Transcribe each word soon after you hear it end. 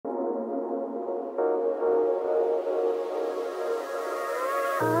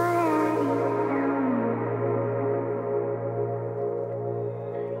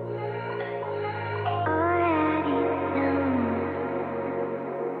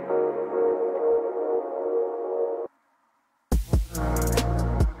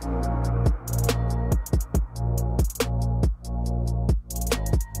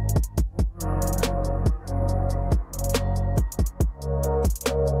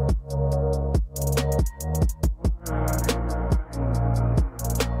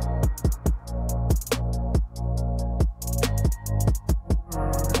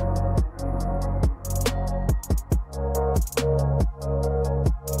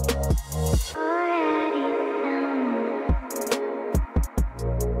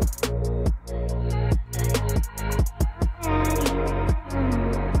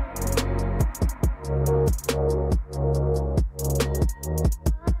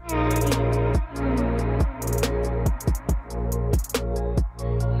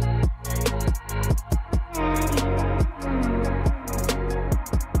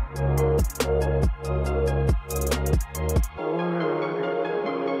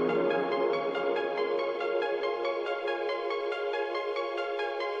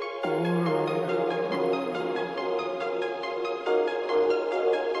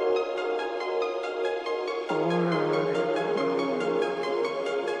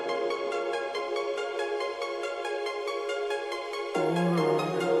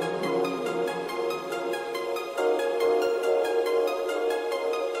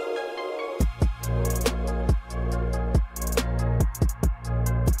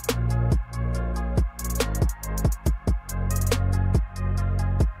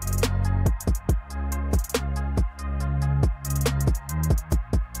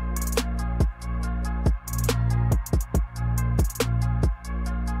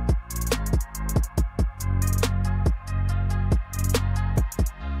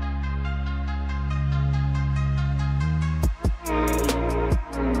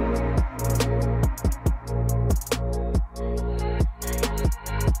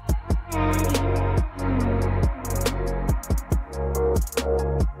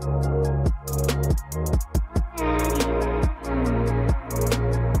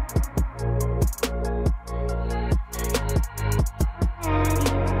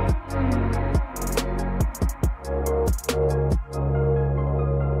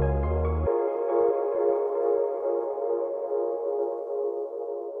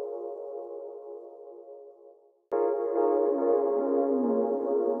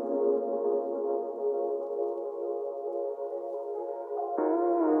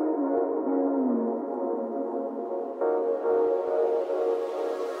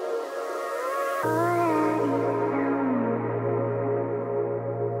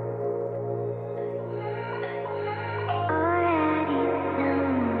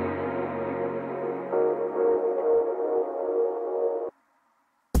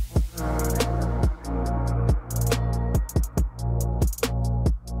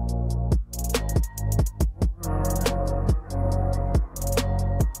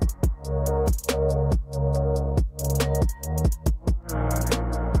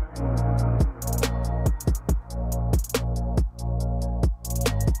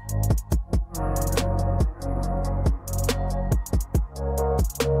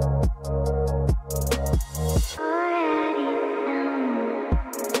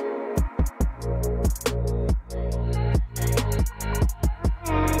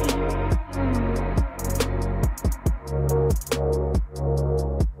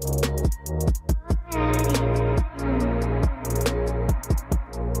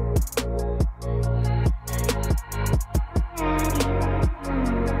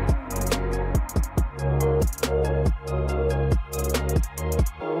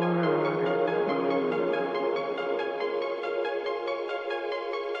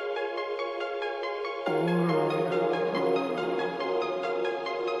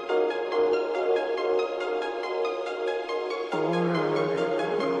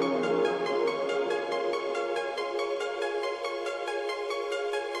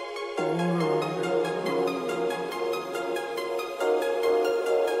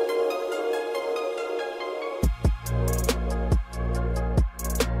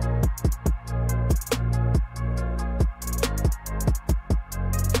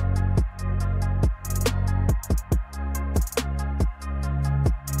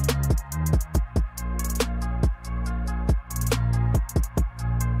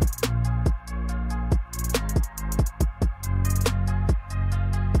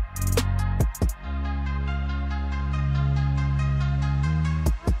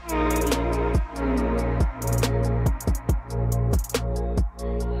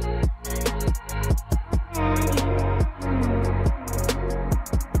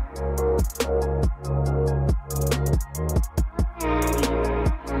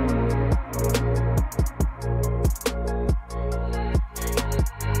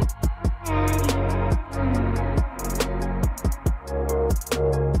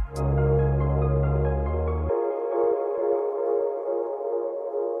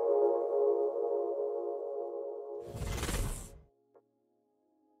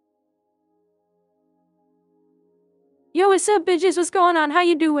Yo, what's up, bitches? What's going on? How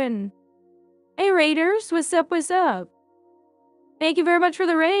you doing? Hey, Raiders. What's up? What's up? Thank you very much for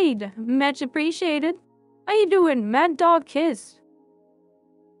the raid. Much appreciated. How you doing? Mad Dog Kiss.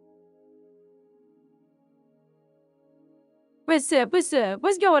 What's up? What's up?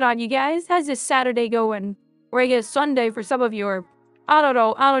 What's going on, you guys? How's this Saturday going? Or I guess Sunday for some of you, or I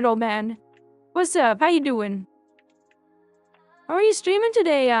don't know, man. What's up? How you doing? How are you streaming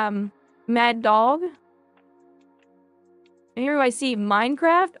today, Mad Dog? And here I see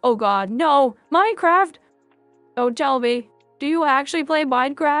Minecraft. Oh god, no! Minecraft! Don't tell me. Do you actually play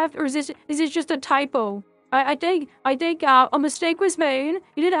Minecraft, or is this just a typo? I think a mistake was made.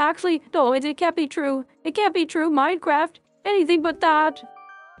 You didn't actually. No, it can't be true. It can't be true. Minecraft, anything but that.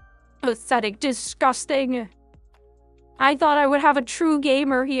 Pathetic, disgusting. I thought I would have a true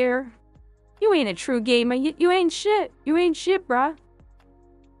gamer here. You ain't a true gamer. You ain't shit. You ain't shit, bruh.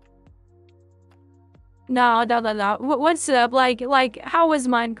 No. What's up? Like, how was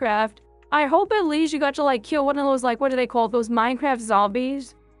Minecraft? I hope at least you got to, like, kill one of those, like, what do they call those Minecraft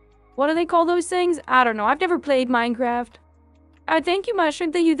zombies? What do they call those things? I don't know. I've never played Minecraft. Thank you,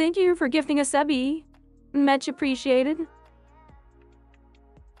 Mushroom. Thank you for gifting a subby. Much appreciated.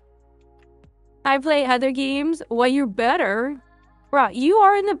 I play other games. Well, you're better. Right, you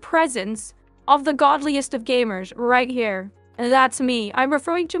are in the presence of the godliest of gamers right here. And that's me. I'm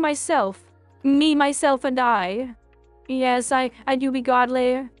referring to myself. Me, myself, and I. Yes, I do be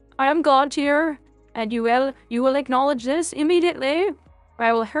godly. I am God tier, and you will acknowledge this immediately, or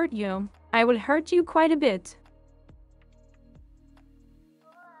I will hurt you. I will hurt you quite a bit.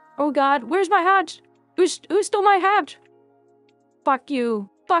 Oh god, where's my hat? Who stole my hat? Fuck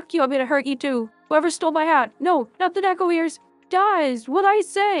you. Fuck you, I'm gonna hurt you too. Whoever stole my hat. No, not the Deco ears. Dies, what I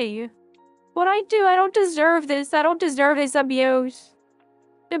say? What I do, I don't deserve this. I don't deserve this abuse.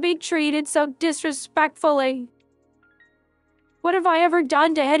 To be treated so disrespectfully. What have I ever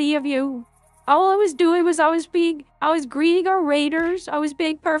done to any of you? All I was doing was I was greeting our raiders. I was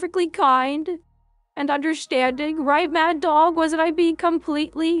being perfectly kind and understanding. Right, Mad Dog? Wasn't I being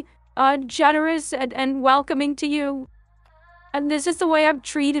completely generous and welcoming to you? And this is the way I'm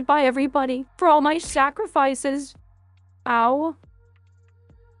treated by everybody for all my sacrifices. Ow.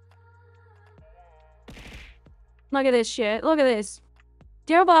 Look at this shit. Look at this.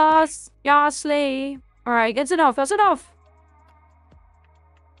 Dear boss. Yasly. Alright, that's enough. That's enough.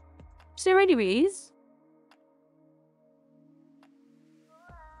 So anyways.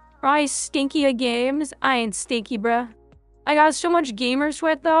 Right, stinky games. I ain't stinky, bruh. I got so much gamer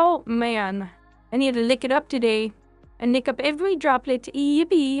sweat though. Man. I need to lick it up today. And lick up every droplet.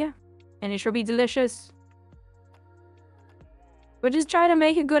 Yippee. And it should be delicious. We're just trying to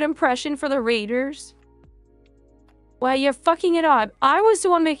make a good impression for the raiders. Well, you're fucking it up. I was the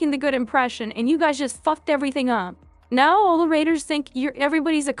one making the good impression, and you guys just fucked everything up. Now all the raiders think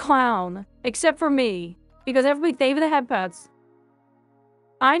everybody's a clown, except for me, because everybody they have the headpats.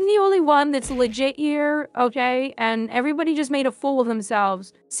 I'm the only one that's legit here, okay? And everybody just made a fool of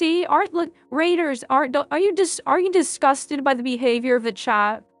themselves. See, raiders are you disgusted by the behavior of the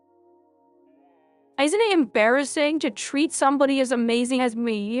chat? Isn't it embarrassing to treat somebody as amazing as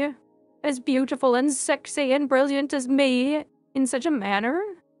me? As beautiful and sexy and brilliant as me in such a manner?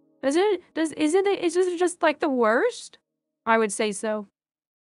 Is this just like the worst? I would say so.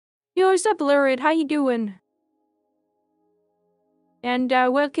 Yo, what's up, Lurid? How you doing? And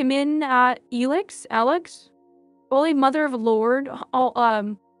welcome in, Alex. Holy Mother of Lord,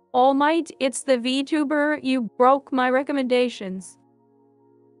 All Might. It's the VTuber. You broke my recommendations.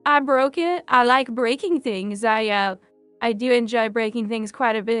 I broke it. I like breaking things. I do enjoy breaking things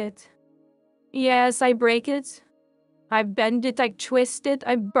quite a bit. Yes, I break it. I bend it, I twist it,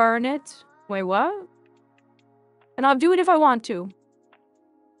 I burn it. Wait, what? And I'll do it if I want to.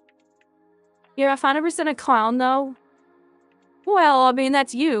 You're 100% a clown, though. Well, I mean,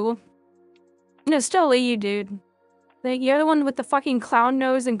 that's you. No, still you, dude. Like, you're the one with the fucking clown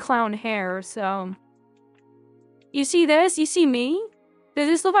nose and clown hair, so... You see this? You see me? Does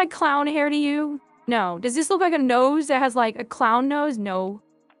this look like clown hair to you? No. Does this look like a nose that has, like, a clown nose? No.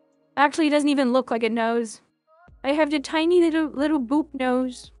 Actually, it doesn't even look like a nose. I have the tiny little boop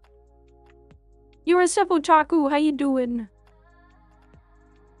nose. You're a Seppotaku, how you doing?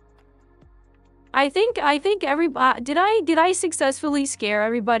 I think everybody... Did I successfully scare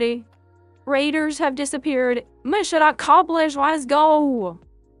everybody? Raiders have disappeared. Mission accomplished, let's go!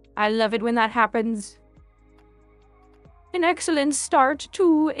 I love it when that happens. An excellent start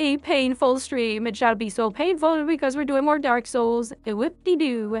to a painful stream. It shall be so painful because we're doing more Dark Souls.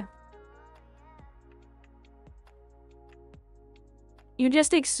 Whoop-de-doo. You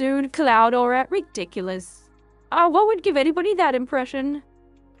just exude cloud aura. Ridiculous. What would give anybody that impression?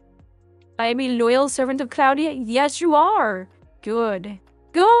 I am a loyal servant of Claudia? Yes, you are. Good.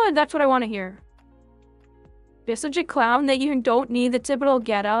 Good, that's what I want to hear. You're such a clown that you don't need the typical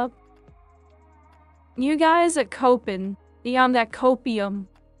getup. You guys are coping beyond that copium.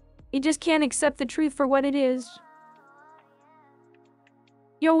 You just can't accept the truth for what it is.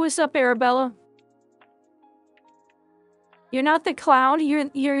 Yo, what's up, Arabella? You're not the clown,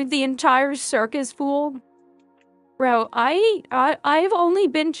 you're the entire circus, fool. Bro, I've only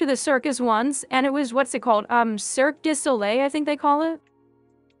been to the circus once, and it was, what's it called? Cirque du Soleil, I think they call it.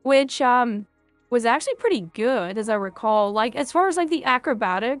 Which, was actually pretty good, as I recall. Like, as far as, like, the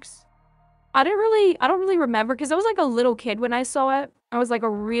acrobatics, I don't really remember, because I was, like, a little kid when I saw it. I was, like, a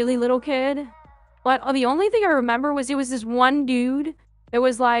really little kid. But the only thing I remember was it was this one dude that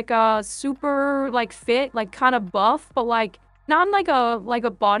was, like, super, like, fit, like, kind of buff, but, like, not in, like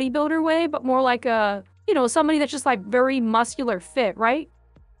a bodybuilder way, but more like a, you know, somebody that's just, like, very muscular fit, right?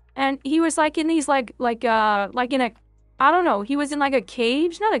 And he was, like, in these, like in a, I don't know, he was in, like, a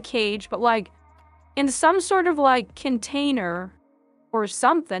cage? Not a cage, but, like, in some sort of, like, container or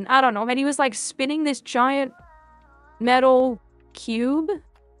something. I don't know. And he was, like, spinning this giant metal cube.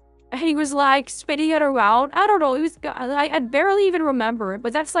 And he was, like, spinning it around. I don't know. It was, I barely even remember it,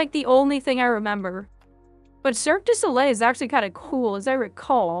 but that's, like, the only thing I remember. But Cirque du Soleil is actually kind of cool, as I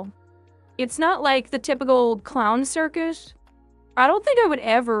recall. It's not, like, the typical clown circus. I don't think I would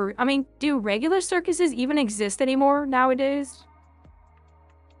ever... I mean, do regular circuses even exist anymore nowadays?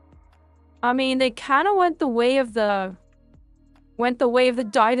 I mean, they kind of went the way of the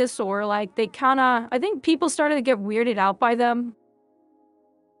dinosaur. Like, they kind of... I think people started to get weirded out by them.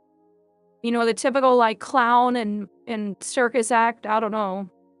 You know, the typical, like, clown and circus act. I don't know.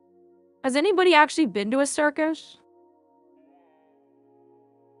 Has anybody actually been to a circus?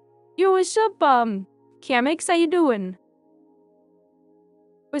 Yo, what's up, Kamix? How you doing?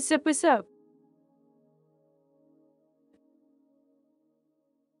 What's up, what's up?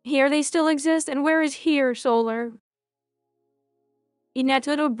 Here they still exist? And where is here, Solar? In that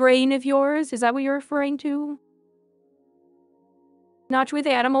little brain of yours? Is that what you're referring to? Not with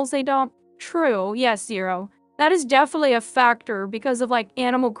animals, they don't. True, yes, Zero. That is definitely a factor because of, like,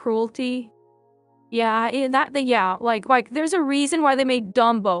 animal cruelty. Yeah, yeah, like, there's a reason why they made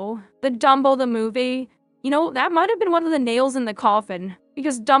Dumbo. The Dumbo, the movie. You know, that might have been one of the nails in the coffin.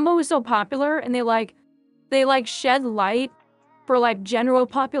 Because Dumbo was so popular, and they shed light for, like, general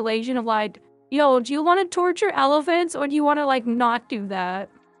population of, like, yo, do you want to torture elephants, or do you want to, like, not do that?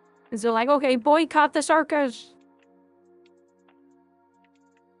 And so, like, okay, boycott the circus.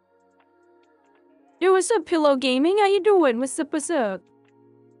 Yo, what's up, Pillow Gaming? How you doing? What's up, what's up?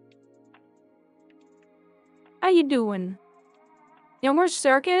 How you doing? No more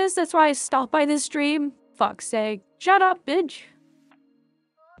circus? That's why I stopped by this stream? Fuck's sake. Shut up, bitch.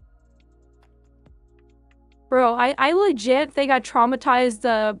 Bro, I legit think I traumatized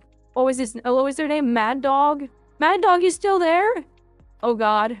the... What was their name? Mad Dog? Mad Dog, you still there? Oh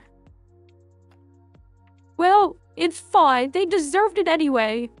god. Well, it's fine. They deserved it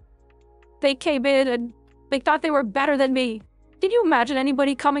anyway. They came in and they thought they were better than me. Did you imagine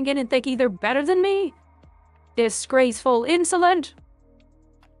anybody coming in and thinking they're better than me? Disgraceful, insolent.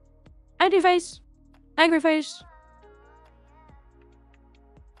 Anti-face. Angry face.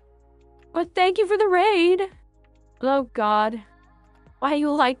 Well, thank you for the raid. Oh god. Why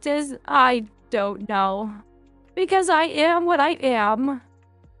you like this? I don't know. Because I am what I am.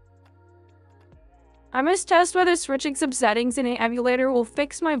 I must test whether switching some settings in an emulator will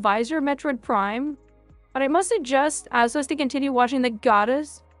fix my visor Metroid Prime. But I must adjust as to continue watching the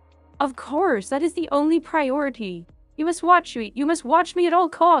goddess. Of course, that is the only priority. You must watch me. You must watch me at all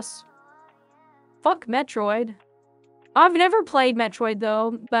costs. Fuck Metroid. I've never played Metroid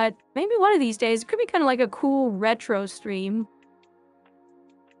though, but maybe one of these days it could be kind of like a cool retro stream.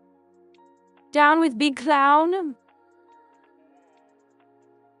 Down with Big Clown.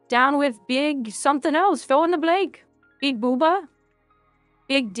 Down with Big something else. Fill in the blank. Big Booba.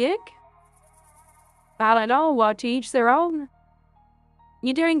 Big Dick. I don't know. What, to each their own.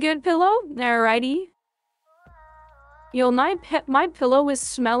 You doing good, Pillow? Alrighty. Yo, my pillow is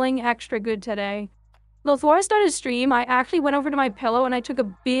smelling extra good today. Before I started stream, I actually went over to my pillow and I took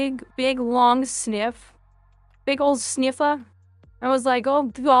a big, long sniff. Big old sniffer. I was like, oh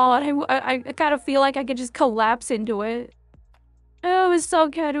god, I kind of feel like I could just collapse into it. Oh, it was so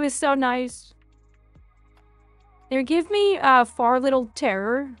good. It was so nice. They give me far little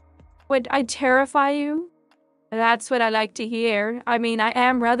terror. Would I terrify you? That's what I like to hear. I mean, I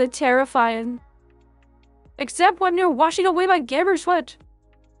am rather terrifying. Except when you're washing away my gamer sweat.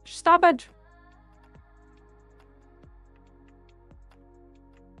 Stop it.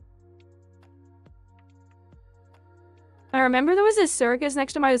 I remember there was a circus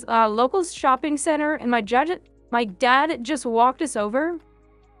next to my local shopping center, and my dad just walked us over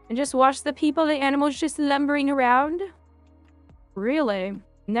and just watched the people, the animals just lumbering around. Really?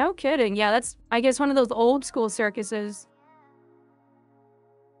 No kidding. Yeah, that's, I guess, one of those old school circuses.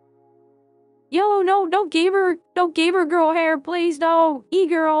 Yo, no, don't gamer girl hair, please, no.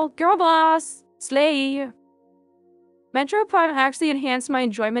 E-girl, girl boss, slay. Metro Prime actually enhanced my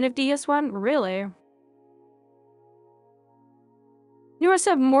enjoyment of DS1? Really? You must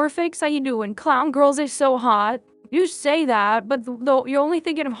have Morphix, how you doing? Clown girls are so hot. You say that, but though you're only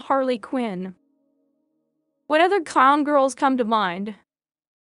thinking of Harley Quinn. What other clown girls come to mind?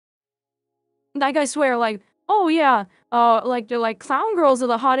 Like, I swear, like, oh yeah, like, they're like, clown girls are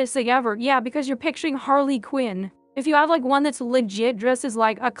the hottest thing ever. Yeah, because you're picturing Harley Quinn. If you have, like, one that's legit dressed as,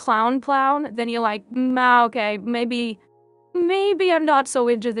 like, a clown, then you're like, okay, maybe I'm not so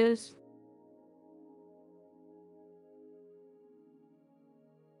into this.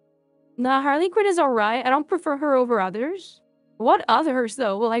 Nah, Harley Quinn is alright. I don't prefer her over others. What others,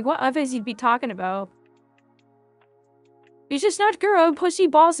 though? Well, like, what others you'd be talking about? She's just not girl, pussy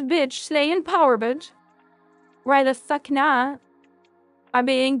boss bitch, slay empowerment. Why the fuck not? I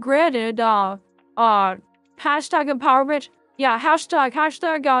mean, granted, hashtag empowerment. Yeah, hashtag,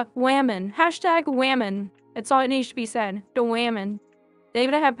 whammon. Hashtag whammon. That's all it needs to be said. The whammon. They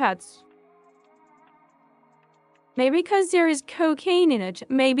even have pets. Maybe because there is cocaine in it.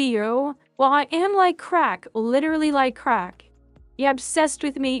 Maybe you. Well, I am like crack. Literally like crack. You're obsessed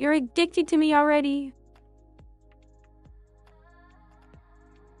with me. You're addicted to me already.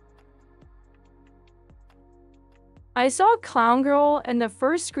 I saw a clown girl in the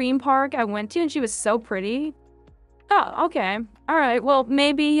first Scream Park I went to, and she was so pretty. Oh, okay. Alright, well,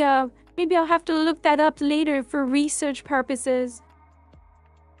 maybe I'll have to look that up later for research purposes.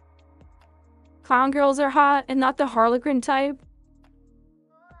 Clown girls are hot and not the Harlequin type.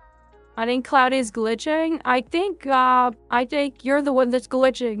 I think Cloud is glitching. I think you're the one that's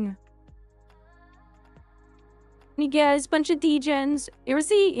glitching. You guys, bunch of degens. You ever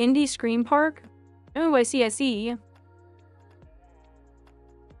see Indie Scream Park? Oh, I see.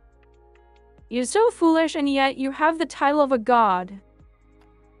 You're so foolish, and yet you have the title of a god.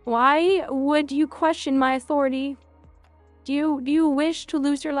 Why would you question my authority? Do you wish to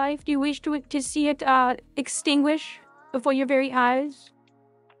lose your life? Do you wish to see it extinguish before your very eyes?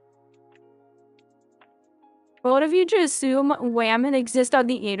 What if you just assume women exist on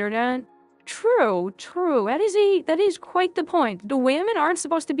the internet? True. That is quite the point. The women aren't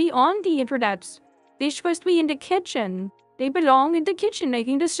supposed to be on the internet. They're supposed to be in the kitchen. They belong in the kitchen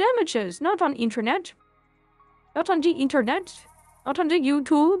making the sandwiches, not on internet. Not on the internet. Not on the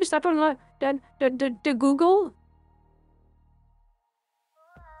YouTubes, not on the Google.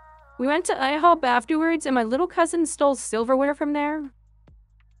 We went to IHOP afterwards, and my little cousin stole silverware from there.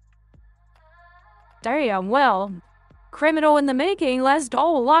 Damn, well, criminal in the making, let's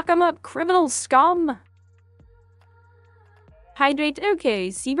all lock him up, criminal scum. Hydrate,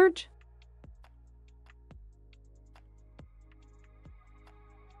 okay, Siebert.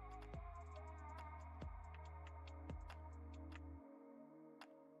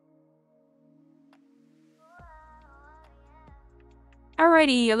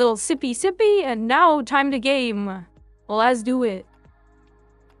 Alrighty, a little sippy, and now time to game. Let's do it.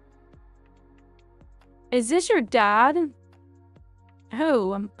 Is this your dad?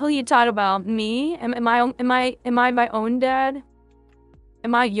 Who are you talking about? Me? Am I my own dad?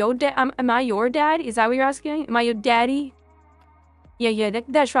 Am I your dad? Am I your dad? Is that what you're asking? Am I your daddy? Yeah,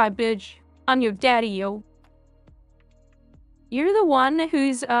 that's right, bitch. I'm your daddy, yo. You're the one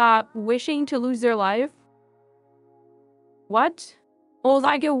who's wishing to lose their life? What? Oh,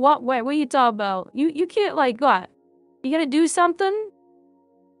 like in what way? What are you talking about? You can't, like, what? You gotta do something?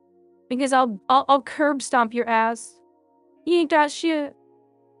 Because I'll curb stomp your ass. You ain't that shit.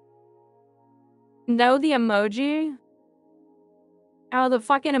 No, the emoji? Oh, the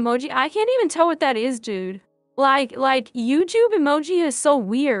fucking emoji? I can't even tell what that is, dude. Like YouTube emoji is so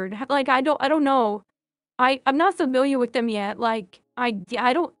weird. Like, I don't know. I'm not familiar with them yet. Like, I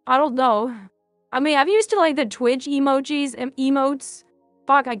don't know. I mean, I'm used to, like, the Twitch emojis and emotes.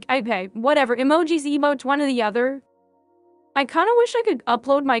 Fuck, okay, whatever. Emojis, emotes, one or the other. I kind of wish I could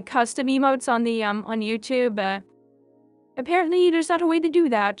upload my custom emotes on the, on YouTube, but apparently there's not a way to do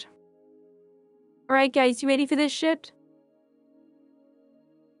that. Alright, guys, you ready for this shit?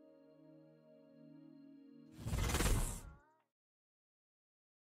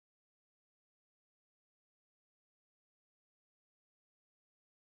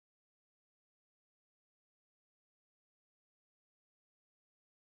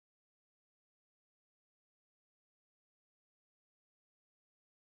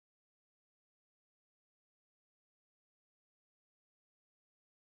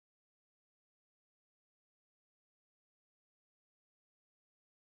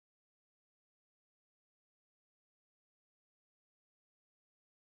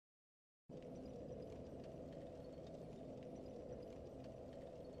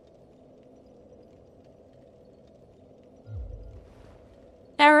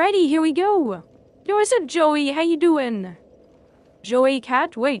 Alrighty, here we go. Yo, what's up, Joey? How you doing? Joey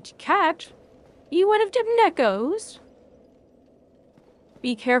Cat? Wait, Cat? You one of them Neckos?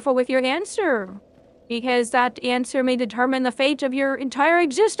 Be careful with your answer, because that answer may determine the fate of your entire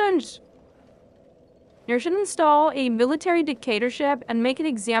existence. You should install a military dictatorship and make an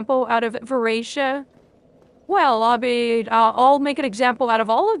example out of Veracia. Well, I'll make an example out of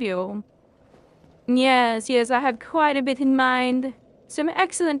all of you. Yes, I have quite a bit in mind. Some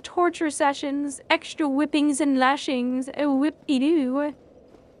excellent torture sessions, extra whippings and lashings, a whip-de-doo.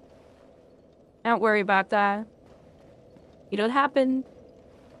 Don't worry about that. It'll happen.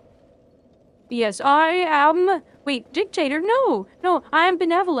 Yes, I am... Wait, dictator? No, I am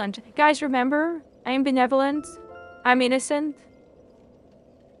benevolent. Guys, remember? I am benevolent. I'm innocent.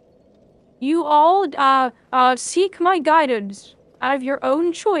 You all, seek my guidance. Out of your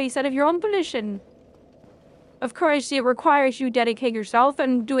own choice, out of your own volition. Of course, it requires you dedicate yourself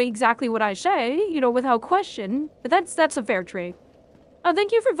and do exactly what I say, you know, without question. But that's a fair trade. Oh,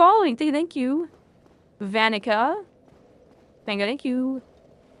 thank you for following. Thank you. Vanica. Thank you.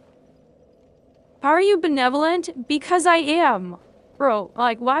 How are you benevolent? Because I am. Bro,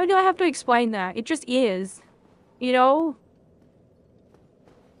 like, why do I have to explain that? It just is. You know?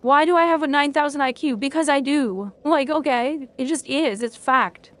 Why do I have a 9,000 IQ? Because I do. Like, okay, it just is. It's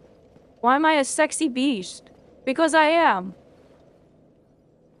fact. Why am I a sexy beast? Because I am.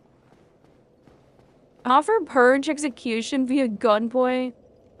 Offer purge execution via gunpoint?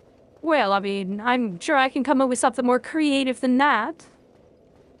 Well, I mean, I'm sure I can come up with something more creative than that.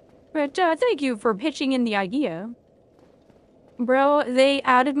 But, thank you for pitching in the idea. Bro, they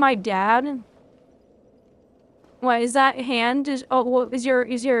added my dad. What, is that hand? Is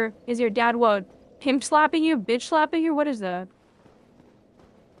your dad what? Pimp slapping you? Bitch slapping you? What is that?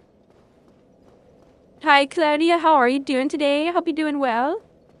 Hi, Claudia. How are you doing today? I hope you're doing well.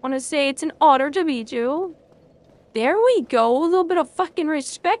 Want to say it's an honor to meet you. There we go. A little bit of fucking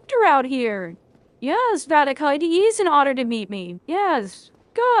respect around here. Yes, Vatica, it is an honor to meet me. Yes.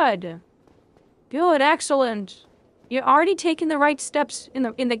 Good. Good. Excellent. You're already taking the right steps in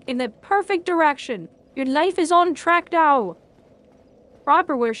the perfect direction. Your life is on track now.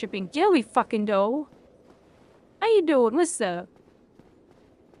 Proper worshipping. Yeah, we fucking do. How you doing? What's up?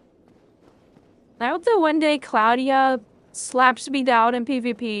 I hope that one day Claudia slaps me down in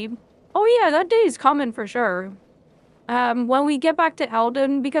PvP. Oh yeah, that day is coming for sure. When we get back to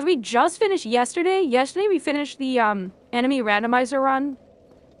Elden, because we just finished yesterday. Yesterday we finished the, enemy randomizer run.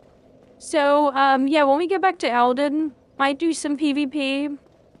 So, yeah, when we get back to Elden, might do some PvP.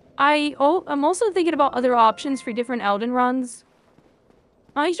 I'm also thinking about other options for different Elden runs.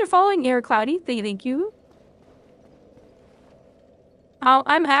 Thanks for following Air Cloudy. Thank you.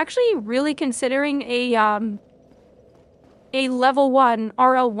 I'm actually really considering a level 1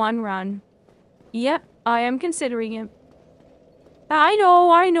 RL1 run. Yep, I am considering it. I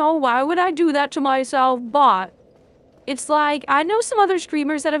know, why would I do that to myself? But it's like, I know some other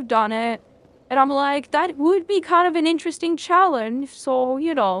streamers that have done it, and I'm like, that would be kind of an interesting challenge, so,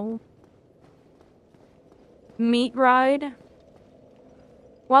 you know. Meat ride?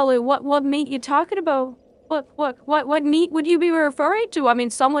 Well, what meat you talking about? What meat would you be referring to? I mean,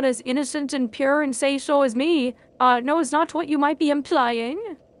 someone as innocent and pure and say so as me. No, it's not what you might be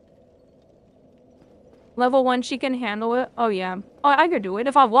implying. Level 1, she can handle it. Oh, yeah. I could do it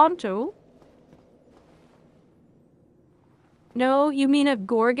if I want to. No, you mean a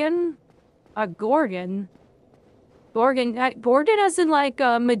Gorgon? A Gorgon? Gorgon? Gorgon as in like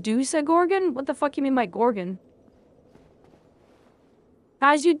Medusa Gorgon? What the fuck you mean by Gorgon?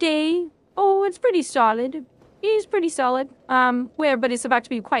 How's your day? Oh, it's pretty solid. He's pretty solid. But it's about to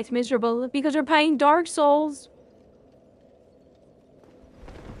be quite miserable because we're playing Dark Souls.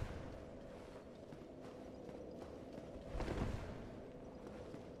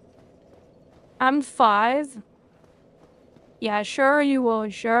 I'm 5. Yeah, sure you will,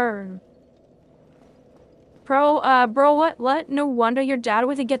 sure. Bro, what? No wonder your dad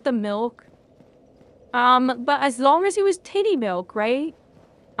went to get the milk. But as long as it was titty milk, right?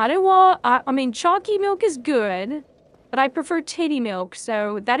 I mean, chalky milk is good, but I prefer titty milk,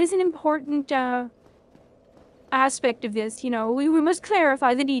 so that is an important, aspect of this, you know. We must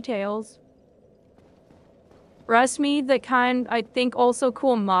clarify the details. Breast meat, the kind, I think, also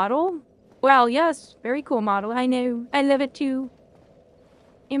cool model? Well, yes, very cool model, I know. I love it too.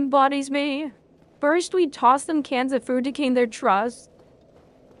 Embodies me. First, we toss them cans of food to gain their trust.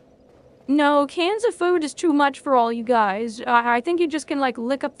 No, cans of food is too much for all you guys. I think you just can, like,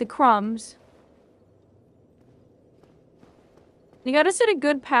 lick up the crumbs. You gotta set a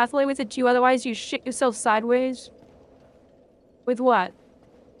good pathway with it too, otherwise you shit yourself sideways. With what?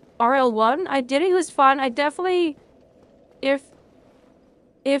 RL1. I did it was fun. I definitely...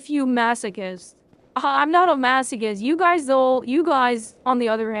 If you masochist. I'm not a masochist. You guys, though, you guys, on the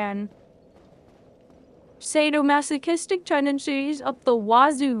other hand, sadomasochistic tendencies up the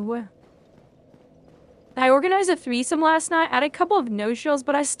wazoo. I organized a threesome last night. I had a couple of no-shows,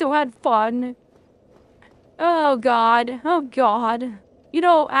 but I still had fun. Oh, God. Oh, God. You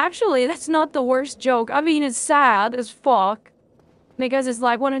know, actually, that's not the worst joke. I mean, it's sad as fuck. Because it's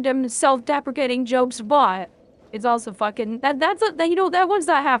like one of them self-deprecating jokes, but it's also fucking... you know, that one's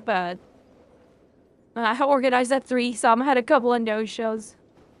not half bad. I organized that threesome. I had a couple of no-shows.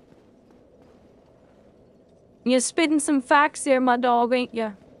 You're spitting some facts there, my dog, ain't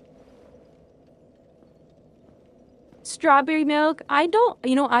ya? Strawberry milk? I don't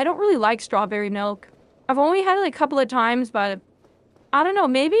really like strawberry milk. I've only had it like a couple of times, but I don't know.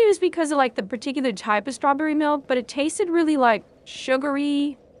 Maybe it was because of like the particular type of strawberry milk, but it tasted really like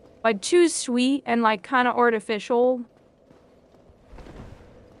sugary, like too sweet and like kind of artificial.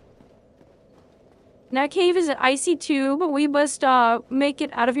 Now cave is an icy tube. We must make it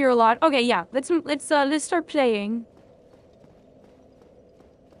out of here a lot. Okay, yeah. Let's start playing.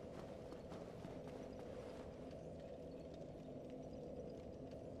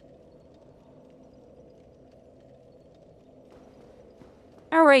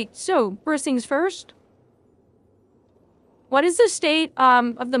 Alright, so first things first. What is the state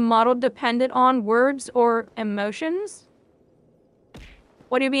of the model dependent on words or emotions?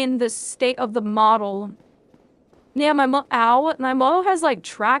 What do you mean the state of the model? Yeah, my model has like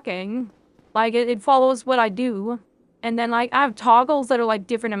tracking. Like it follows what I do. And then like I have toggles that are like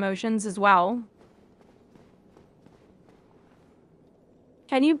different emotions as well.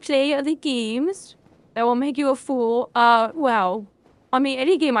 Can you play other games that will make you a fool? Well, I mean,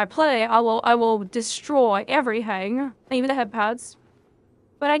 any game I play, I will destroy everything, even the headpads.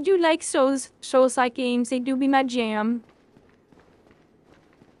 But I do like Souls-like games. They do be my jam.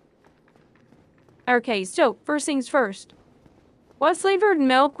 Okay, so first things first. What flavored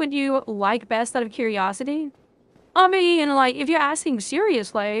milk would you like best out of curiosity? I mean, like, if you're asking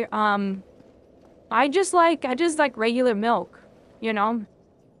seriously, I just like regular milk, you know?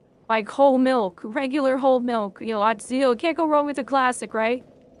 Like whole milk, regular whole milk. You know, can't go wrong with a classic, right?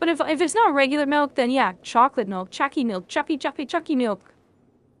 But if it's not regular milk, then yeah, chocolate milk, chucky milk, chucky milk.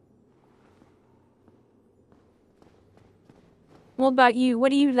 What about you? What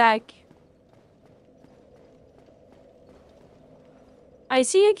do you like? I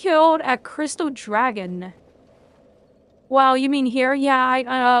see you killed a crystal dragon. Wow, you mean here? Yeah,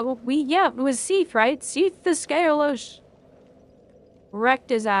 it was Seath, right? Seath the Scaleless. Wrecked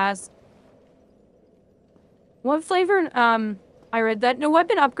his ass. What flavor? I read that. No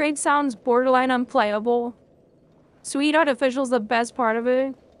weapon upgrade sounds borderline unplayable. Sweet artificial's the best part of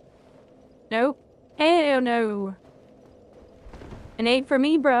it. Nope. Hell no. An 8 for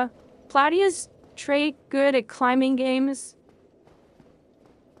me, bruh. Platia's trait good at climbing games.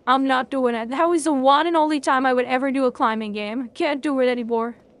 I'm not doing it. That was the one and only time I would ever do a climbing game. Can't do it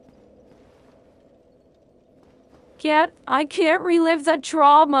anymore. I can't relive that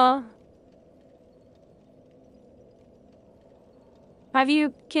trauma. Have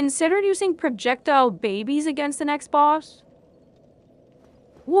you considered using projectile babies against the next boss?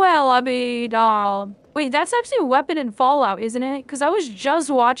 Well, I mean, wait, that's actually a weapon in Fallout, isn't it? Because I was just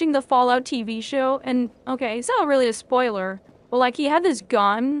watching the Fallout TV show, and, okay, it's not really a spoiler, but, like, he had this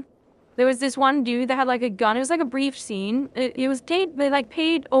gun. There was this one dude that had, like, a gun. It was, like, a brief scene. They, like,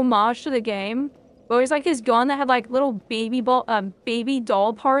 paid homage to the game. But it was, like, his gun that had, like, little baby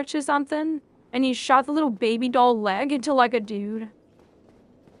doll parts or something. And he shot the little baby doll leg into, like, a dude.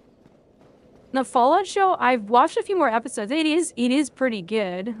 The Fallout show, I've watched a few more episodes. It is pretty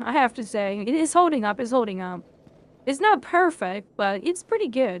good, I have to say. It is holding up, it's holding up. It's not perfect, but it's pretty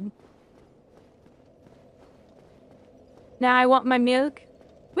good. Now I want my milk.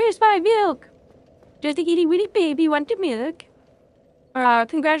 Where's my milk? Just a itty bitty baby want the milk.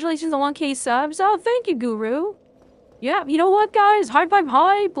 Congratulations on 1K subs. Oh, thank you, Guru. Yeah, you know what, guys?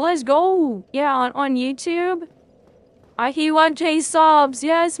 Hype, let's go. Yeah, on YouTube. I hear 1K subs.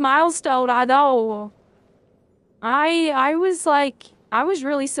 Yes, milestone, I know. I was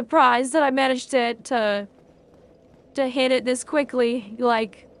really surprised that I managed to hit it this quickly.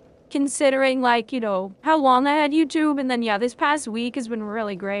 Like, considering, like, you know, how long I had YouTube. And then, yeah, this past week has been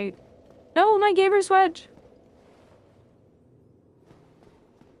really great. No, my gamer switch.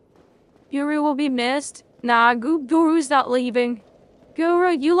 Guru will be missed. Nah, Guru's not leaving. Guru,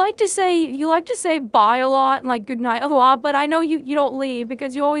 you like to say bye a lot and like good night a lot, but I know you don't leave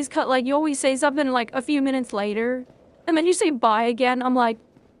because you always say something like a few minutes later. And then you say bye again. I'm like,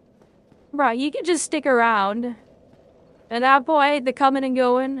 Right, you can just stick around. At that point, the coming and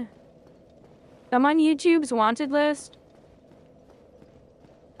going. I'm on YouTube's wanted list.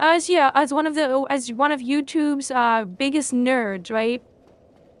 As one of YouTube's biggest nerds, right?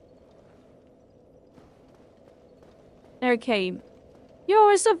 Okay. Yo,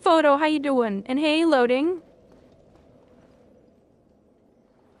 what's up, photo? How you doing? And hey, loading.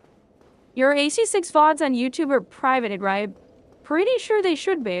 Your AC6 VODs on YouTube are privated, right? Pretty sure they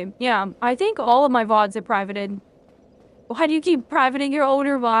should be. Yeah, I think all of my VODs are privated. Why do you keep privating your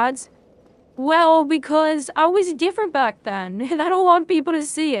older VODs? Well, because I was different back then, and I don't want people to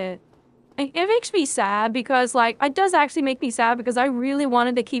see it. It makes me sad because, like, it does actually make me sad because I really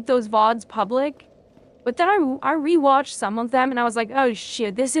wanted to keep those VODs public. But then I rewatched some of them and I was like, oh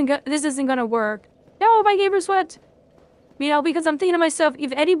shit, this isn't gonna work. No, my gamer sweat. You know, because I'm thinking to myself,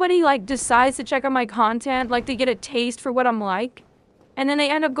 if anybody, like, decides to check out my content, like, to get a taste for what I'm like, and then they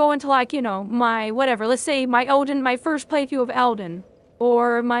end up going to, like, you know, my, whatever, let's say my first playthrough of Elden,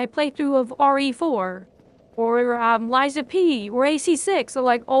 or my playthrough of RE4, or, Liza P, or AC6, or,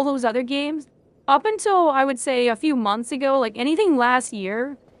 like, all those other games. Up until, I would say, a few months ago, like, anything last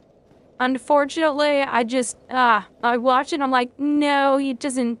year, unfortunately, I watch it and I'm like, no, it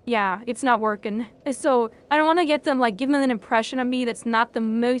doesn't, yeah, it's not working. So, I don't want to get them, like, give them an impression of me that's not the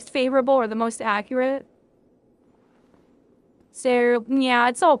most favorable or the most accurate. So, yeah,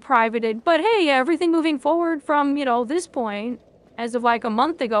 it's all privated. But hey, everything moving forward from, you know, this point, as of like a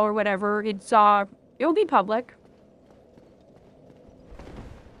month ago or whatever, it'll be public.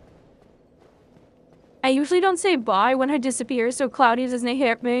 I usually don't say bye when I disappear so Claudia doesn't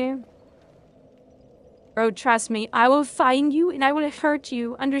hit me. Bro, trust me, I will find you and I will hurt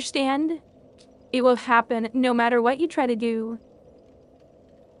you, understand? It will happen no matter what you try to do.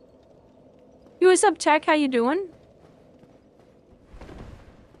 Yo, what's up, Tech? How you doing?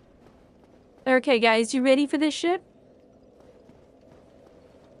 Okay, guys, you ready for this shit?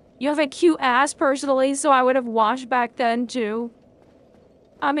 You have a cute ass, personally, so I would have washed back then, too.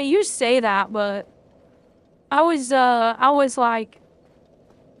 I mean, you say that, but... I was like...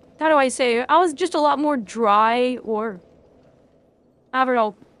 How do I say it? I was just a lot more dry, or... I don't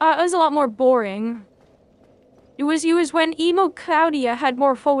know. It was a lot more boring. It was when emo Claudia had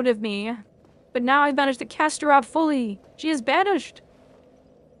more hold of me. But now I've managed to cast her out fully. She is banished.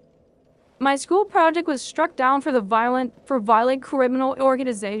 My school project was struck down for violent criminal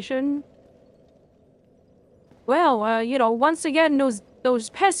organization. Well, you know, once again, those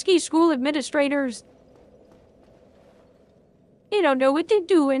pesky school administrators, you don't know what they're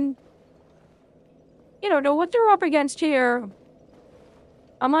doing. You don't know what they're up against here.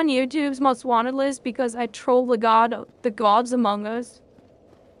 I'm on YouTube's most wanted list because I troll the gods among us.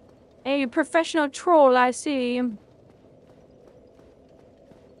 A professional troll, I see.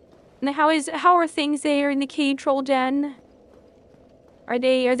 And how are things there in the cave troll den? Are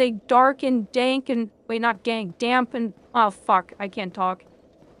they dark and dank and wait, not dank, damp and oh fuck, I can't talk.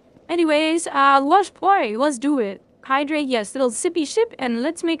 Anyways, let's play. Let's do it. Hydrate, yes, little sippy sip, and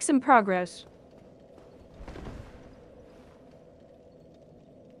let's make some progress.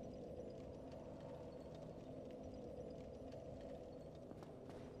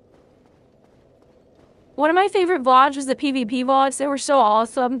 One of my favorite VODs was the PvP VODs. They were so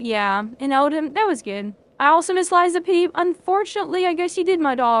awesome. Yeah, and Elden, that was good. I also miss Liza P. Unfortunately, I guess you did,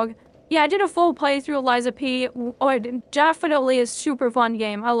 my dog. Yeah, I did a full playthrough of Liza P. Oh, definitely a super fun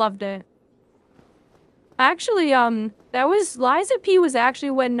game. I loved it. Actually, Liza P was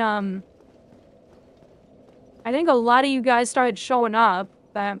actually when, I think a lot of you guys started showing up.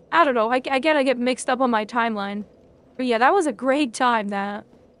 But, I don't know, I get mixed up on my timeline. But yeah, that was a great time, that.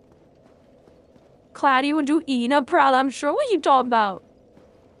 Claudia would do Ina proud, I'm sure. What you talking about?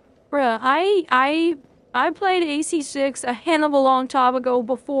 Bruh, I played AC6 a hell of a long time ago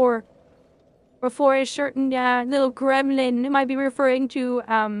before a certain, little gremlin might be referring to,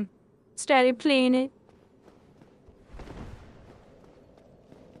 started playing it.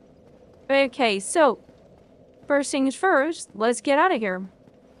 Okay, so, first things first, let's get out of here.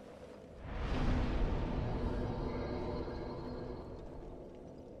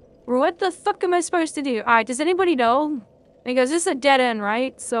 What the fuck am I supposed to do? Alright, does anybody know? Because this is a dead end,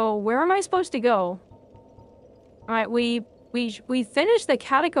 right? So, where am I supposed to go? Alright, we finished the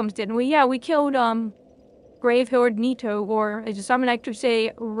catacombs, didn't we? Yeah, we killed, Gravelord Nito, or as some like to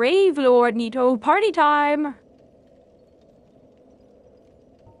say, Ravelord Nito. Party time!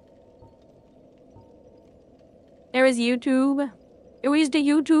 There is YouTube. Who is the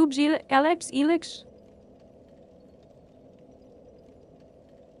YouTube's Elix?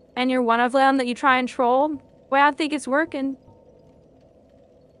 And you're one of them that you try and troll? Well, I think it's working.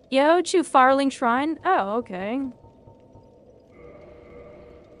 Yo, to Firelink Shrine? Oh, okay.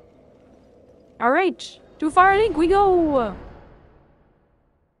 Alright, to Firelink we go!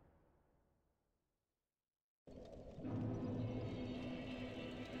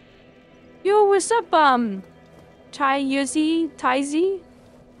 Yo, what's up, Tyzy?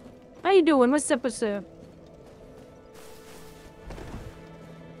 How you doing? What's up, what's up?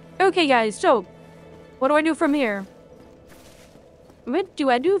 Okay, guys, so, what do I do from here? What do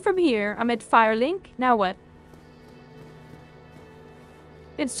I do from here? I'm at Firelink. Now what?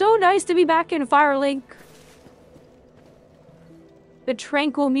 It's so nice to be back in Firelink. The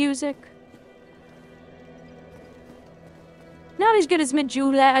tranquil music. Not as good as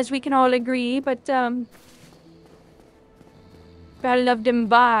Majula, as we can all agree, but, but I love them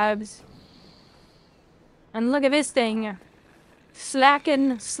vibes. And look at this thing.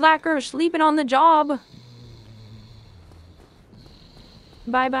 Slacker, sleeping on the job.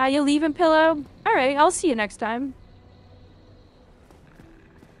 Bye-bye, you leaving, Pillow? Alright, I'll see you next time.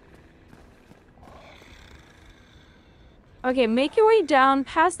 Okay, make your way down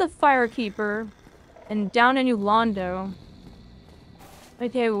past the Firekeeper and down to New Londo.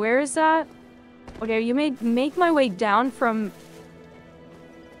 Okay, where is that? Okay, you may make my way down from...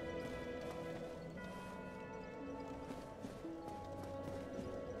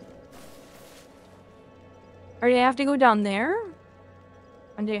 Or do I have to go down there?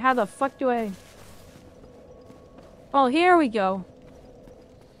 And how the fuck do I... Oh, here we go.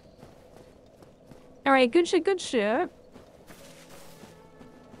 Alright, good shit, good shit.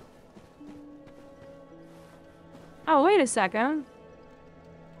 Oh, wait a second.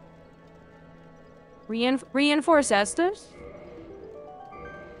 Reinforce Estes?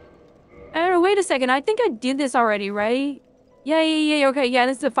 Oh, wait a second. I think I did this already, right? Yeah, okay, yeah,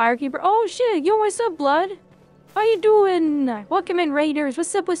 this is the Firekeeper. Oh, shit, yo, what's up, blood? How you doing? Welcome in, Raiders.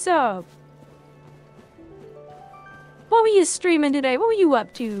 What's up, what's up? What were you streaming today? What were you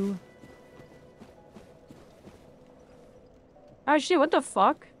up to? Oh, shit, what the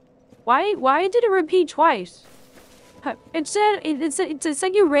fuck? Why did it repeat twice? It said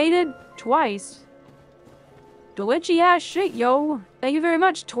you raided twice. Twitchy ass shit, yo. Thank you very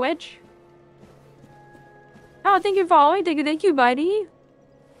much, Twitch. Oh, thank you for following. Thank you, buddy.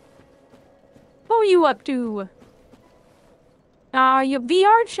 What were you up to? Your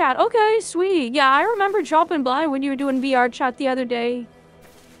VR chat. Okay, sweet. Yeah, I remember dropping by when you were doing VR chat the other day.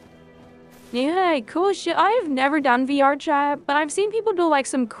 Yeah, cool shit. I have never done VR chat, but I've seen people do like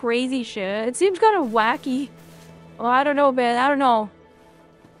some crazy shit. It seems kind of wacky. Well, I don't know, man. I don't know.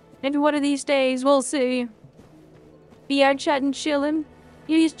 Maybe one of these days, we'll see. VR chatting, chilling.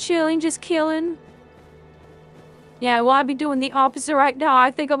 You're just chilling, just killing. Yeah, well, I'd be doing the opposite right now. I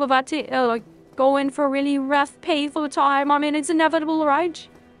think I'm about to, like, go in for a really rough, painful time. I mean, it's inevitable, right?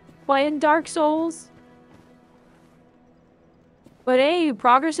 Playing Dark Souls. But hey,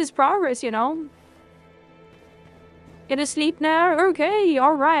 progress is progress, you know? Get to sleep now? Okay,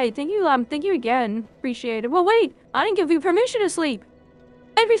 alright. Thank you again. Appreciate it. Well, wait, I didn't give you permission to sleep.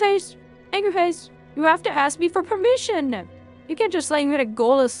 Angry face. Angry face. You have to ask me for permission. You can't just let me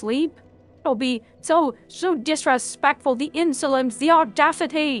go to sleep. It'll be so disrespectful. The insolence, the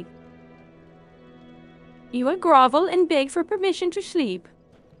audacity. You would grovel and beg for permission to sleep.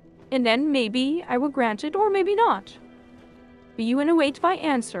 And then maybe I will grant it or maybe not. But you and await my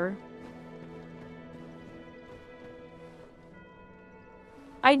answer.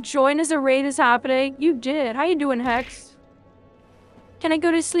 I joined as a raid is happening. You did. How you doing, Hex? Can I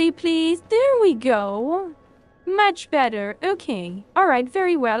go to sleep, please? There we go. Much better. Okay. Alright,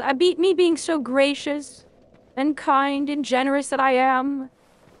 very well. I beat me being so gracious and kind and generous that I am.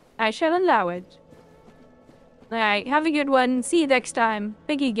 I shall allow it. Alright, have a good one. See you next time.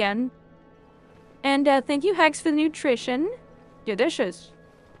 Thank you again. And thank you, Hex, for the nutrition. Delicious.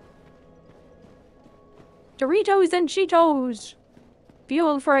 Doritos and Cheetos.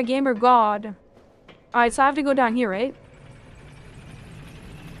 Fuel for a gamer god. Alright, so I have to go down here, right?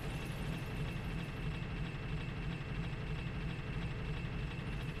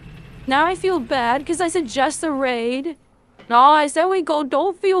 Now I feel bad because I said just the raid. No, I said we go.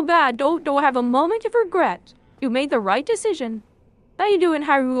 Don't feel bad. Don't have a moment of regret. You made the right decision. How you doing,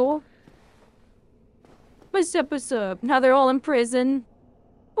 Hyrule? What's up, what's up? Now they're all in prison.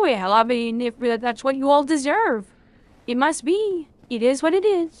 Well, I mean, if that's what you all deserve. It must be. It is what it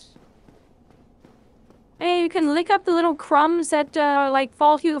is. Hey, you can lick up the little crumbs that, like,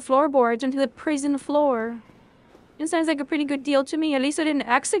 fall through the floorboards into the prison floor. It sounds like a pretty good deal to me. At least I didn't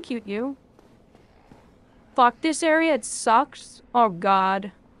execute you. Fuck this area, it sucks. Oh,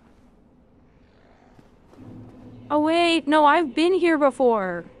 God. Oh, wait. No, I've been here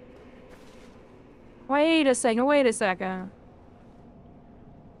before. Wait a second, wait a second.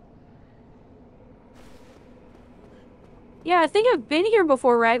 Yeah, I think I've been here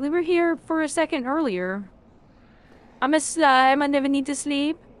before, right? We were here for a second earlier. I'm a slime, I never need to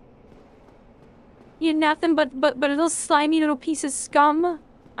sleep. You're nothing but a little slimy little piece of scum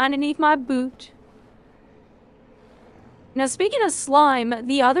underneath my boot. Now, speaking of slime,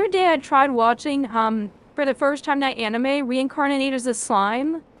 the other day I tried watching, for the first time that anime, Reincarnated as a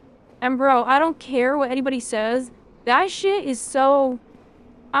Slime. And bro, I don't care what anybody says. That shit is so...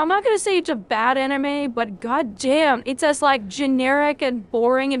 I'm not gonna say it's a bad anime, but goddamn, it's as like generic and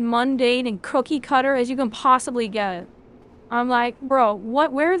boring and mundane and cookie cutter as you can possibly get. I'm like, bro,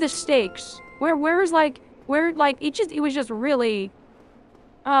 where are the stakes? Where it was just really...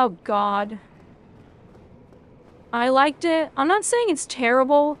 Oh god. I liked it. I'm not saying it's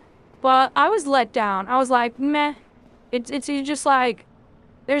terrible, but I was let down. I was like, meh. It's just like,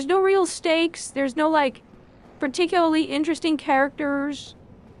 there's no real stakes. There's no like particularly interesting characters.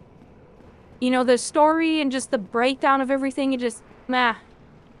 You know, the story and just the breakdown of everything, it just, meh.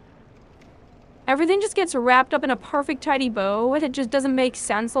 Everything just gets wrapped up in a perfect tidy bow, and it just doesn't make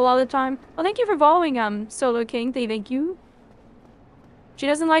sense a lot of the time. Well, thank you for following, Solo King. Thank you. She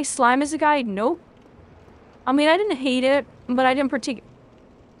doesn't like slime as a guy? Nope. I mean, I didn't hate it, but I didn't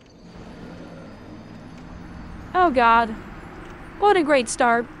Oh god. What a great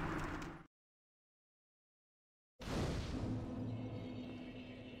start.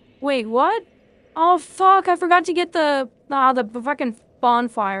 Wait, what? Oh fuck, I forgot to get the fucking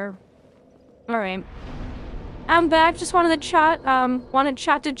bonfire. Alright. I'm back, just wanted to chat, wanted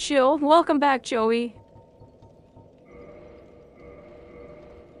chat to chill. Welcome back, Joey.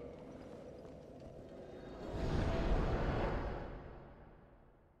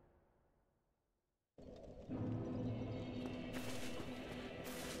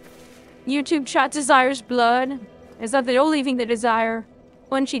 YouTube chat desires blood. Is that the only thing they desire?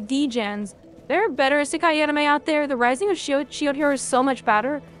 When she degens. There are better isekai anime out there. The Rising of Shield Hero is so much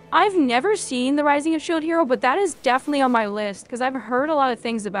better. I've never seen The Rising of Shield Hero, but that is definitely on my list, because I've heard a lot of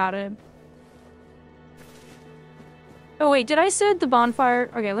things about it. Oh wait, did I set the bonfire?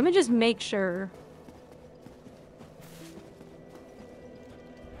 Okay, let me just make sure.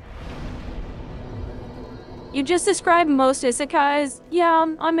 You just described most isekais. Yeah,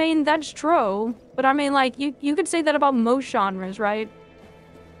 I mean, that's true. But I mean, like, you could say that about most genres, right?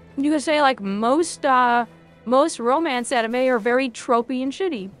 You could say, like, most romance anime are very tropey and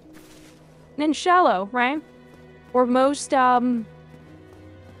shitty. And shallow, right? Or most, what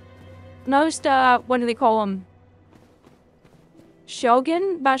do they call them?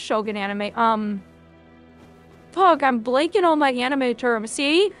 Shogun? Not Shogun anime, fuck, I'm blanking on my anime term.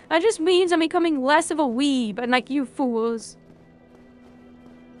 See? That just means I'm becoming less of a weeb, unlike you fools.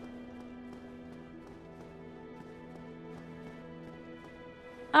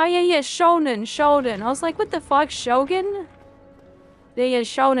 Oh, yeah, shonen. I was like, what the fuck, shogun? Yeah,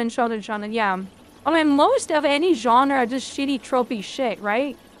 shonen, yeah. I mean, most of any genre are just shitty, tropey shit,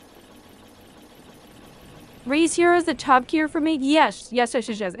 right? ReZero is the top tier for me? Yes,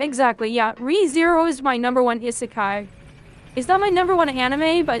 exactly, yeah. ReZero is my #1 isekai. It's not my #1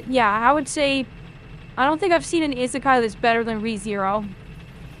 anime, but yeah, I would say... I don't think I've seen an isekai that's better than ReZero.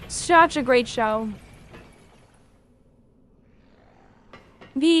 Such a great show.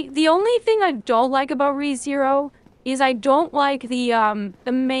 The only thing I don't like about ReZero is I don't like the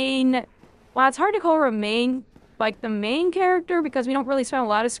main... Well, it's hard to call her a main... Like, the main character, because we don't really spend a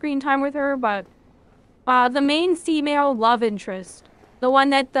lot of screen time with her, but... the main female love interest. The one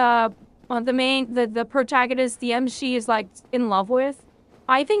that the protagonist, the MC, is, like, in love with.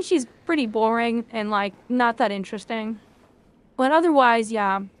 I think she's pretty boring and, like, not that interesting. But otherwise,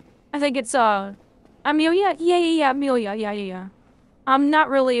 yeah. I think it's, Amelia? Yeah, Amelia, yeah. I'm not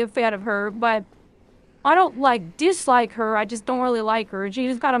really a fan of her, but I don't, like, dislike her. I just don't really like her. She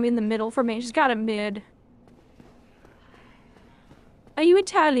just got him in the middle for me. She's got a mid. Are you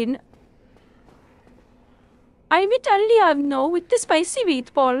Italian? I'm Italian, no, with the spicy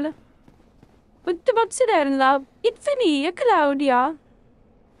meatball. What about Siderna? It's me, Claudia.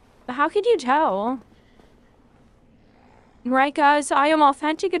 How could you tell? Right, guys, I am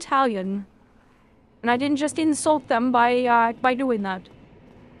authentic Italian. And I didn't just insult them by doing that.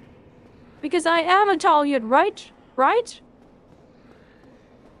 Because I am Italian, right? Right?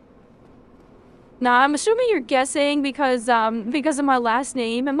 Now, I'm assuming you're guessing because of my last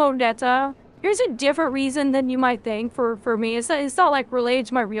name, Moneta. Here's a different reason than you might think for me. It's not like related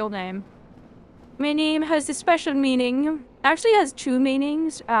to my real name. My name has a special meaning. Actually, it has 2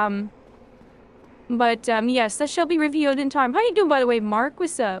 meanings. Yes, that shall be revealed in time. How you doing, by the way, Mark?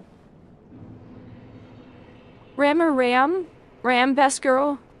 What's up? Ram or Ram? Ram, best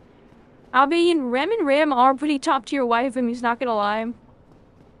girl. I mean, Ram and Ram are pretty top tier wife, and he's not gonna lie.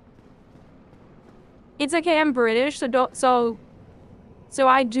 It's okay, I'm British, so don't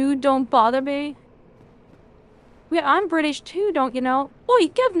bother me. Yeah, I'm British too, don't you know? Oi,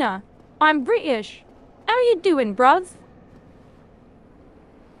 governor! I'm British. How you doing, bruv?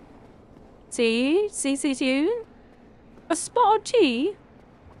 See? A spot of tea?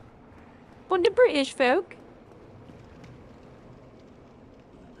 For the British folk?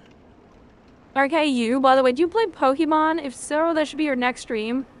 Okay, you, by the way, do you play Pokemon? If so, that should be your next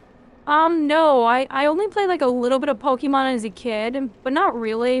stream. No, I only played like a little bit of Pokemon as a kid, but not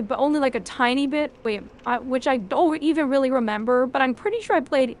really, but only like a tiny bit. Wait, which I don't even really remember, but I'm pretty sure I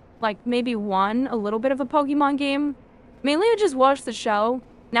played like maybe a little bit of a Pokemon game. Mainly I just watched the show.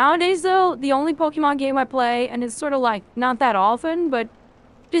 Nowadays though, the only Pokemon game I play, and it's sort of like not that often, but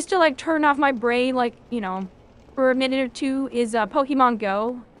just to like turn off my brain, like, you know, for a minute or two, is Pokemon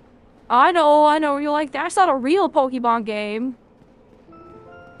Go. I know, you're like, that's not a real Pokemon game.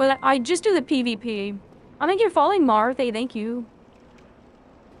 But I just do the PvP. I think you're following Martha, thank you.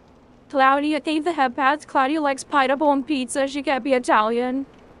 Claudia, thank the headpads. Claudia likes pineapple and pizza, she can't be Italian.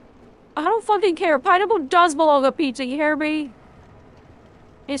 I don't fucking care, pineapple does belong on pizza, you hear me?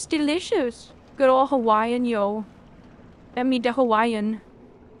 It's delicious. Good old Hawaiian, yo. Let me the Hawaiian.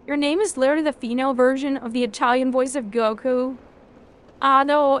 Your name is literally the female version of the Italian voice of Goku.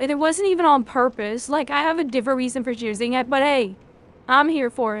 No, it wasn't even on purpose. Like, I have a different reason for choosing it, but hey, I'm here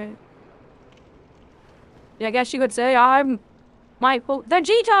for it. I guess you could say I'm... The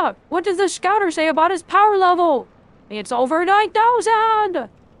G-Top! What does the scouter say about his power level? It's over 9,000!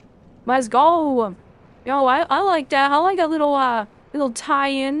 Let's go! Yo, I like that. I like a little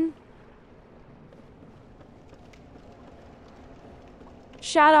tie-in.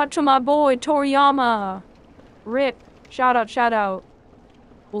 Shout out to my boy, Toriyama. Rip. Shout out.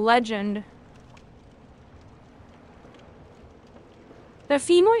 Legend. The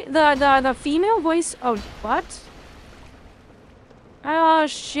female voice. Oh, what? Oh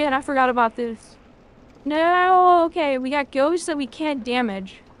shit! I forgot about this. No, okay, we got ghosts that we can't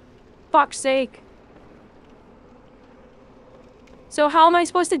damage. Fuck's sake. So how am I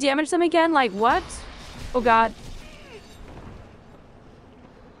supposed to damage them again? Like what? Oh god.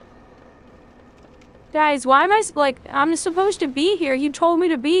 Guys, why am I like, I'm supposed to be here. You told me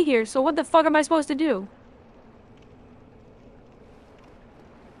to be here, so what the fuck am I supposed to do?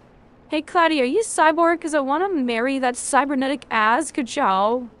 Hey, Claudia, are you Cyborg? Because I want to marry that cybernetic ass,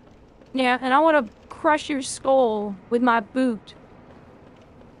 ka-chow. Yeah, and I want to crush your skull with my boot.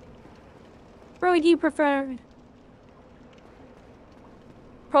 Bro, do you prefer...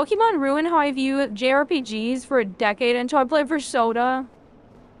 Pokemon ruined how I view JRPGs for a decade until I played for Soda.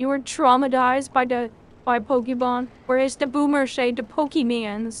 You were traumatized by Pokemon, whereas the boomers say the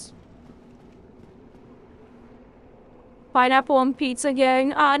Pokemans. Pineapple and pizza gang.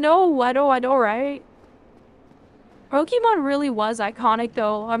 No, I know, right? Pokemon really was iconic,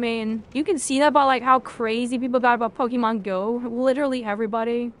 though. I mean, you can see that by, like, how crazy people got about Pokemon Go. Literally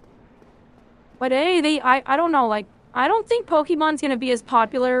everybody. But hey, I don't know, like, I don't think Pokemon's gonna be as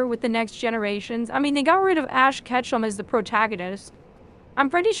popular with the next generations. I mean, they got rid of Ash Ketchum as the protagonist. I'm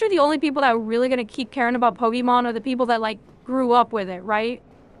pretty sure the only people that are really gonna keep caring about Pokemon are the people that, like, grew up with it, right?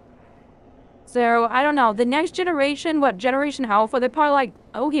 So, I don't know. The next generation, what, Generation Alpha, they're probably like,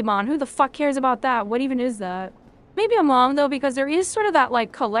 Pokemon, who the fuck cares about that? What even is that? Maybe I'm wrong, though, because there is sort of that,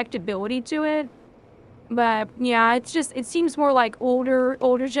 like, collectability to it. But, yeah, it's just, it seems more like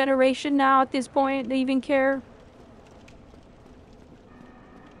older generation now at this point, they even care.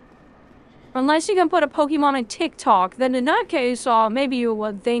 Unless you can put a Pokemon on TikTok, then in that case, maybe you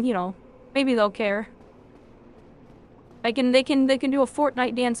would think, you know, maybe they'll care. They can do a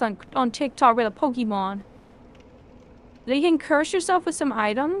Fortnite dance on TikTok with a Pokemon. They can curse yourself with some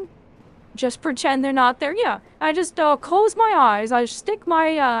item. Just pretend they're not there. Yeah, I just close my eyes. I stick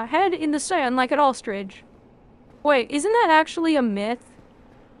my head in the sand like an ostrich. Wait, isn't that actually a myth?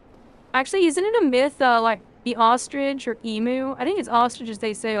 Actually, isn't it a myth? Like the ostrich or emu? I think it's ostriches.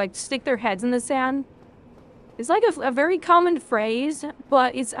 They say like stick their heads in the sand. It's like a very common phrase,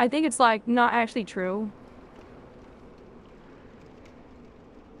 but I think it's like not actually true.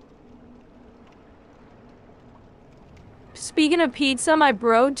 Speaking of pizza, my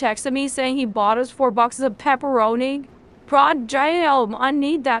bro texted me saying he bought us 4 boxes of pepperoni. Prod damn, I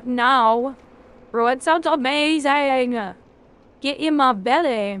need that now. Bro, it sounds amazing. Get in my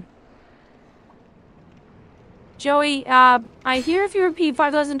belly. Joey, I hear if you repeat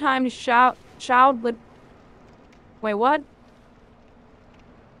 5,000 times, shout, wait, what?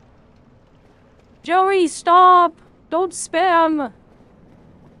 Joey, stop! Don't spam!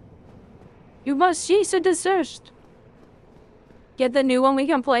 You must cease and desist. Get the new one we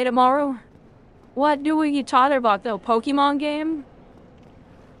can play tomorrow. What do you talking about though? Pokemon game?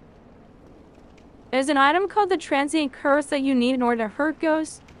 There's an item called the Transient Curse that you need in order to hurt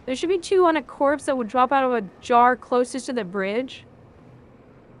ghosts. There should be 2 on a corpse that would drop out of a jar closest to the bridge.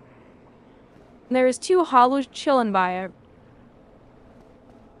 And there's 2 hollows chilling by it.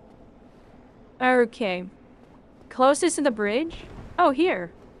 Okay. Closest to the bridge? Oh,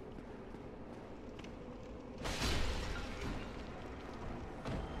 here.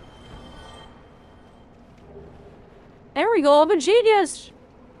 There we go, I'm a genius!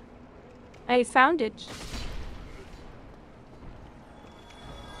 I found it.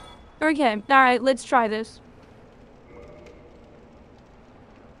 Okay, alright, let's try this.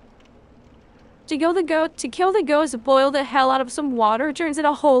 To kill the ghost, boil the hell out of some water, turns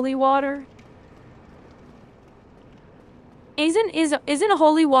into holy water. Isn't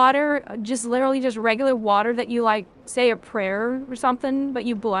holy water just literally just regular water that you like say a prayer or something, but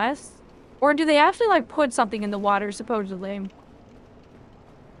you bless? Or do they actually like put something in the water supposedly?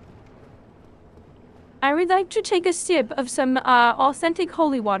 I would like to take a sip of some authentic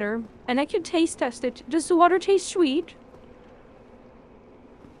holy water, and I could taste test it. Does the water taste sweet?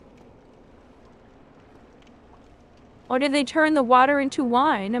 Or did they turn the water into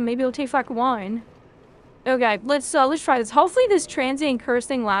wine? And maybe it'll taste like wine. Okay, let's try this. Hopefully this transient curse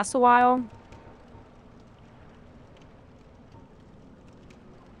thing lasts a while.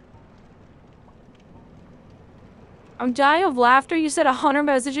 I'm dying of laughter. You said 100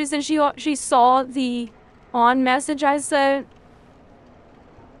 messages and she saw the on message I sent.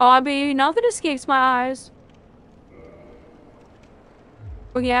 Oh, baby, nothing escapes my eyes.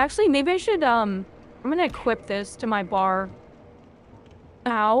 Okay, actually, maybe I should, I'm gonna equip this to my bar.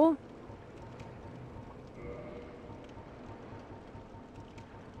 Ow.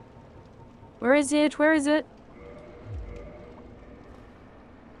 Where is it? Where is it?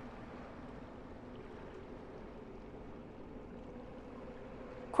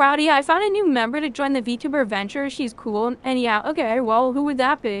 Crowdy, I found a new member to join the VTuber venture. She's cool. And yeah, okay, well, who would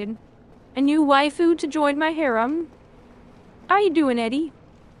that be? A new waifu to join my harem. How you doing, Eddie?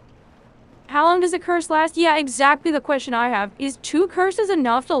 How long does a curse last? Yeah, exactly the question I have. Is 2 curses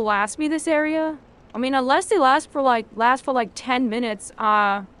enough to last me this area? I mean, unless they last for like 10 minutes,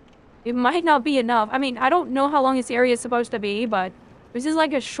 it might not be enough. I mean, I don't know how long this area is supposed to be, but if this is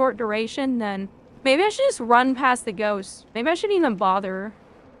like a short duration, then maybe I should just run past the ghosts. Maybe I shouldn't even bother.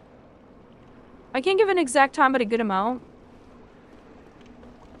 I can't give an exact time, but a good amount.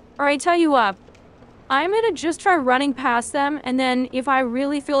 Alright, tell you what. I'm gonna just try running past them, and then if I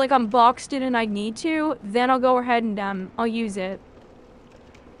really feel like I'm boxed in and I need to, then I'll go ahead and I'll use it.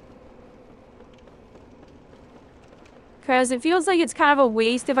 Because it feels like it's kind of a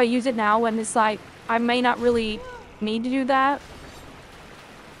waste if I use it now when it's like, I may not really need to do that.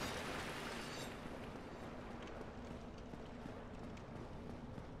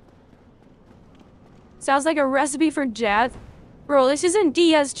 Sounds like a recipe for death. Bro, this isn't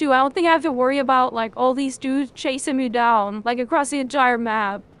DS2. I don't think I have to worry about, like, all these dudes chasing me down, like, across the entire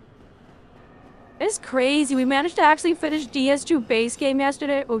map. It's crazy. We managed to actually finish DS2 base game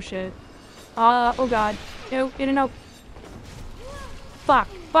yesterday. Oh, shit. Oh, God. No, no. Fuck.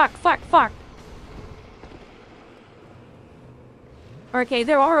 Okay,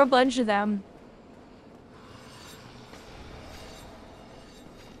 there are a bunch of them.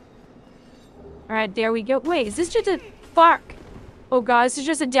 Alright, there we go. Wait, is this just a... Fuck. Oh god, this is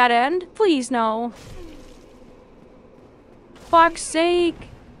just a dead end? Please, no. Fuck's sake.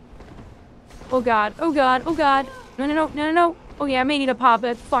 Oh god. No. Oh yeah, I may need to pop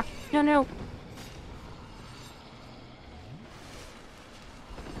it. Fuck. No.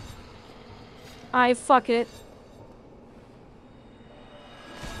 Fuck it.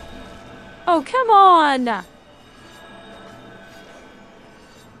 Oh, come on!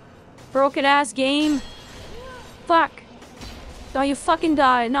 Broken ass game. Fuck. Don't you fucking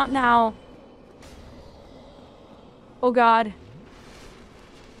die. Not now. Oh god.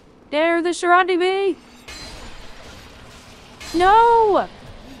 They're surrounding me. No!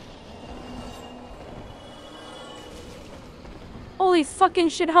 Holy fucking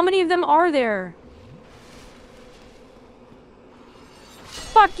shit. How many of them are there?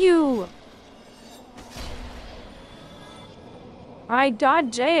 Fuck you.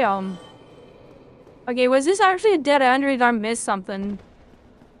 God damn. Okay, was this actually a dead end or did I miss something?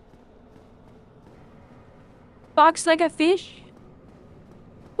 Box like a fish?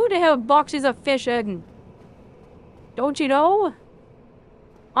 Who the hell boxes a fish egg? Don't you know?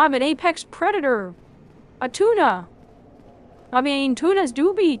 I'm an apex predator. A tuna. I mean, tunas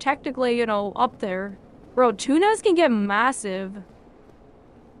do be technically, you know, up there. Bro, tunas can get massive.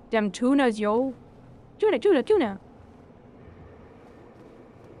 Them tunas, yo. Tuna.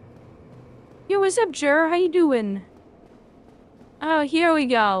 Yo, what's up, Jer? How you doing? Oh, here we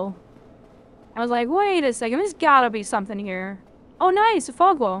go. I was like, wait a second, there's gotta be something here. Oh, nice, a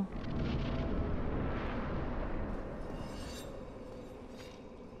fog wall.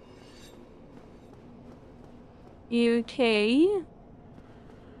 Okay.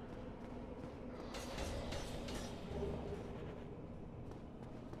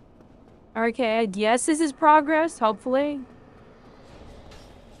 Okay, yes, this is progress, hopefully.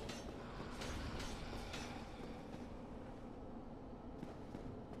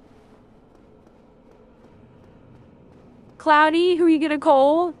 Cloudy, who you gonna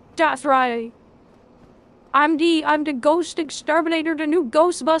call? That's right. I'm the ghost exterminator, the new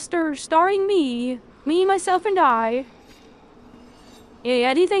Ghostbuster, starring me. Me, myself, and I. Yeah,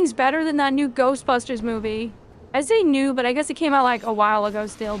 anything's better than that new Ghostbusters movie. I say new, but I guess it came out like a while ago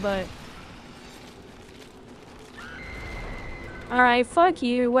still, but... Alright, fuck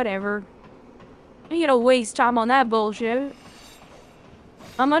you, whatever. You don't waste time on that bullshit.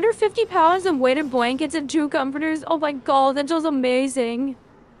 I'm under 50 pounds and weighted blankets and 2 comforters. Oh my god, that feels amazing.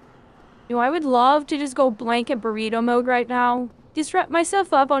 You know, I would love to just go blanket burrito mode right now. Just wrap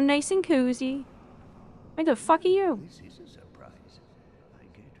myself up on nice and cozy. Why the fuck are you? This is a surprise. I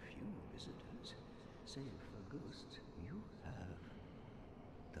get few visitors. Save for ghosts, you have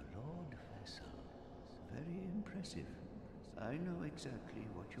the Lord Vessel. Very impressive. I know exactly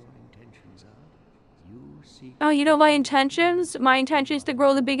what your intentions are. You seek... Oh, you know my intentions? My intention is to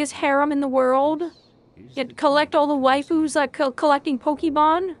grow the biggest harem in the world. Collect all the waifus like collecting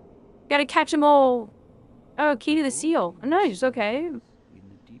Pokemon. Gotta catch them all. Oh, key to the seal. Nice, okay. In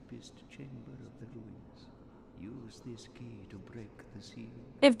the deepest chamber of the ruins. Use this key to break the seal.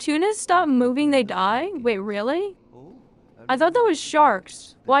 If tunas stop moving, they die? Wait, really? I thought that was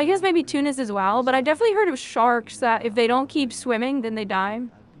sharks. Well, I guess maybe tunas as well, but I definitely heard of sharks that if they don't keep swimming, then they die.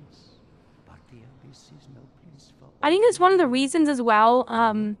 I think it's one of the reasons as well,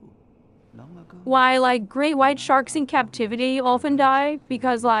 why, like, great white sharks in captivity often die,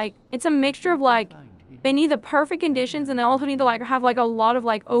 because, like, it's a mixture of, like, they need the perfect conditions and they also need to, like, have, like, a lot of,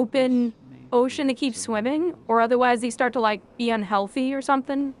 like, open ocean to keep swimming, or otherwise they start to, like, be unhealthy or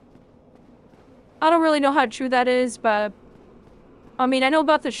something. I don't really know how true that is, but... I mean, I know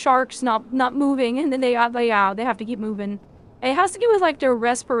about the sharks not moving, and then they have to keep moving. It has to do with, like, their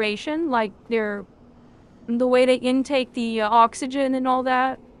respiration, like, the way they intake the oxygen and all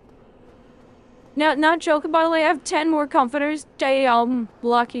that. Now, not joking, by the way, I have 10 more comforters. Damn,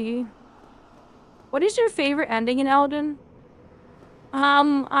 lucky. What is your favorite ending in Elden?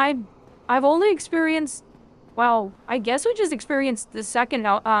 I've only experienced, well, I guess we just experienced the second,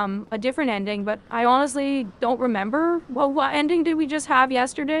 a different ending, but I honestly don't remember. Well, what ending did we just have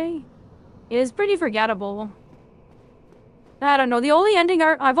yesterday? It is pretty forgettable. I don't know, the only ending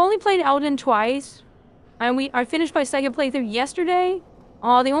I've only played Elden twice, and I finished my second playthrough yesterday.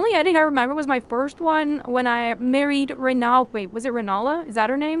 The only ending I remember was my first one when I married Renala. Wait, was it Renala? Is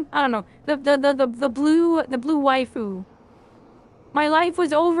that her name? I don't know. The blue waifu. My life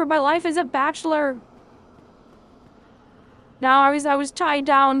was over. My life as a bachelor. Now I was tied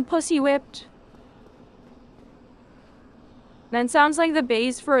down, pussy whipped. That sounds like the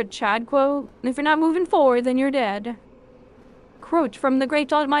base for a Chad quote. If you're not moving forward, then you're dead. Quote from the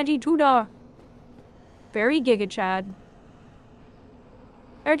great almighty Tudor. Very Giga Chad.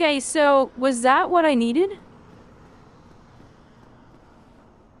 Okay, so, was that what I needed?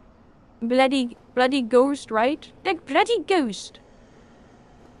 Bloody ghost, right? That bloody ghost.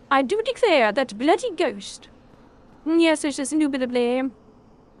 I do declare that bloody ghost. Yes, it's just a new bit of blame.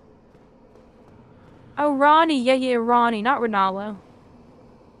 Oh, Ronnie, yeah, Ronnie, not Renala.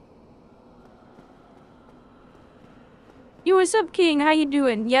 Yo, what's up, King? How you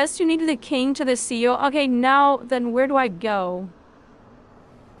doing? Yes, you needed the king to the seal. Okay, now, then where do I go?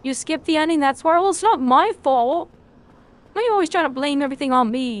 You skipped the ending, that's why. Well, it's not my fault. Why are you always trying to blame everything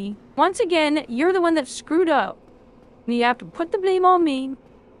on me? Once again, you're the one that screwed up. And you have to put the blame on me.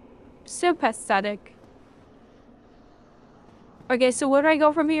 So pathetic. Okay, so where do I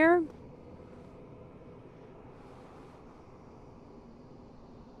go from here?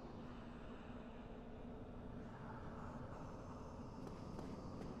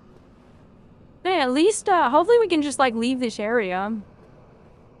 Hey, at least, hopefully we can just, like, leave this area.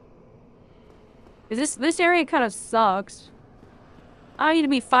 This area kind of sucks. I need to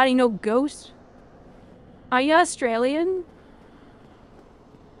be fighting no ghosts. Are you Australian?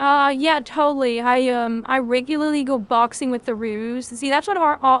 Yeah, totally. I regularly go boxing with the roos. See, that's what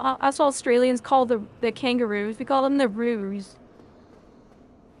us Australians call the kangaroos. We call them the roos.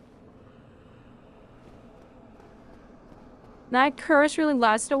 That curse really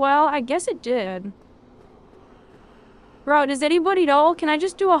lasted a while? I guess it did. Bro, does anybody know? Can I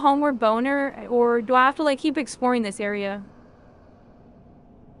just do a homeward boner? Or do I have to, like, keep exploring this area?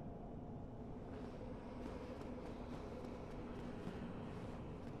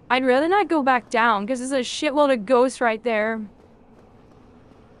 I'd rather not go back down, because there's a shitload of ghosts right there.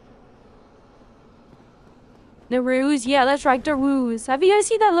 The ruse? Yeah, that's right, the ruse. Have you guys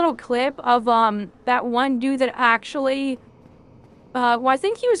seen that little clip of, that one dude that actually... well, I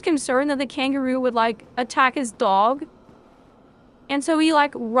think he was concerned that the kangaroo would, like, attack his dog. And so he,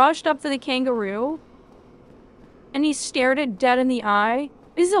 like, rushed up to the kangaroo. And he stared it dead in the eye.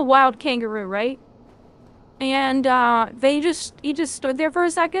 This is a wild kangaroo, right? And, he just stood there for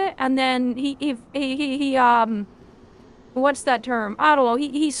a second, and then he what's that term? I don't know,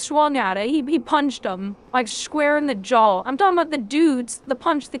 he swung at it. He punched him, like, square in the jaw. I'm talking about the dudes that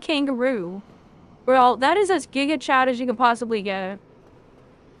punched the kangaroo. Well, that is as giga chat as you can possibly get.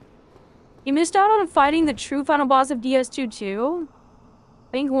 You missed out on fighting the true final boss of DS2 too?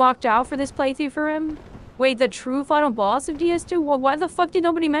 Being locked out for this playthrough for him? Wait, the true final boss of DS2? Well, why the fuck did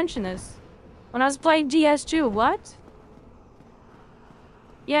nobody mention this? When I was playing DS2, what?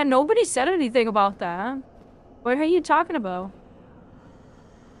 Yeah, nobody said anything about that. What are you talking about?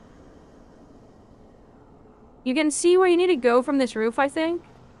 You can see where you need to go from this roof, I think.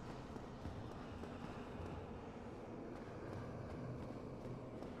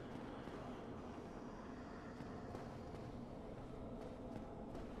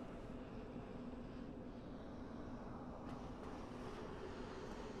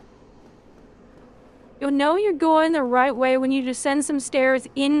 You'll know you're going the right way when you descend some stairs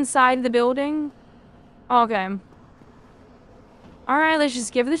inside the building. Okay. Alright, let's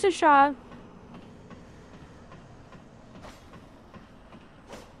just give this a shot.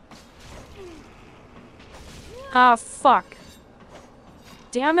 Ah, fuck.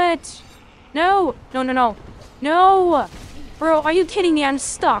 Damn it. No! No, no, no. No! Bro, are you kidding me? I'm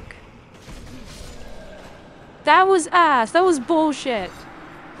stuck. That was ass. That was bullshit.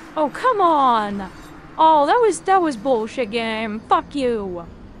 Oh, come on. Oh, that was bullshit, game. Fuck you.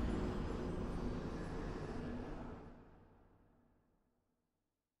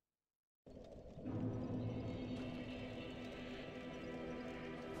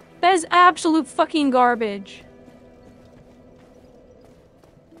 That is absolute fucking garbage.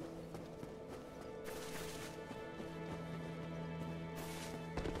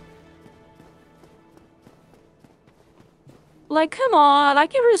 Like, come on. I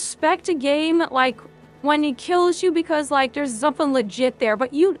can respect a game, like, when it kills you because, like, there's something legit there.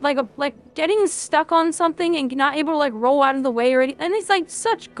 But you, like, getting stuck on something and not able to, like, roll out of the way or anything. And it's, like,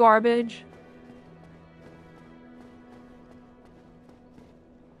 such garbage.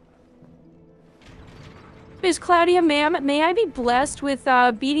 Miss Claudia, ma'am, may I be blessed with,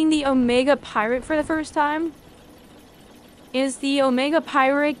 beating the Omega Pirate for the first time? Is the Omega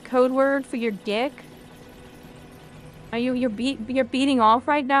Pirate code word for your dick? Are you're beating off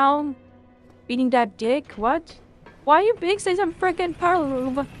right now? Beating that dick? What? Why are you big say some frickin'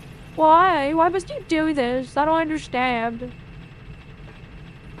 perv? Why? Why must you do this? I don't understand.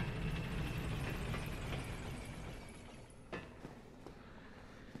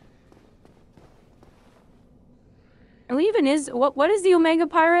 Who even is what is the Omega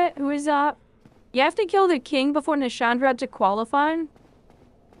Pirate? Who is that? You have to kill the king before Nishandra to qualify?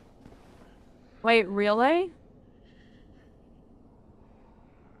 Wait, really?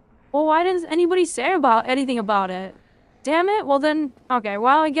 Well, why didn't anybody say anything about it? Damn it, well then... Okay,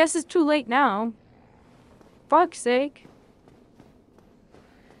 well, I guess it's too late now. Fuck's sake.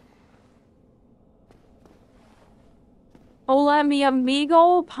 Hola, mi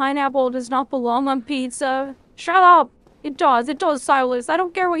amigo. Pineapple does not belong on pizza. Shut up! It does, Silas. I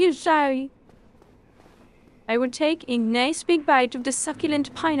don't care what you say. I would take a nice big bite of the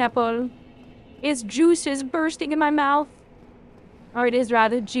succulent pineapple. Its juice is bursting in my mouth. Or it is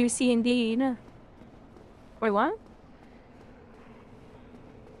rather juicy indeed. Wait, what?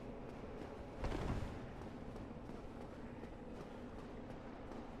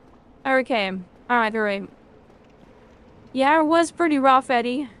 Okay. Alright. Yeah, it was pretty rough,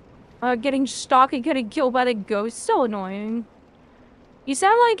 Eddie. Getting stalked and getting killed by the ghost. So annoying. You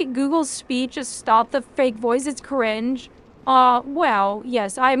sound like Google's speech just stopped the fake voice. It's cringe. Well,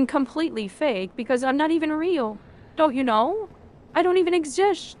 yes, I'm completely fake because I'm not even real. Don't you know? I don't even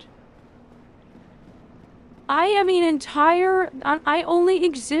exist. I am an entire... I only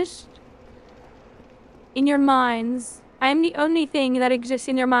exist in your minds. I am the only thing that exists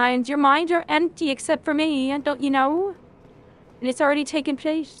in your minds. Your minds are empty except for me, don't you know? And it's already taken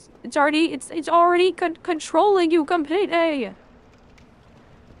place. It's already controlling you completely.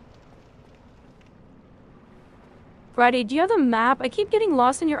 Friday, do you have the map? I keep getting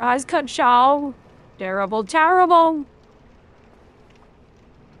lost in your eyes, cut chow. Terrible, terrible.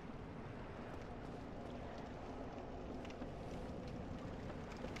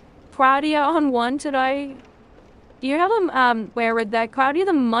 Claudia on one today. Do you have them, where with that? Claudia,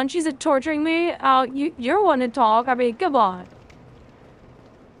 the munchies are torturing me. You're one to talk. I mean, come on.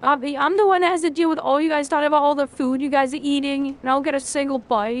 I'm the one that has to deal with all you guys talking about all the food you guys are eating, and I don't get a single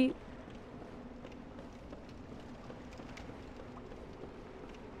bite.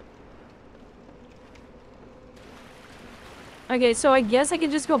 Okay, so I guess I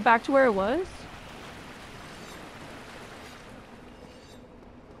can just go back to where it was?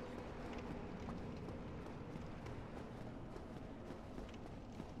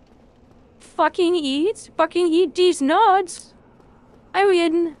 Fucking eat these nuts. I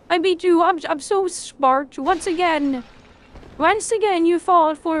win. I beat you. I'm so smart. Once again, you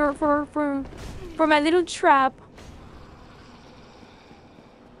fall for my little trap.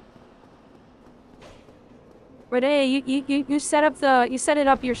 But hey, you set it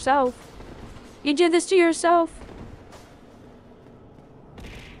up yourself. You did this to yourself.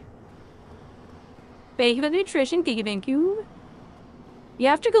 Bacon with nutrition, thank you. You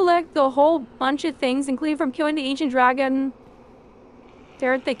have to collect the whole bunch of things, including from killing the ancient dragon.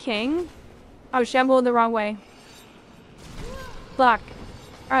 Derek the king. Oh shit, I'm going the wrong way. Fuck.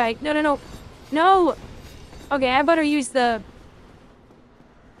 Alright, no. No! Okay, I better use the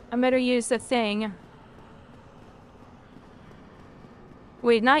thing.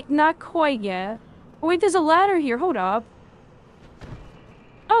 Wait, not quite yet. Oh, wait, there's a ladder here. Hold up.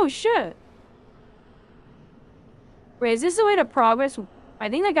 Oh, shit. Wait, is this the way to progress? I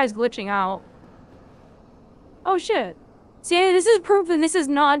think that guy's glitching out. Oh, shit. See, this is proof that this is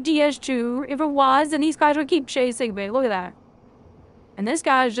not DS2. If it was, then these guys would keep chasing me. Look at that. And this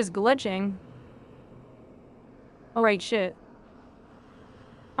guy is just glitching. Alright, shit.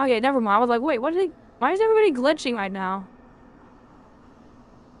 Okay, never mind. I was like, wait, why is everybody glitching right now?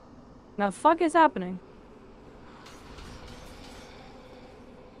 The fuck is happening?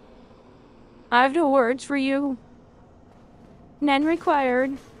 I have no words for you. None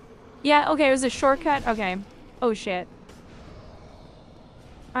required. Yeah, okay, it was a shortcut. Okay. Oh, shit.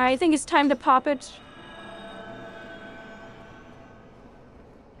 I think it's time to pop it.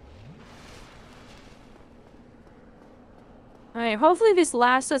 Alright, hopefully this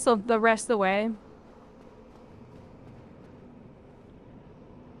lasts us the rest of the way.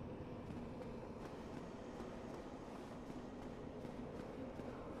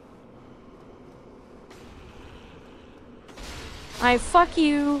 Fuck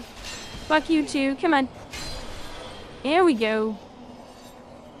you. Fuck you too. Come on. There we go.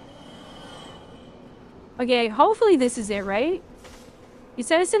 Okay, hopefully this is it, right? You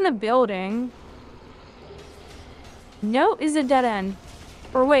said it's in the building. No, it's a dead end.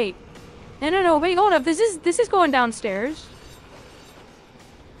 Or wait. No, wait, hold up. This is going downstairs.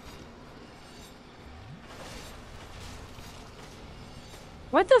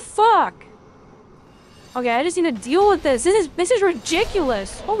 What the fuck? Okay, I just need to deal with this. This is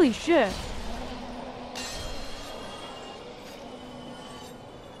ridiculous. Holy shit.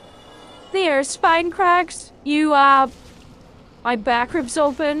 There, spine cracks. You, my back ribs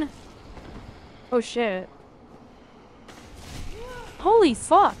open. Oh shit. Holy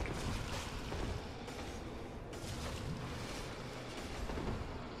fuck.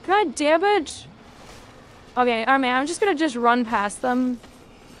 God damn it. Okay, alright man, I'm just gonna run past them.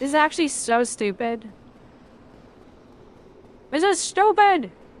 This is actually so stupid. This is stupid!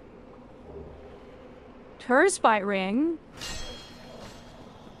 Turspite ring?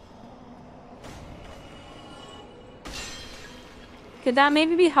 Could that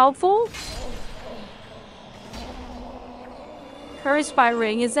maybe be helpful? Turspite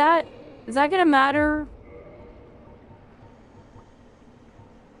ring, is that gonna matter?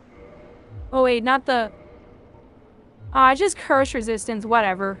 Oh wait, not the... just curse resistance,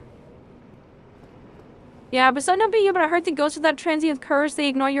 whatever. Yeah, but some not being able to hurt the ghosts with that transient curse, they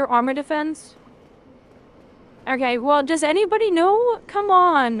ignore your armor defense. Okay, well, does anybody know? Come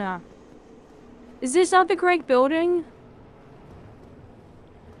on. Is this not the correct building?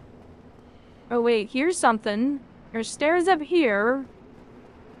 Oh wait, here's something. There's stairs up here.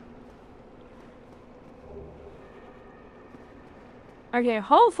 Okay,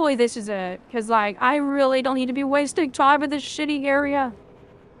 hopefully this is it. Because, like, I really don't need to be wasting time in this shitty area.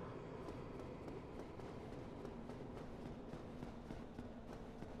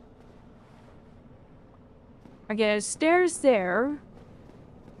 Okay, stairs there.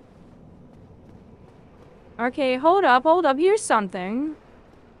 Okay, hold up, hold up. Here's something.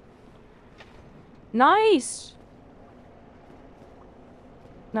 Nice!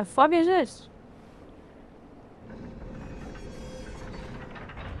 The fuck is this?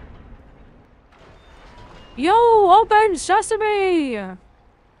 Yo, open sesame! You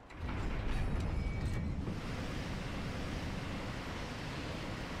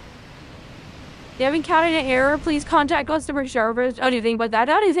have encountered an error, please contact customer service. How do you think about that?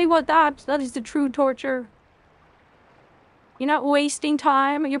 How do you think about that? That is the true torture. You're not wasting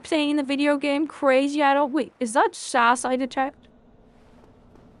time. You're playing the video game crazy. I don't... Wait, is that sass I detect?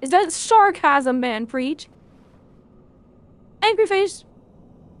 Is that sarcasm, man, preach? Angry face.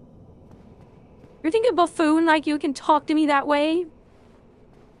 You're thinking buffoon like you can talk to me that way?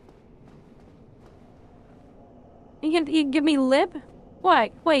 You can give me lip?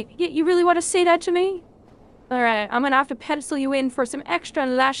 What? Wait, you really want to say that to me? Alright, I'm gonna have to pencil you in for some extra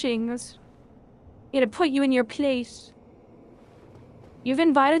lashings. To put you in your place. You've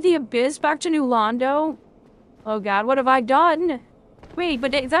invited the Abyss back to New Londo? Oh god, what have I done? Wait,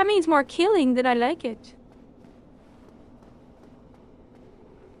 but that means more killing than I like it.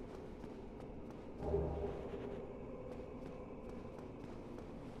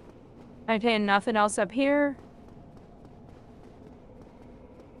 Okay, nothing else up here.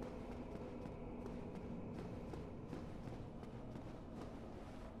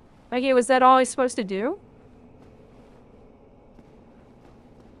 Okay, was that all I was supposed to do?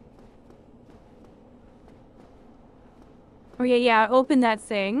 Okay, yeah, open that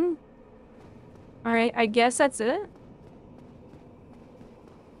thing. Alright, I guess that's it.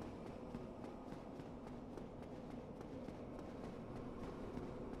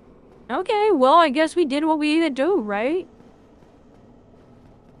 Okay, well, I guess we did what we needed to do, right?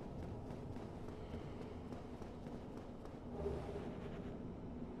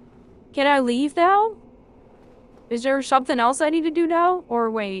 Can I leave now? Is there something else I need to do now? Or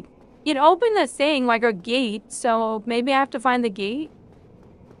wait. You'd open the thing like a gate, so maybe I have to find the gate?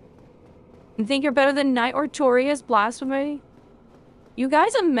 You think you're better than Knight Artorias? Blasphemy? You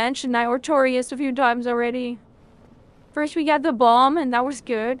guys have mentioned Knight Artorias a few times already. First we got the bomb, and that was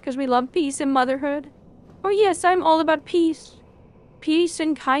good, because we love peace and motherhood. Oh yes, I'm all about peace. Peace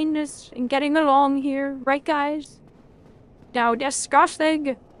and kindness, and getting along here, right guys? Now,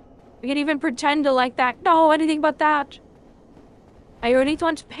 disgusting. We can even pretend to like that. No, anything but that. I only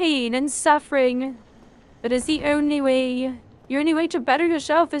want pain and suffering. That is the only way. Your only way to better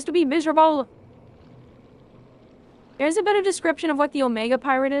yourself is to be miserable. There's a better description of what the Omega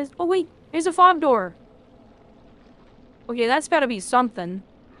Pirate is. Oh wait, there's a fob door. Okay, that's gotta be something.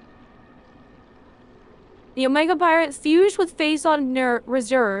 The Omega Pirate fused with phase-on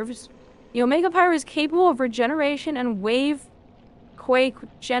reserves. The Omega Pirate is capable of regeneration and wave quake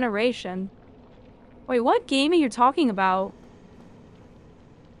generation. Wait, what game are you talking about?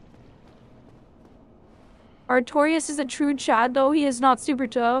 Artorias is a true Chad, though he is not super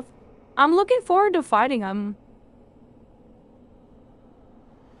tough. I'm looking forward to fighting him.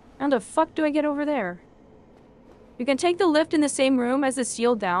 How the fuck do I get over there? You can take the lift in the same room as the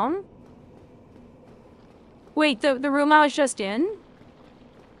seal down? Wait, the room I was just in?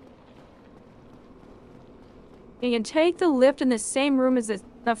 You can take the lift in the same room as this.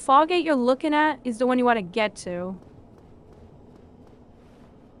 The fog gate you're looking at is the one you want to get to.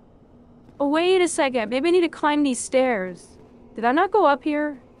 Oh, wait a second. Maybe I need to climb these stairs. Did I not go up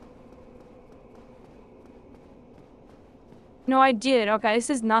here? No, I did. Okay, this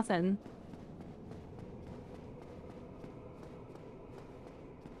is nothing.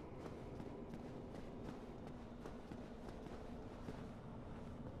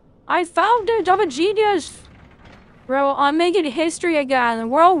 I found it! I'm a genius! Bro, I'm making history again.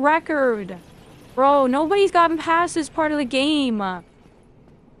 World record. Bro, nobody's gotten past this part of the game.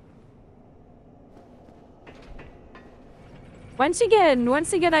 Once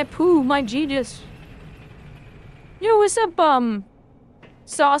again, I poo my genius. Yo, what's up,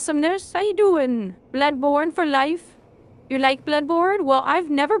 Sawesomeness? How you doing? Bloodborne for life? You like Bloodborne? Well, I've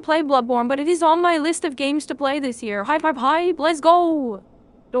never played Bloodborne, but it is on my list of games to play this year. Hype, hype, hype, let's go!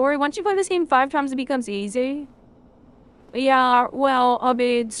 Don't worry, once you play this game 5 times, it becomes easy. Yeah, well, I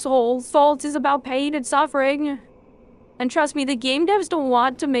mean, Souls is about pain and suffering. And trust me, the game devs don't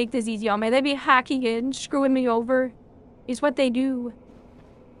want to make this easy on me. They be hacking in, screwing me over. It's what they do.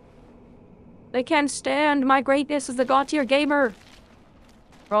 They can't stand my greatness as a god-tier gamer.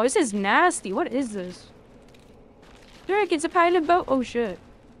 Bro, this is nasty. What is this? Drake, it's a pilot boat. Oh, shit.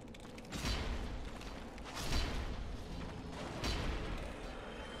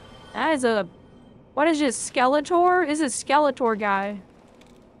 That is a... What is this? Skeletor? This is a Skeletor guy.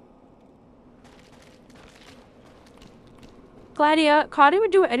 Claudia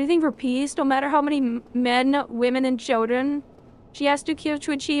would do anything for peace, no matter how many men, women, and children she has to kill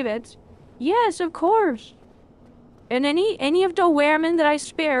to achieve it. Yes, of course. And any of the women that I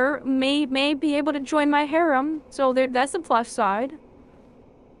spare may be able to join my harem, so that's the plus side.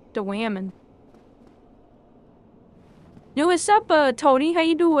 The women. Yo, what's up, Tony? How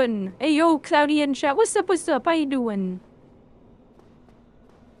you doing? Hey, yo, Claudia and chat. What's up, what's up? How you doing?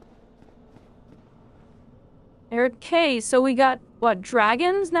 Okay, so we got, what,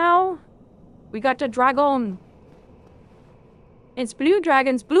 dragons now? We got the dragon. It's blue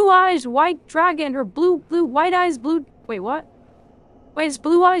dragons, blue eyes, white dragon, or white eyes, blue... Wait, what? Wait, it's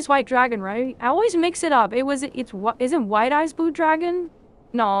blue eyes, white dragon, right? I always mix it up. Isn't white eyes blue dragon?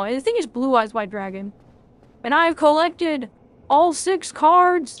 No, I think it's blue eyes, white dragon. And I've collected all 6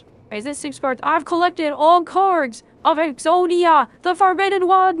 cards. Wait, is it 6 cards? I've collected all cards of Exodia, the Forbidden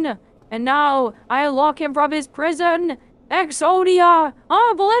One. And now I unlock him from his prison. Exodia,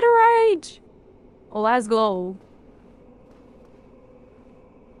 obliterate! Let's go.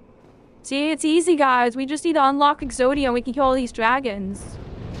 See, it's easy, guys. We just need to unlock Exodia and we can kill all these dragons.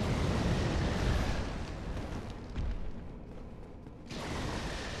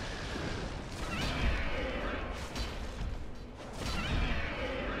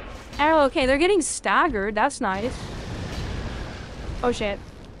 Oh, okay, they're getting staggered. That's nice. Oh, shit.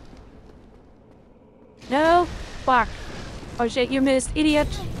 No. Fuck. Oh, shit, you missed. Idiot.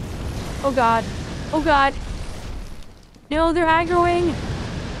 Oh, God. Oh, God. No, they're aggroing.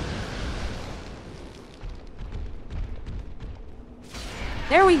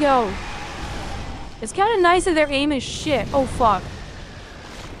 There we go. It's kind of nice that their aim is shit. Oh, fuck.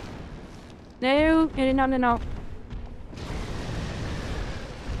 No. No.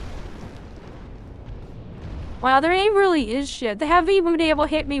 Wow, their aim really is shit. They haven't even been able to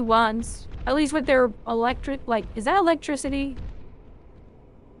hit me once. At least with their electric... Like, is that electricity?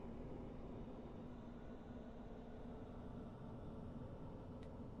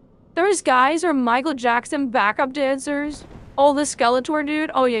 Those guys are Michael Jackson backup dancers. Oh, the Skeletor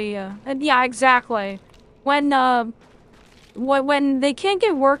dude? Oh, yeah. And yeah, exactly. When they can't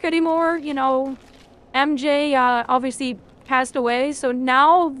get work anymore, you know, MJ, obviously passed away, so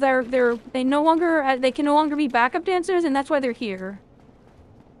now they can no longer be backup dancers, and that's why they're here.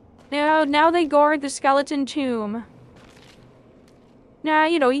 Now they guard the skeleton tomb. Now,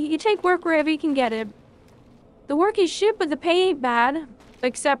 you know, you take work wherever you can get it. The work is shit, but the pay ain't bad.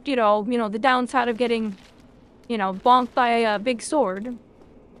 Except, you know, the downside of getting, you know, bonked by a big sword.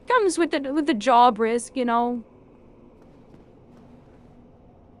 Comes with the job risk, you know.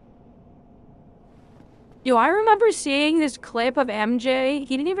 Yo, I remember seeing this clip of MJ.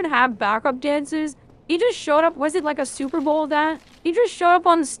 He didn't even have backup dancers. He just showed up. Was it like a Super Bowl that? He just showed up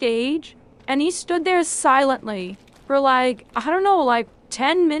on stage and he stood there silently for like, I don't know, like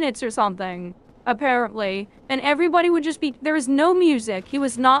 10 minutes or something, apparently. And everybody would just be, there was no music. He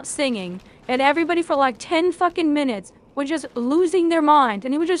was not singing. And everybody for like 10 fucking minutes was just losing their mind.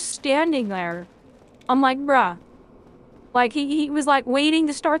 And he was just standing there. I'm like, bruh. Like, he was, like, waiting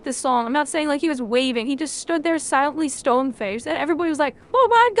to start the song. I'm not saying, like, he was waving. He just stood there silently stone-faced. And everybody was like, oh,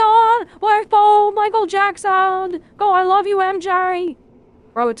 my God! Whoa, Michael Jackson! Go, I love you, MJ!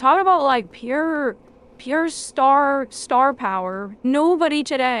 Bro, talking about, like, pure star power. Nobody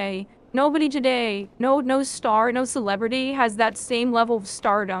today, no star, no celebrity has that same level of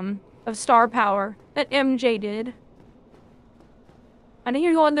stardom, of star power that MJ did. I think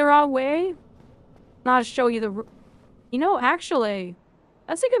you're going the wrong way. I'll show you the... You know, actually,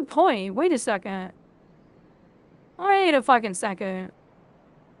 that's a good point. Wait a second. Wait a fucking second.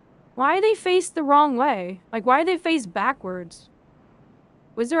 Why are they faced the wrong way? Like, why are they faced backwards?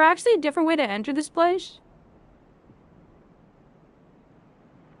 Was there actually a different way to enter this place?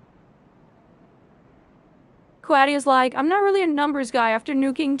 Quadia's like, I'm not really a numbers guy after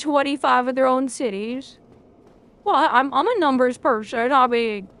nuking 25 of their own cities. Well, I'm a numbers person. I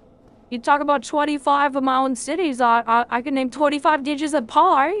mean... You talk about 25 of my own cities, I can name 25 digits of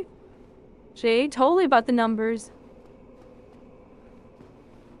pi. See, totally about the numbers.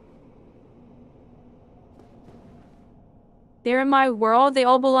 They're in my world, they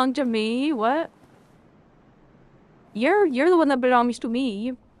all belong to me, what? You're the one that belongs to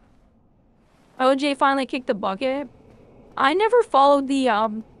me. OJ finally kicked the bucket. I never followed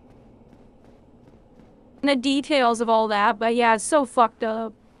the details of all that, but yeah, it's so fucked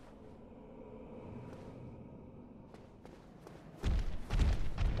up.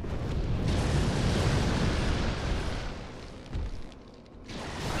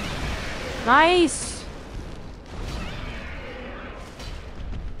 Nice!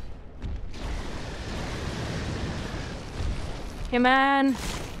 Hey, man.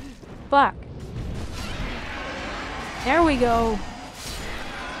 Fuck. There we go.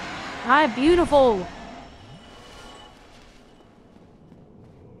 Ah, beautiful.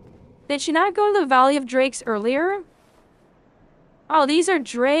 Did she not go to the Valley of Drakes earlier? Oh, these are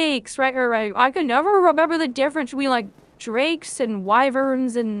drakes. Right. I could never remember the difference between, like, drakes and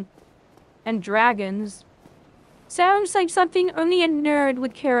wyverns and dragons. Sounds like something only a nerd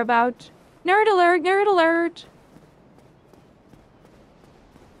would care about. Nerd alert, nerd alert.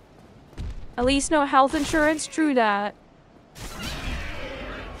 At least no health insurance, true that.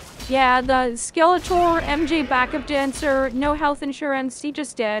 Yeah, the Skeletor MJ backup dancer, no health insurance, he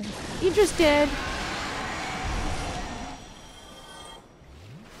just dead. He just did.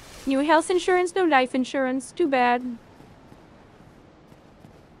 New health insurance, no life insurance, too bad.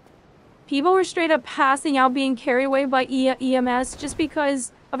 People were straight up passing out, being carried away by EMS just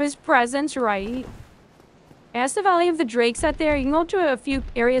because of his presence, right? As the Valley of the Drakes out there, you can go to a few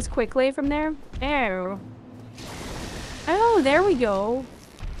areas quickly from there. Oh. Oh, there we go.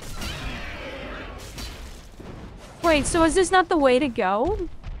 Wait, so is this not the way to go?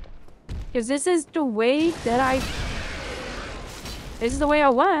 Because this is the way that this is the way I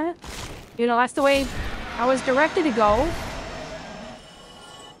went. You know, that's the way I was directed to go.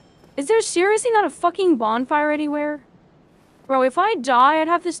 Is there seriously not a fucking bonfire anywhere? Bro, if I die, I'd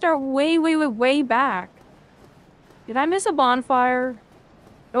have to start way back. Did I miss a bonfire?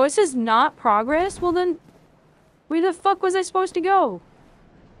 Oh, this is not progress? Well then, where the fuck was I supposed to go?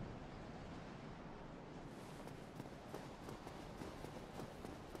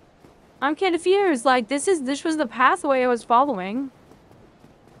 I'm confused. Like, this was the pathway I was following.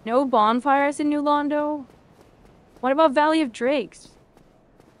 No bonfires in New Londo? What about Valley of Drakes?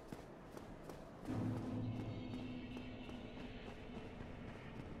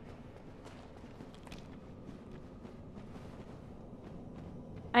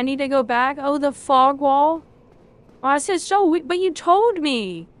 I need to go back? Oh, the fog wall? Oh, I said so, but you told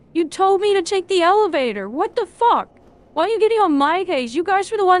me! You told me to take the elevator! What the fuck? Why are you getting on my case? You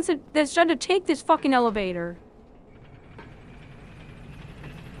guys were the ones that tried to take this fucking elevator.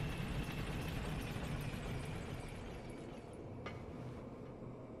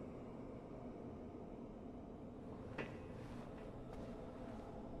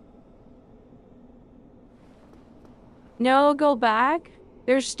 No, go back.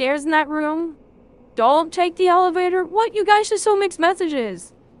 There's stairs in that room. Don't take the elevator. What? You guys just so mixed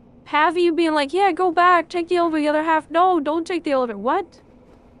messages. Half of you being like, yeah, go back, take the elevator. The other half, no, don't take the elevator. What?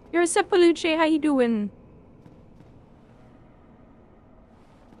 You're a Sepaluce, how you doing?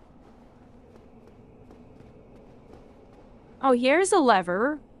 Oh, here's a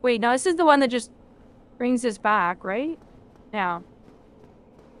lever. Wait, no, this is the one that just brings us back, right? Yeah.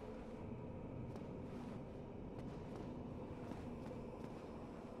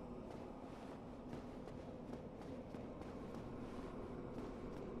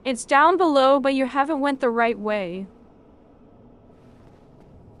 It's down below, but you haven't went the right way.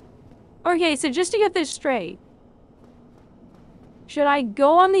 Okay, so just to get this straight. Should I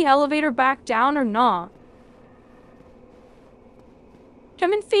go on the elevator back down or not?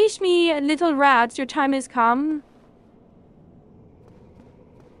 Come and face me, little rats, your time has come.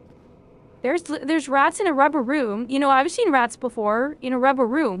 There's rats in a rubber room. You know, I've seen rats before in a rubber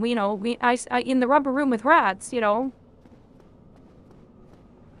room. You know, I in the rubber room with rats, you know.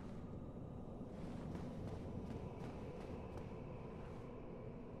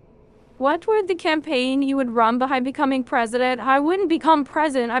 What would the campaign you would run behind becoming president? I wouldn't become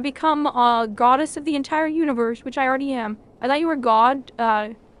president. I'd become a goddess of the entire universe, which I already am. I thought you were god.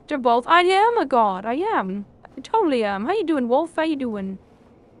 They're both. I am a god. I am. I totally am. How you doing, Wolf? How you doing?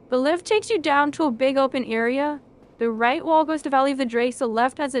 The lift takes you down to a big open area. The right wall goes to Valley of the Drakes. The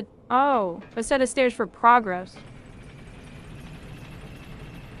left has a set of stairs for progress.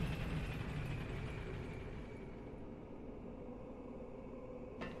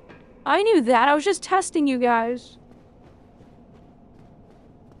 I knew that. I was just testing you guys.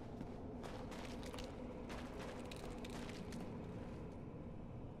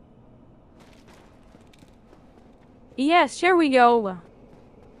 Yes, here we go.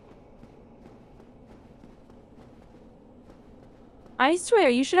 I swear,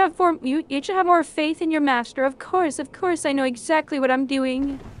 you should have more faith in your master. Of course, I know exactly what I'm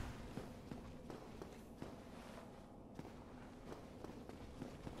doing.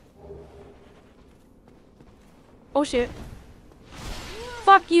 Oh shit.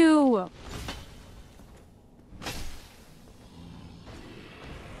 Fuck you!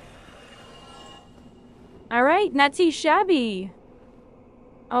 Alright, Nazi Shabby.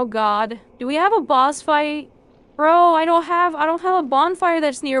 Oh god. Do we have a boss fight? Bro, I don't have a bonfire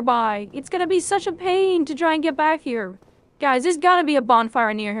that's nearby. It's gonna be such a pain to try and get back here. Guys, there's gotta be a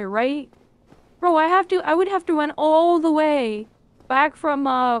bonfire near here, right? Bro, I would have to run all the way back from,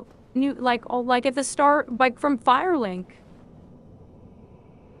 like at the start, like from Firelink.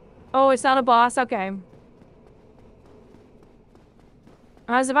 Oh, it's not a boss? Okay.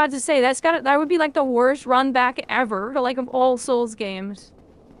 I was about to say, that would be like the worst run back ever, like of all Souls games.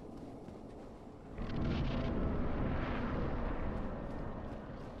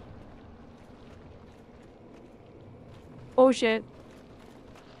 Oh shit.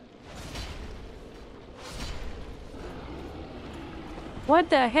 What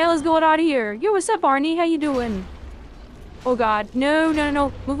the hell is going on here? Yo, what's up, Arnie? How you doing? Oh god. No, no, no,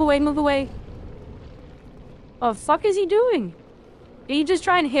 no. Move away, move away. What the fuck is he doing? Did he just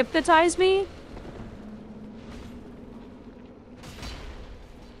try and hypnotize me?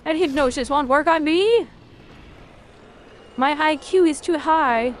 That hypnosis won't work on me. My IQ is too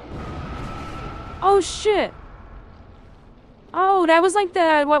high. Oh shit. Oh, that was like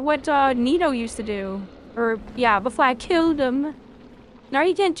what Nito used to do. Or, yeah, before I killed him. Now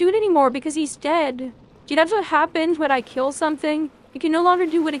you can't do it anymore because he's dead. See, that's what happens when I kill something. You can no longer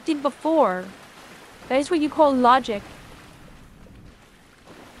do what it did before. That is what you call logic.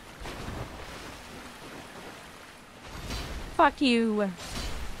 Fuck you.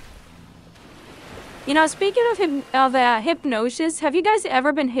 You know, speaking of hypnosis, have you guys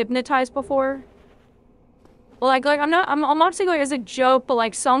ever been hypnotized before? Well, I'm not saying like as a joke, but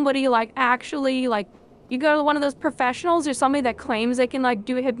like somebody like actually like you go to one of those professionals or somebody that claims they can like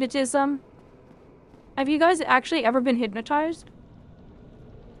do hypnotism. Have you guys actually ever been hypnotized?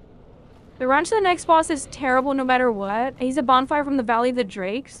 The run to the next boss is terrible no matter what. He's a bonfire from the Valley of the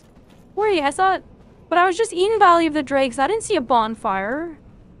Drakes. Wait, I thought, but I was just in Valley of the Drakes. I didn't see a bonfire.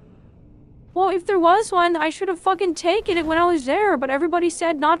 Well, if there was one, I should have fucking taken it when I was there, but everybody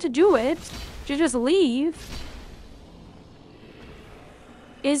said not to do it. To just leave.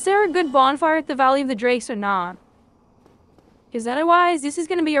 Is there a good bonfire at the Valley of the Drakes or not? Because otherwise, this is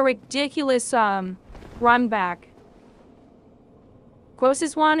going to be a ridiculous, run back.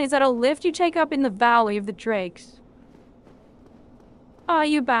 Closest one is at a lift you take up in the Valley of the Drakes. Ah,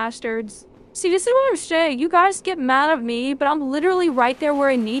 you bastards. See, this is what I'm saying. You guys get mad at me, but I'm literally right there where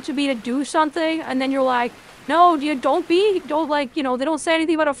I need to be to do something, and then you're like, no, you don't like, you know, they don't say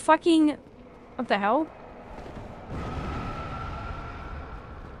anything about a fucking... What the hell?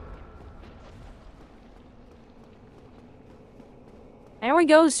 There we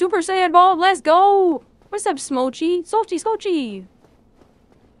go, Super Saiyan Ball, let's go! What's up, Smochy? Scotchy!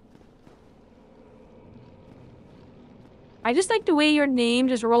 I just like the way your name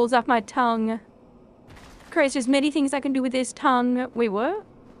just rolls off my tongue. Christ, there's many things I can do with this tongue. Wait, what?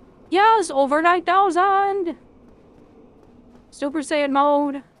 Yes, over 9,000! Super Saiyan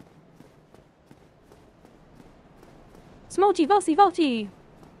mode. Smochy, Volty!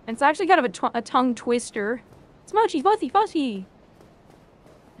 It's actually kind of a tongue twister. Smochy, Volty!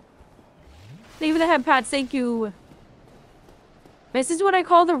 Leave the head pats, thank you. This is what I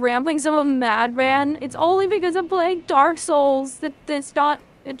call the ramblings of a madman. It's only because I'm playing Dark Souls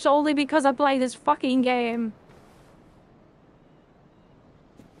it's only because I play this fucking game.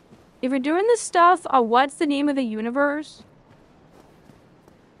 If you're doing this stuff, what's the name of the universe?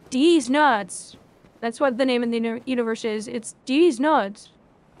 D's Nuts. That's what the name of the universe is. It's D's Nuts.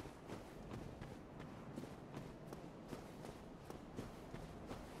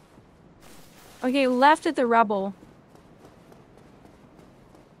 Okay, left at the Rebel.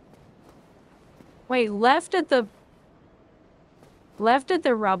 Wait, left at the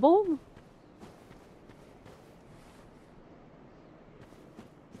Rebel?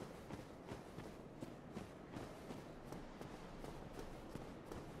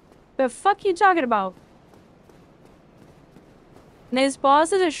 The fuck you talking about? This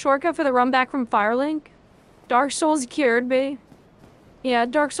boss is a shortcut for the run back from Firelink. Dark Souls cured me. Yeah,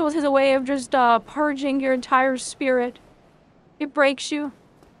 Dark Souls has a way of just purging your entire spirit. It breaks you.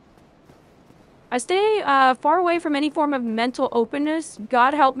 I stay far away from any form of mental openness.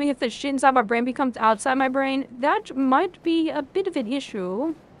 God help me if the shit inside my brain becomes outside my brain. That might be a bit of an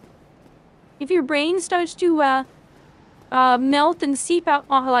issue. If your brain starts to melt and seep out,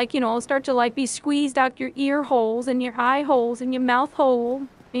 like, you know, start to like be squeezed out your ear holes and your eye holes and your mouth hole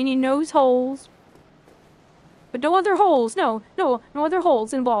and your nose holes. But no other holes. No other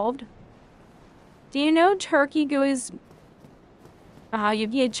holes involved. Do you know turkey goes...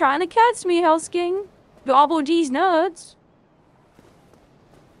 you're trying to catch me, Hellsking. Gobble these nuts.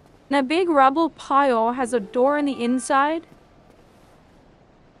 That big rubble pile has a door on the inside.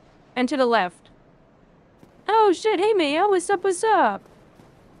 And to the left. Oh shit, hey Mia, what's up, what's up?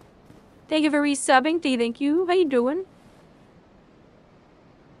 Thank you for resubbing, thank you. How you doing?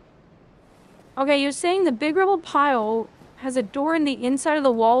 Okay, you're saying the big rubble pile has a door in the inside of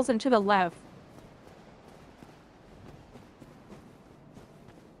the walls and to the left.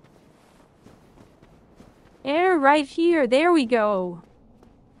 Air right here, there we go.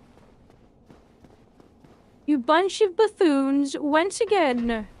 You bunch of buffoons, once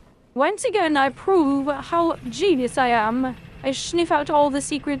again I prove how genius I am. I sniff out all the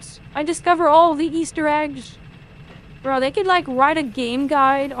secrets. I discover all the Easter eggs. Bro, they could like write a game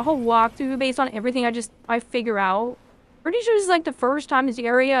guide, a whole walkthrough based on everything I figure out. Pretty sure this is like the first time this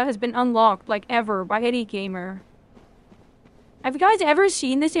area has been unlocked, like ever, by any gamer. Have you guys ever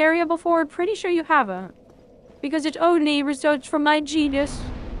seen this area before? Pretty sure you haven't. Because it's only research from my genius.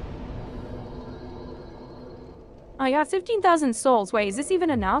 I got 15,000 souls. Wait, is this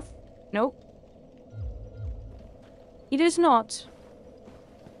even enough? Nope. It is not.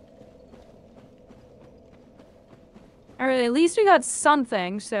 Alright, at least we got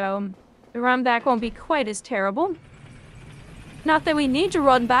something, so the run back won't be quite as terrible. Not that we need to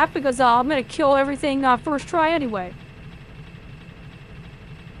run back, because I'm gonna kill everything first try anyway.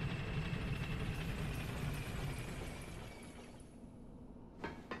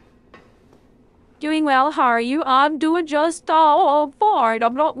 Doing well, how are you? I'm doing just fine.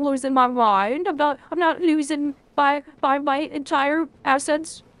 I'm not losing my mind. I'm not losing my entire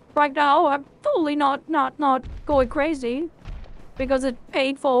assets right now. I'm totally not going crazy because it's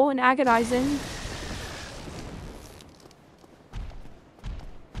painful and agonizing.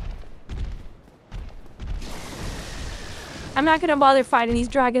 I'm not gonna bother fighting these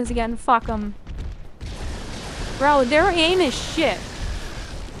dragons again. Fuck them. Bro, their aim is shit.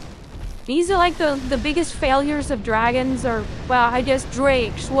 These are like the biggest failures of dragons, or, well, I guess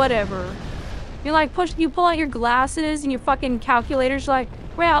drakes, whatever. You pull out your glasses and your fucking calculators like,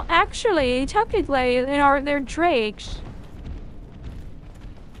 well, actually, technically, they're drakes.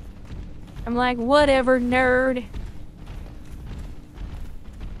 I'm like, whatever, nerd.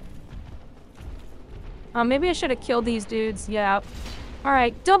 Maybe I should have killed these dudes, yeah.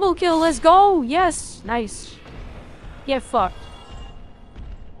 Alright, double kill, let's go! Yes! Nice. Get fucked.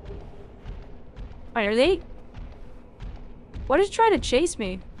 Wait, are they? What is trying to chase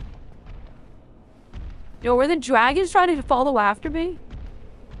me? Yo, were the dragons trying to follow after me?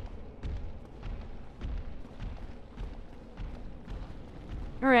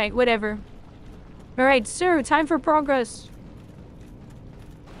 Alright, whatever. Alright, sir, time for progress.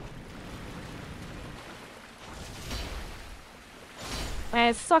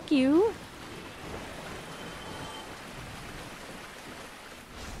 Fuck you.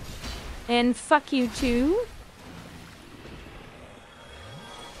 And fuck you too.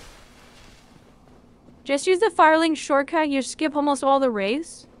 Just use the Firelink shortcut, you skip almost all the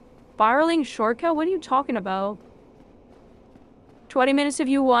race. Firelink shortcut? What are you talking about? 20 minutes if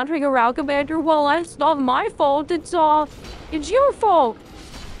you want, Trigger Ralcabander. Well, that's not my fault, it's your fault.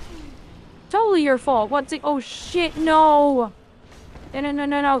 Totally your fault. What's it? Oh shit, no.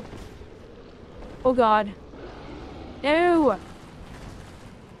 No. Oh god. No.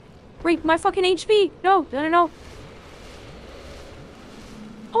 Break my fucking HP! No.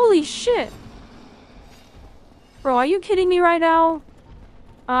 Holy shit! Bro, are you kidding me right now?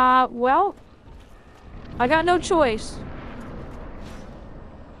 Well, I got no choice.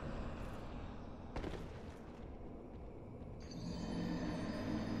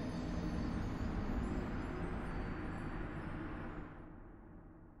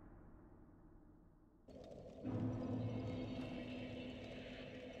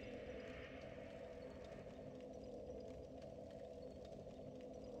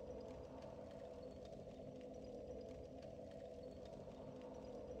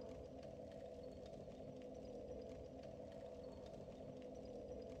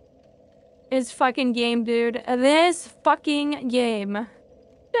 This fucking game, dude. This fucking game.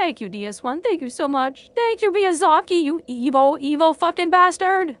 Thank you, DS1. Thank you so much. Thank you, Miyazaki, you evil fucking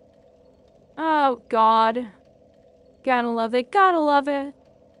bastard. Oh, God. Gotta love it. Gotta love it.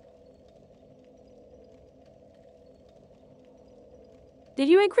 Did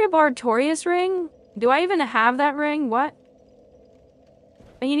you equip Artorias ring? Do I even have that ring? What?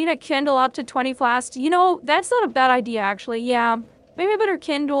 And you need a Kindle up to 20 flasks. You know, that's not a bad idea, actually. Yeah. Maybe I better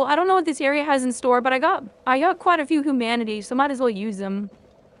Kindle. I don't know what this area has in store, but I got quite a few humanities, so might as well use them.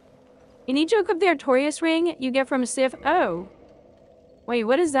 You need to equip the Artorias ring you get from Sif. Oh. Wait,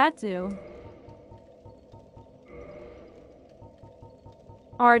 what does that do?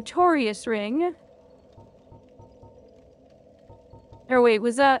 Artorias ring. Or wait,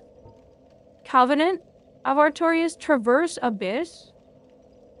 was that Covenant of Artorias? Traverse Abyss?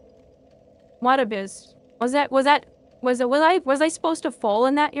 What abyss? Was I supposed to fall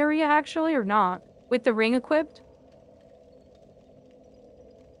in that area actually or not? With the ring equipped?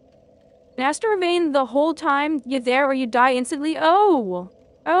 It has to remain the whole time you're there or you die instantly? Oh!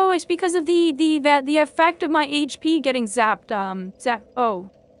 Oh, it's because of the effect of my HP getting zapped, oh.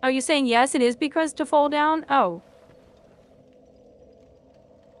 Are you saying yes, it is because to fall down? Oh.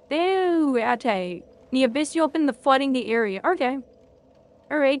 The abyss you open the flooding the area. Okay.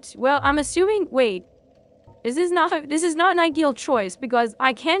 Alright, well, I'm assuming, wait. This is not an ideal choice because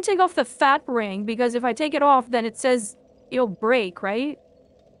I can't take off the fat ring because if I take it off, then it says it'll break, right?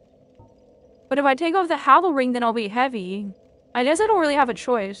 But if I take off the Havel ring, then I'll be heavy. I guess I don't really have a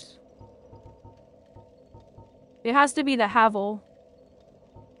choice. It has to be the Havel.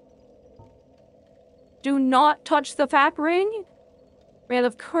 Do not touch the fat ring? Well,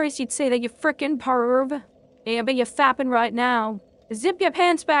 of course you'd say that, you frickin' perv. Yeah, I bet you're fapping right now. Zip your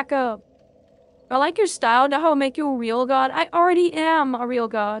pants back up. I like your style. Now how I'll make you a real god. I already am a real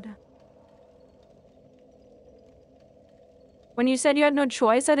god. When you said you had no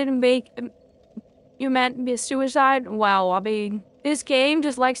choice, I didn't make... you meant be suicide? Wow, I mean... This game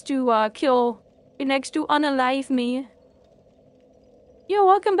just likes to, kill... It likes to unalive me. Yo,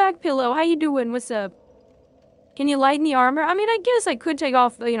 welcome back, Pillow. How you doing? What's up? Can you lighten the armor? I mean, I guess I could take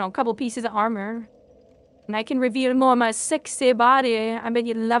off, you know, a couple pieces of armor. And I can reveal more of my sexy body. I bet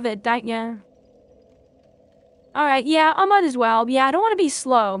you love it, don't ya? Alright, yeah, I might as well. Yeah, I don't want to be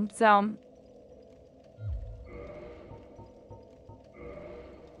slow, so...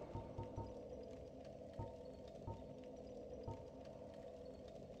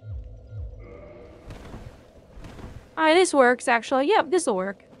 Alright, this works, actually. Yep, this'll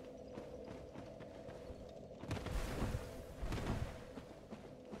work.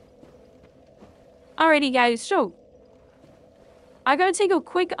 Alrighty, guys, so... I gotta take a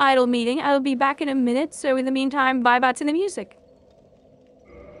quick idle meeting. I'll be back in a minute, so in the meantime, bye-bye to the music.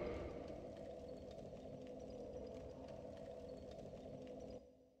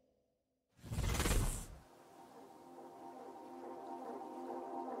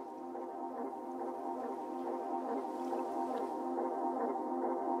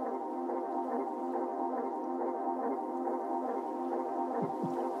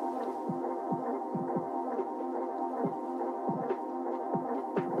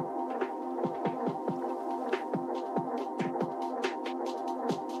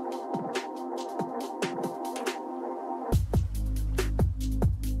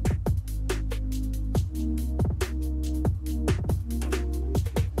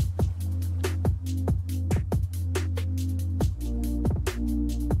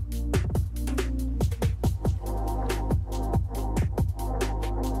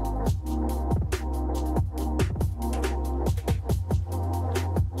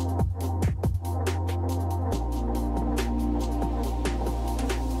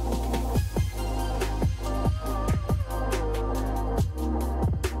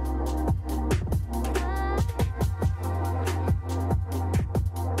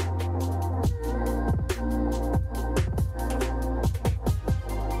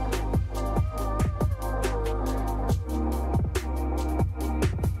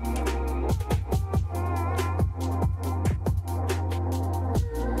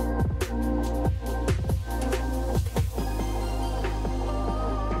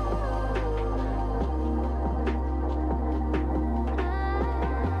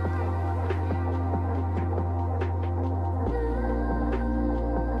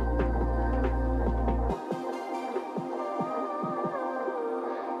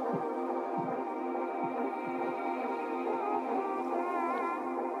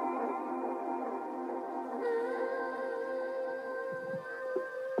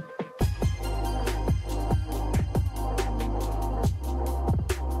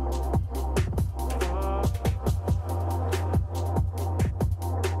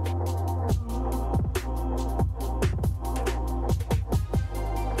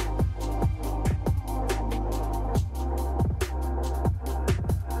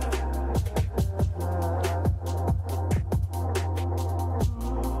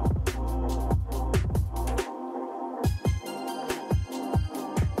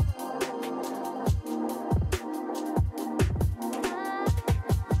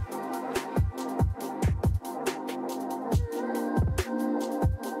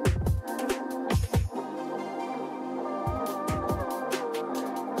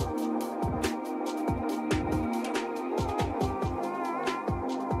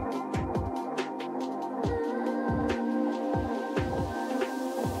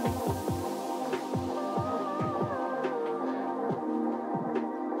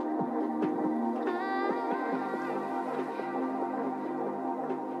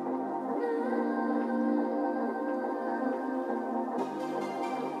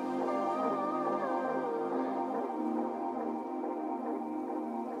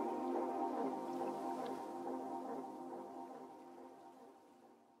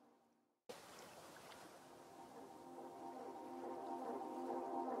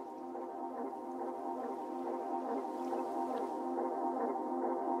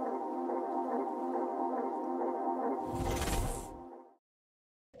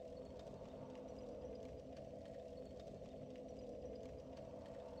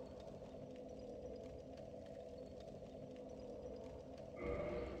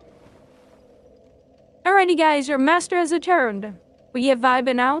 Alrighty guys, your master has returned. We get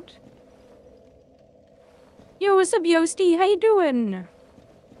vibing out? Yo, what's up, Yosti? How you doing?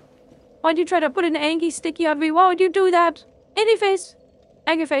 Why'd you try to put an angry sticky on me? Why would you do that? Angry face.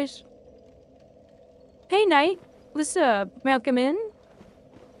 Angry face. Hey, Knight. What's up? Welcome in.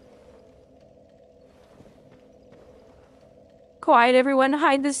 Quiet, everyone.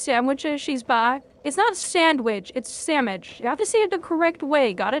 Hide the sandwiches. She's back. It's not sandwich. It's sandwich. You have to say it the correct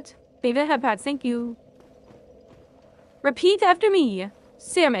way. Got it? Favorite headpads. Thank you. Repeat after me.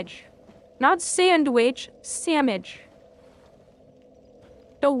 Sandwich. Not sandwich. Sandwich.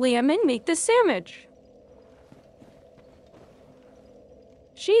 The lemon make the sandwich.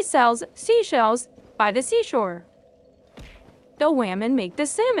 She sells seashells by the seashore. The women make the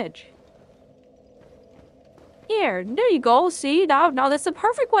sandwich. Here, there you go. See, now that's the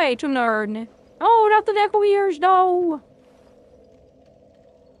perfect way to learn. Oh, not the neck ears, no.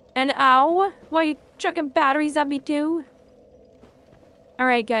 And ow, why you chucking batteries at me too?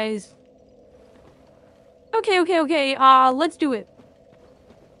 Alright, guys. Okay. Let's do it.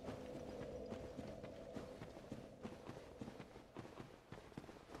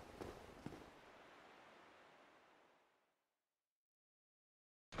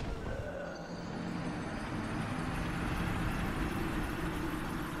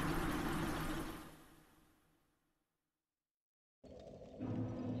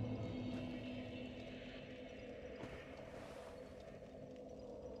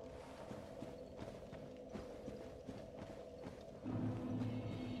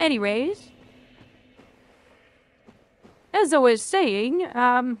 Anyways, as I was saying,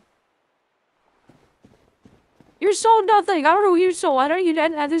 you sold nothing. I don't know who you sold. I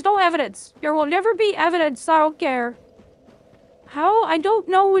don't. There's no evidence. There will never be evidence. I don't care. How? I don't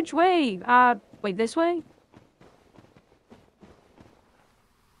know which way. Wait, this way?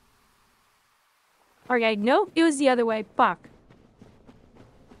 Okay, nope. It was the other way. Fuck.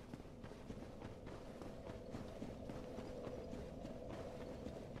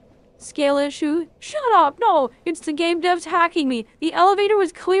 Scale issue? Shut up! No! It's the game devs hacking me. The elevator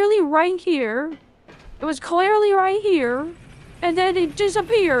was clearly right here. It was clearly right here. And then it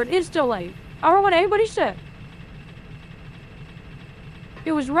disappeared instantly. I don't know what anybody said.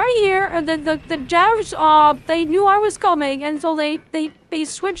 It was right here, and then the devs, they knew I was coming, and so they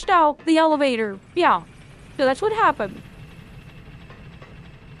switched out the elevator. Yeah. So that's what happened.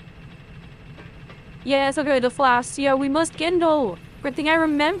 Yes, okay, the flash. Yeah, we must kindle. Good thing I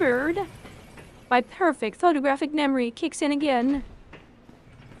remembered. My perfect photographic memory kicks in again.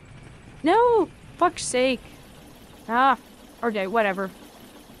 No! Fuck's sake. Okay, whatever.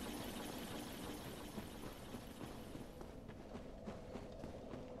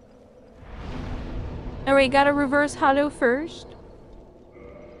 Alright, gotta reverse hollow first.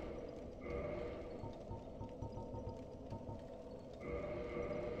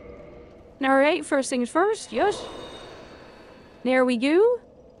 Alright, first things first, yes. There we go.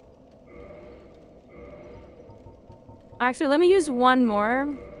 Actually, let me use one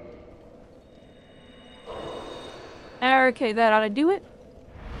more. Okay, that ought to do it.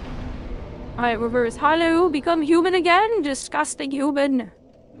 Alright, reverse hollow, become human again. Disgusting human.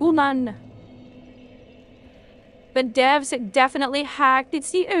 Human. The devs definitely hacked. It's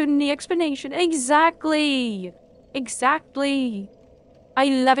the only explanation. Exactly. Exactly. I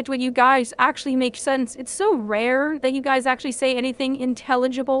love it when you guys actually make sense. It's so rare that you guys actually say anything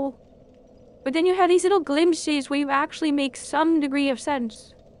intelligible. But then you have these little glimpses where you actually make some degree of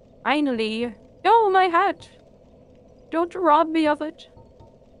sense. Finally. Oh, my hat. Don't rob me of it.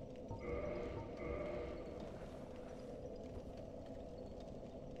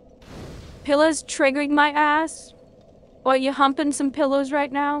 Pillows triggering my ass. What, you humping some pillows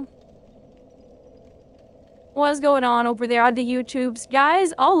right now? What's going on over there on the YouTubes?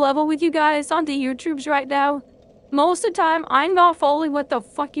 Guys, I'll level with you guys on the YouTubes right now. Most of the time, I'm not following what the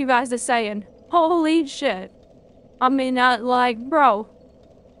fuck you guys are saying. Holy shit. I mean, bro.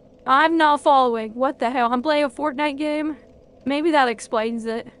 I'm not following. What the hell? I'm playing a Fortnite game? Maybe that explains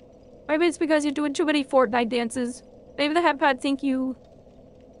it. Maybe it's because you're doing too many Fortnite dances. Maybe the headpad think you...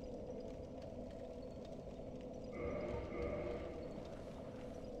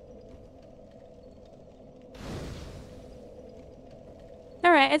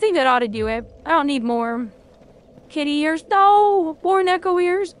 Alright, I think that ought to do it. I don't need more. Kitty ears? No! More echo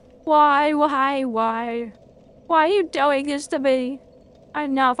ears? Why? Why are you doing this to me?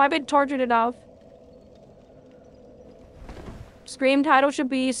 Enough, I've been tortured enough. Scream title should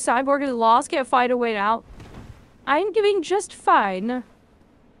be Cyborg is lost, can't find a way out. I'm doing just fine.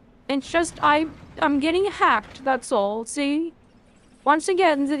 It's just, I'm getting hacked, that's all, see? Once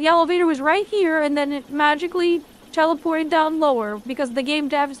again, the elevator was right here, and then it magically teleported down lower because the game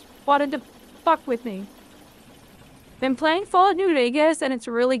devs wanted to fuck with me. Been playing Fallout New Vegas, and it's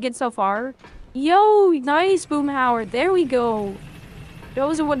really good so far. Yo, nice, Boomhauer. There we go.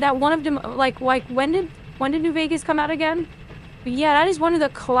 Those are that one of them. Like when did New Vegas come out again? But yeah, that is one of the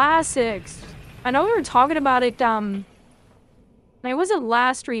classics. I know we were talking about it. It wasn't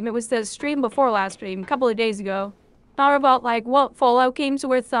last stream. It was the stream before last stream, a couple of days ago. Talking about like what Fallout games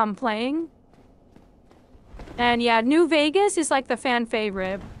worth playing. And yeah, New Vegas is like the fan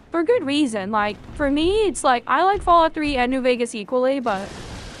favorite for good reason. Like for me, it's like I like Fallout 3 and New Vegas equally, but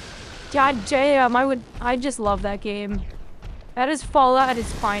god damn, I just love that game. That is Fallout at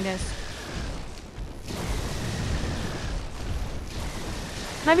its finest.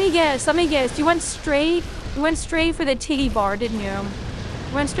 Let me guess. You went straight for the titty bar, didn't you?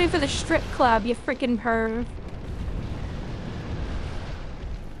 You went straight for the strip club, you freaking perv.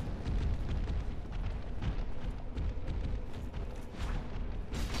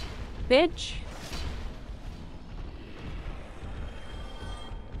 Bitch.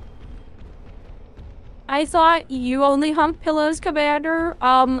 I thought you only hump pillows, Commander.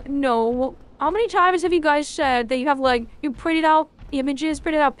 No. How many times have you guys said that you have, like, you printed out images,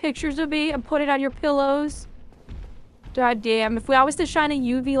 printed out pictures of me, and put it on your pillows? God damn, if I was to shine a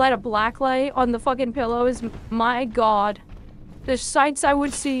UV light, a black light on the fucking pillows, my god. The sights I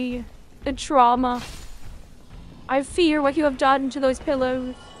would see. The trauma. I fear what you have done to those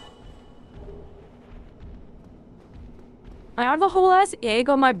pillows. I have a whole ass egg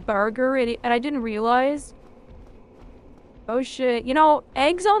on my burger and I didn't realize. Oh shit. You know,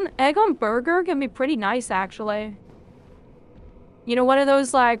 egg on burger can be pretty nice actually. You know, one of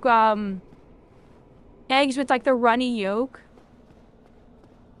those like eggs with like the runny yolk.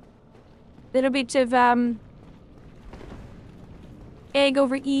 Little bit of egg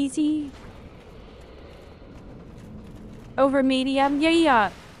over easy. Over medium. Yeah.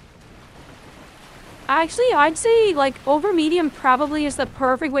 Actually, I'd say, like, over medium probably is the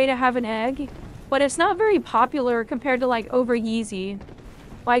perfect way to have an egg. But it's not very popular compared to, like, over easy.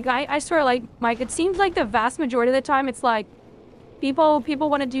 Like, I swear, like, it seems like the vast majority of the time it's, like, people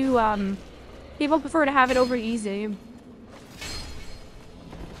want to do, people prefer to have it over easy.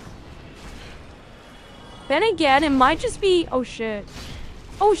 Then again, it might just be... Oh, shit.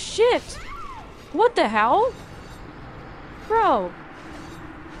 Oh, shit! What the hell? Bro.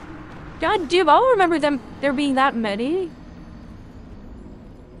 God damn, I don't remember there being that many.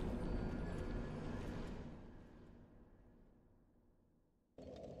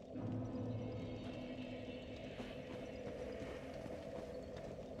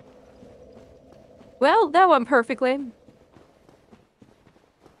 Well, that went perfectly.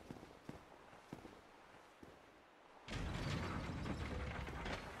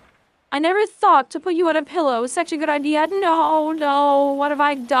 I never thought to put you on a pillow. Such a good idea. No, what have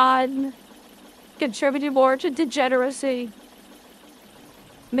I done? Contributed more to degeneracy.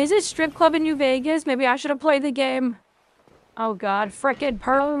 Mrs. Strip Club in New Vegas? Maybe I should have played the game. Oh god, frickin'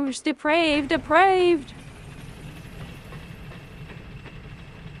 purge, depraved.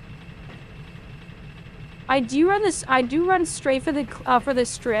 I do run straight for the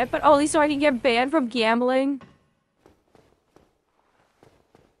strip, but only so I can get banned from gambling.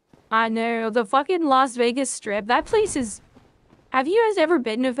 I know, the fucking Las Vegas Strip. That place is... Have you guys ever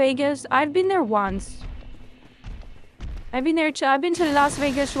been to Vegas? I've been there once. I've been to Las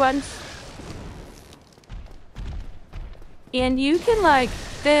Vegas once. And you can, like...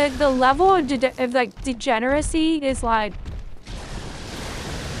 The level of like, degeneracy is, like...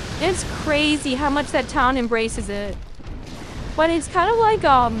 It's crazy how much that town embraces it. But it's kind of like,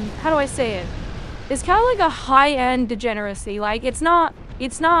 how do I say it? It's kind of like a high-end degeneracy. Like, it's not,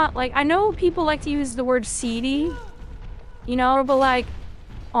 like, I know people like to use the word seedy, you know, but, like,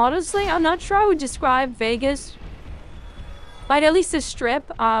 honestly, I'm not sure I would describe Vegas, like, at least the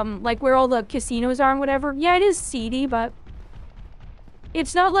Strip, like, where all the casinos are and whatever. Yeah, it is seedy, but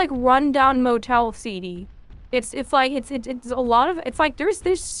it's not, like, run-down motel seedy. It's like, it's a lot of, it's like, there's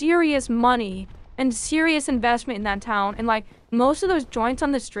serious money and serious investment in that town, and, like, most of those joints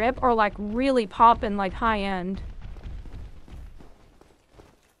on the Strip are, like, really poppin', like, high-end.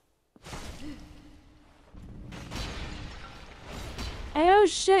 Oh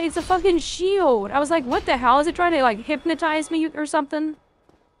shit, it's a fucking shield. I was like, what the hell? Is it trying to, like, hypnotize me or something?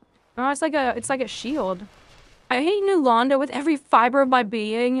 No, it's like a shield. I hate New Londo with every fiber of my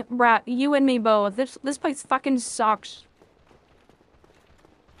being. Rat, you and me both. This place fucking sucks.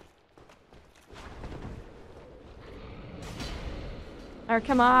 Alright,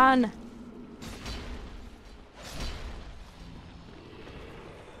 come on.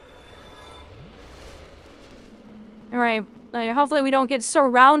 Alright, hopefully we don't get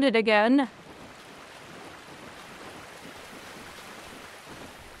surrounded again.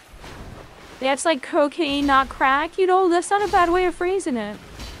 That's like cocaine, not crack. You know, that's not a bad way of phrasing it.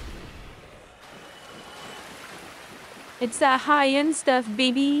 It's that high-end stuff,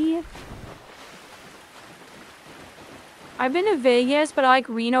 baby. I've been to Vegas, but I like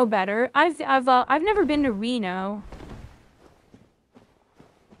Reno better. I've never been to Reno.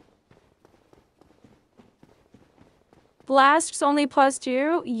 Flask's only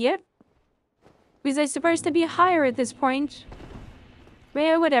 +2? Yep. Because I'm supposed to be higher at this point.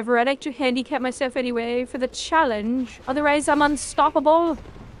 Well, whatever. I like to handicap myself anyway for the challenge. Otherwise, I'm unstoppable.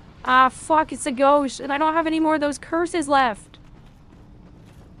 Ah, fuck, it's a ghost. And I don't have any more of those curses left.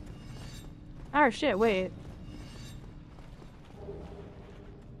 Oh, shit, wait.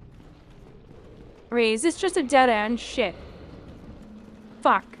 Wait, is this just a dead end? Shit.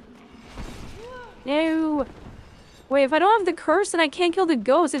 Fuck. No. Wait, if I don't have the curse, then I can't kill the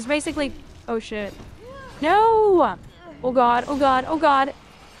ghost. It's basically... Oh, shit. No! Oh, God. Oh, God. Oh, God.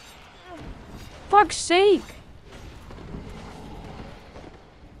 Fuck's sake.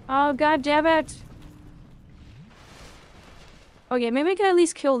 Oh, God damn it. Okay, maybe I can at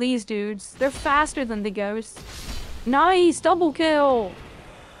least kill these dudes. They're faster than the ghosts. Nice! Double kill!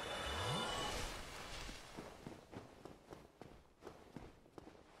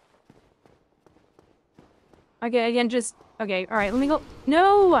 Okay, again, just... Okay, alright, let me go...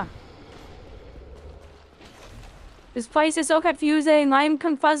 No! This place is so confusing. I'm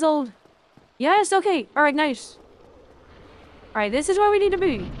confuzzled. Yes, okay. Alright, nice. Alright, this is where we need to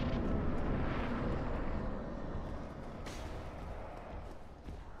be.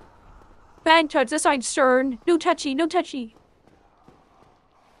 Bad touch, this side stern. No touchy, no touchy.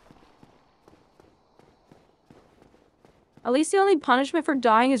 At least the only punishment for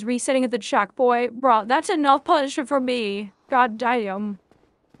dying is resetting at the checkpoint. Bro, that's enough punishment for me. God damn.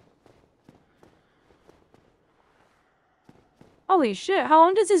 Holy shit, how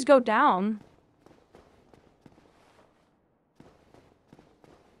long does this go down?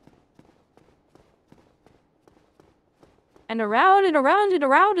 And around and around and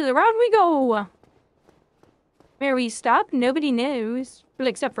around and around we go! Where we stop, nobody knows. Well,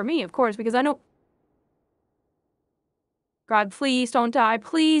 except for me, of course, because I know... God, please don't die.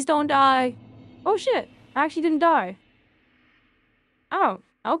 Please don't die. Oh shit, I actually didn't die. Oh,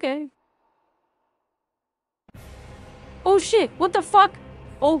 okay. Oh shit, what the fuck?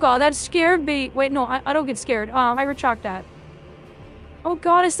 Oh god, that scared me. Wait, no, I don't get scared. I retract that. Oh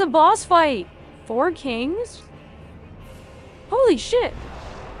god, it's the boss fight. 4 kings? Holy shit.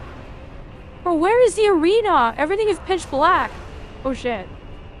 Bro, where is the arena? Everything is pitch black. Oh shit.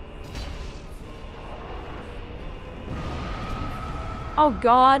 Oh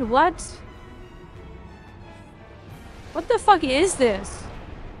god, what? What the fuck is this?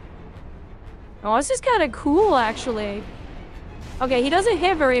 Oh, this is kind of cool, actually. Okay, he doesn't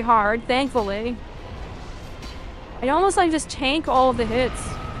hit very hard, thankfully. I almost like just tank all of the hits.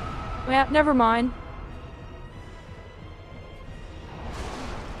 Yeah, never mind.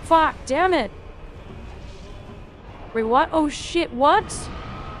 Fuck, damn it. Wait, what? Oh shit, what?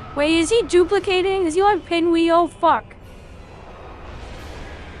 Wait, is he duplicating? Is he like Pinwheel? Fuck.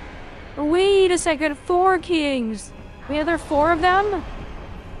 Wait a second, 4 kings. Wait, are there 4 of them?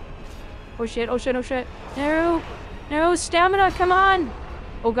 Oh shit, oh shit, oh shit. No, no, stamina, come on.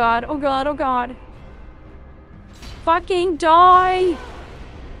 Oh god, oh god, oh god. Fucking die.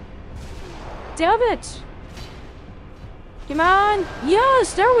 Damn it. Come on.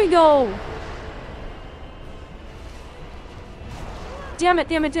 Yes, there we go. Damn it,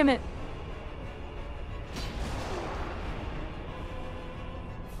 damn it, damn it.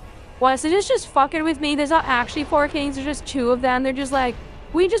 What, so it's just fucking with me? There's not actually 4 kings, there's just 2 of them. They're just like,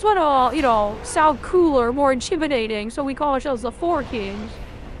 we just want to, you know, sound cooler, more intimidating, so we call ourselves the 4 kings.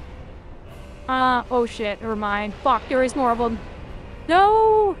 Oh shit, never mind. Fuck, there is more of them.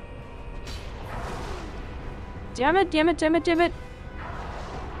 No! Damn it, damn it, damn it, damn it.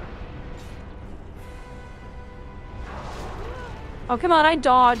 Oh, come on, I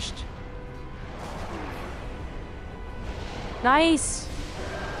dodged. Nice.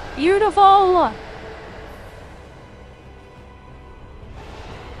 Beautiful!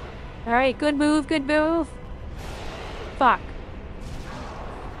 Alright, good move, good move. Fuck.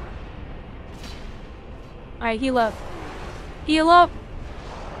 Alright, heal up. Heal up!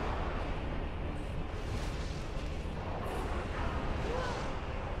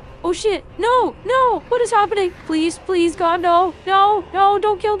 Oh shit! No! No! What is happening? Please, please, God, no! No! No!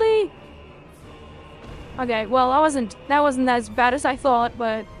 Don't kill me! Okay, well, that wasn't as bad as I thought,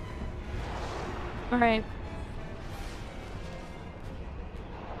 but... Alright.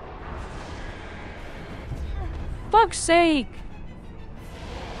 fuck's sake.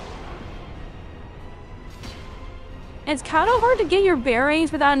 It's kind of hard to get your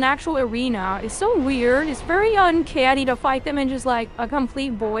bearings without an actual arena. It's so weird. It's very uncanny to fight them in just like a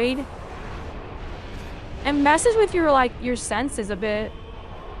complete void. It messes with your like your senses a bit.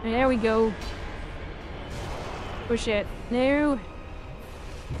 And there we go. Oh shit. No.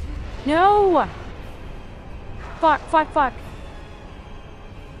 No! Fuck, fuck, fuck.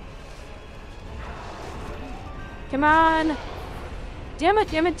 Come on. Damn it,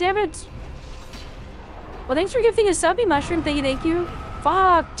 damn it, damn it. Well, thanks for gifting a subby mushroom. Thank you, thank you.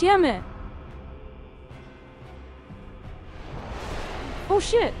 Fuck, damn it. Oh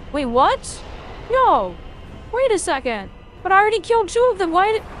shit. Wait, what? No. Wait a second. But I already killed 2 of them.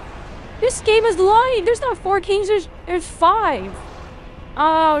 Why did... This game is lying. There's not 4 kings, there's 5.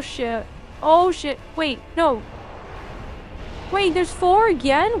 Oh shit. Oh shit. Wait, no. Wait, there's 4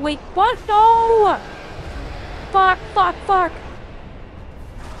 again? Wait, what? No! Fuck, fuck, fuck.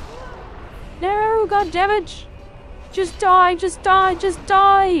 No, god damn it. Just die, just die, just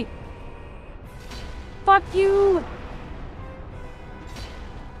die. Fuck you.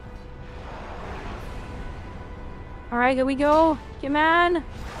 Alright, here we go. Come on.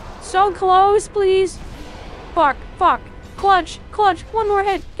 So close, please. Fuck, fuck. Clutch, clutch. One more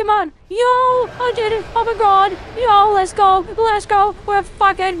hit. Come on. Yo, I did it. Oh my god. Yo, let's go. Let's go. We're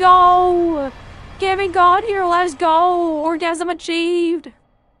fucking go. Give me God here. Let's go. Orgasm achieved.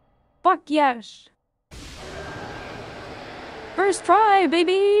 Fuck yes. First try,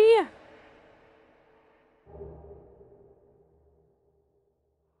 baby.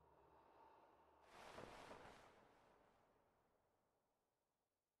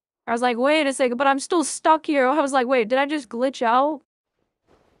 I was like, wait a second, but I'm still stuck here. I was like, wait, did I just glitch out?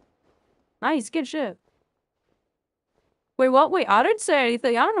 Nice, good shit. Wait, what? Wait, I didn't say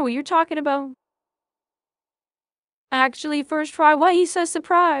anything. I don't know what you're talking about. Actually, first try, why are you so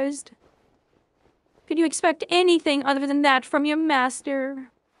surprised? Could you expect anything other than that from your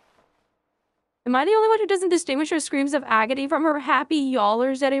master? Am I the only one who doesn't distinguish her screams of agony from her happy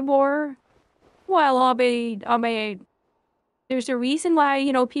yawlers anymore? Well, I mean, there's a reason why,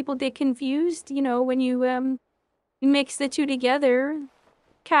 you know, people get confused, you know, when you, mix the two together.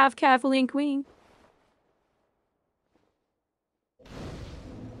 Calf, calf, wink, wink.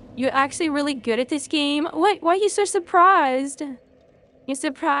 You're actually really good at this game. Why are you so surprised? You're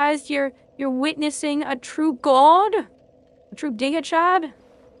surprised you're witnessing a true god? A true digachad?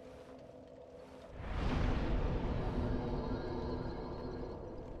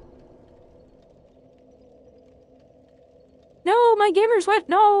 No, my gamer sweat,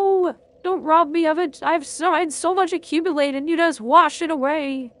 no! Don't rob me of it. I had so much accumulated, you just wash it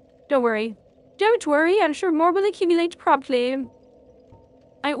away. Don't worry. Don't worry, I'm sure more will accumulate promptly.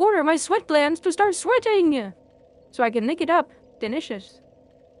 I order my sweat glands to start sweating, so I can lick it up. Delicious.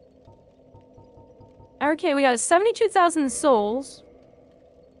 Okay, we got 72,000 souls.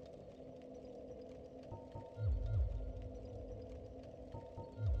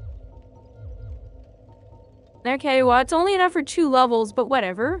 Okay, well, it's only enough for 2 levels, but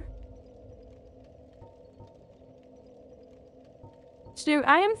whatever. So,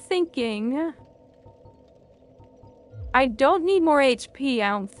 I am thinking... I don't need more HP, I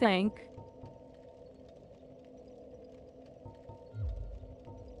don't think.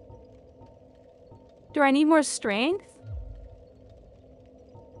 Do I need more strength?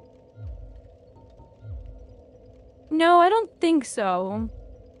 No, I don't think so.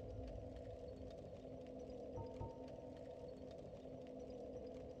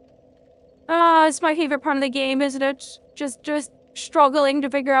 Ah, it's my favorite part of the game, isn't it? Just struggling to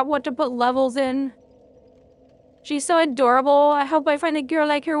figure out what to put levels in. She's so adorable. I hope I find a girl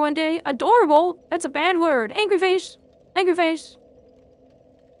like her one day. Adorable? That's a bad word. Angry face. Angry face.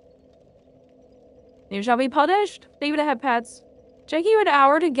 You shall be punished. Leave it to have pets. Take you an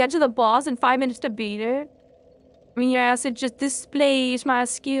hour to get to the boss and 5 minutes to beat it. I mean, yes, it just displays my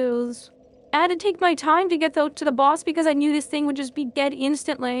skills. I had to take my time to get to the boss because I knew this thing would just be dead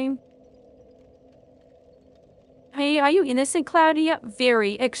instantly. Hey, are you innocent, Claudia?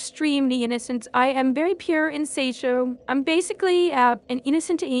 Very, extremely innocent. I am very pure and Seisho. I'm basically an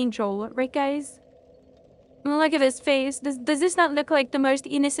innocent angel, right, guys? Look at his face. Does this not look like the most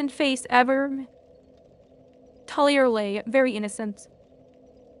innocent face ever? Clearly, very innocent.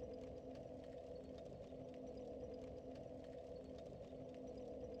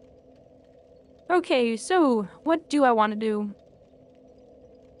 Okay, so what do I want to do?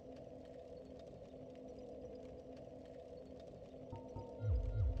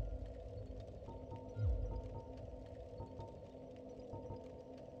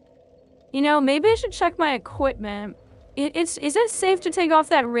 You know, maybe I should check my equipment. Is it safe to take off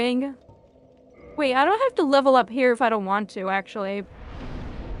that ring? Wait, I don't have to level up here if I don't want to, actually.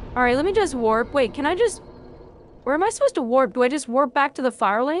 Alright, let me just warp. Wait, can I just... Where am I supposed to warp? Do I just warp back to the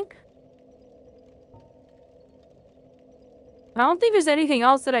Firelink? I don't think there's anything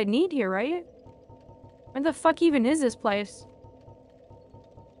else that I need here, right? Where the fuck even is this place?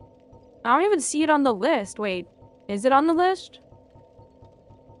 I don't even see it on the list. Wait, is it on the list?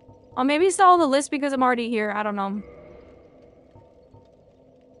 Oh, maybe it's not on the list because I'm already here. I don't know.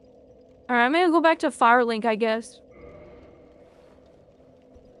 Alright, I'm gonna go back to Firelink, I guess.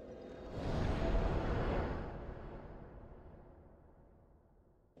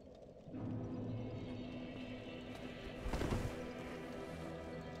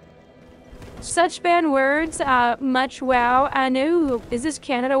 Such bad words, much wow. I know. Is this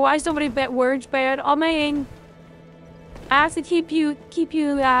Canada? Why is so many bad words bad? I mean, I have to keep you,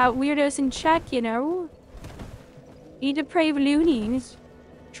 weirdos in check, you know? You depraved loonies.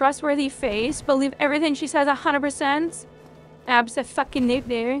 Trustworthy face. Believe everything she says 100%.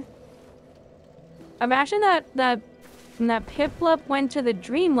 Abso-fucking-lutely. Imagine that Piplup went to the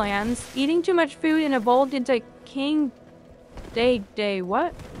Dreamlands, eating too much food and evolved into King... Day,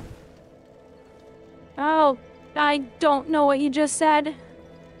 what? Oh, I don't know what you just said.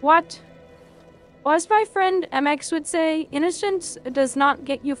 What? Well, as my friend MX would say, innocence does not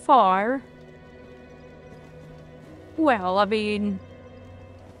get you far. Well, I mean...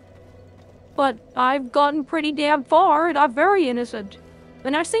 But I've gotten pretty damn far, and I'm very innocent.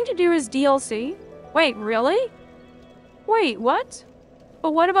 The next thing to do is DLC. Wait, really? Wait, what?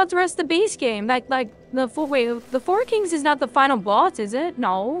 But what about the rest of the base game? The Four Kings is not the final boss, is it?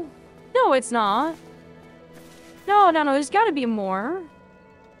 No. No, it's not. No, there's gotta be more.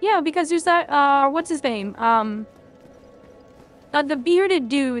 Yeah, because there's that, what's his name? The bearded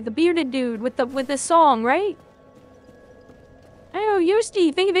dude with the song, right? Oh,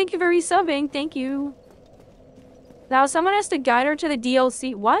 Yosti, thank you for resubbing, thank you. Now someone has to guide her to the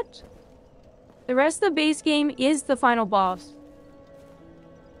DLC. What? The rest of the base game is the final boss.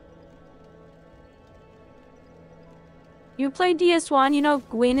 You play DS1, you know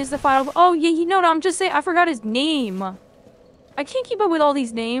Gwyn is the final... Oh, yeah, you know what, I'm just saying, I forgot his name. I can't keep up with all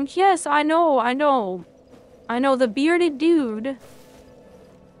these names. Yes, I know. I know the bearded dude.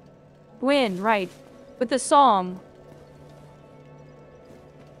 Gwyn, right. With the song.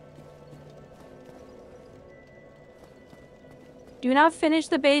 Do not finish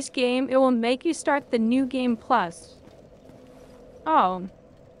the base game. It will make you start the new game plus. Oh.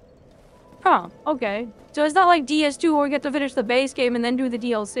 Huh, okay. So it's not like DS2 where we get to finish the base game and then do the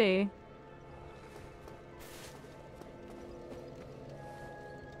DLC.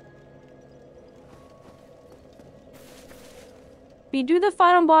 If you do the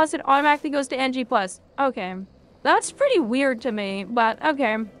final boss, it automatically goes to NG+. Okay. That's pretty weird to me, but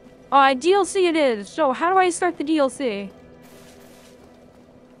okay. Alright, DLC it is. So how do I start the DLC?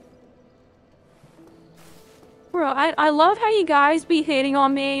 Bro, I love how you guys be hating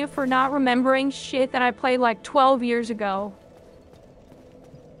on me for not remembering shit that I played like 12 years ago.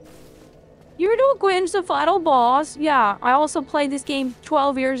 Gyarados Gwyn's the final boss. Yeah, I also played this game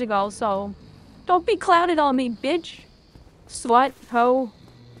 12 years ago, so... Don't be clouded on me, bitch. Slut, hoe.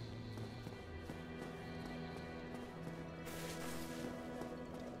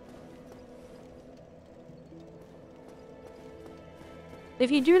 If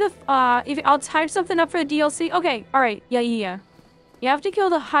you do the, I'll type something up for the DLC. Okay, alright, yeah. You have to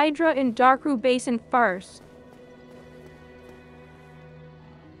kill the Hydra in Darkroot Basin first.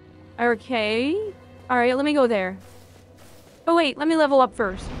 Okay. Alright, let me go there. Oh wait, let me level up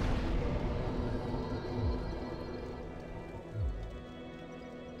first.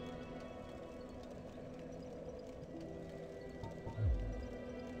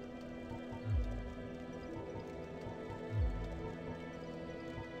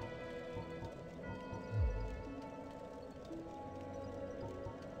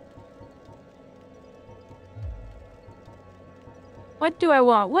 What do I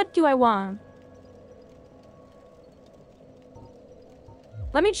want? What do I want?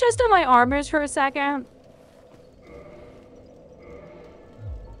 Let me test out my armors for a second.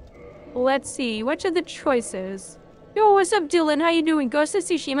 Let's see. Which are the choices? Yo, what's up, Dylan? How you doing? Ghost of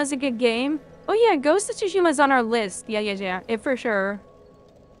Tsushima's a good game. Oh yeah, Ghost of Tsushima's on our list. Yeah. It for sure.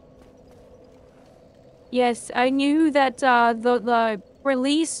 Yes, I knew that the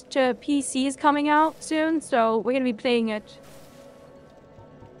release to PC is coming out soon, so we're gonna be playing it.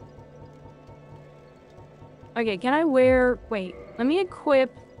 Okay, can I wear... Wait, let me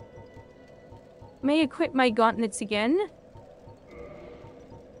equip... May equip my gauntlets again.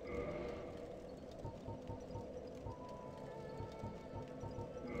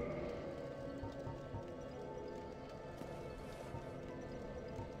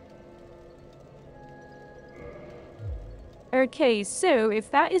 Okay, so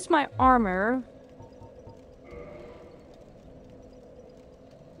if that is my armor...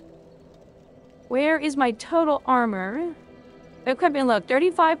 Where is my total armor? Equipment, look,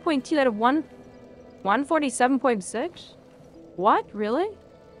 35.2 out of 147.6? What? Really?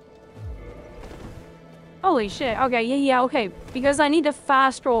 Holy shit. Okay, yeah, okay. Because I need to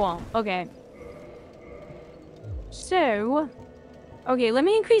fast roll. Okay. So... Okay, let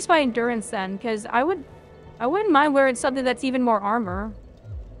me increase my endurance then, because I wouldn't mind wearing something that's even more armor.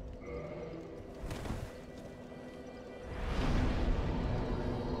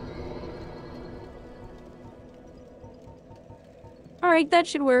 Alright, that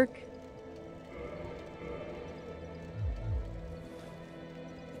should work.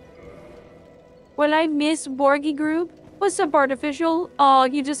 Will I miss Borgy group? What's up, Artificial? Oh,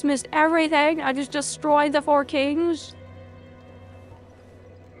 you just missed everything. I just destroyed the 4 kings.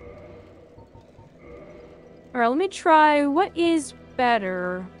 Alright, let me try. What is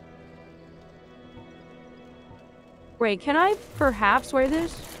better? Wait, can I perhaps wear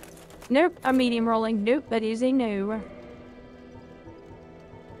this? Nope, a medium rolling. Nope, that is a no.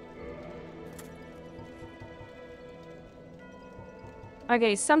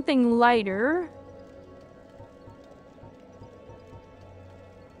 Okay, something lighter.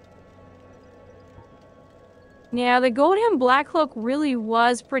 Yeah, the Golden Black Cloak really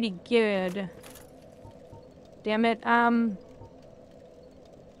was pretty good. Damn it, yeah,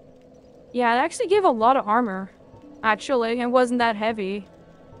 it actually gave a lot of armor. Actually, it wasn't that heavy.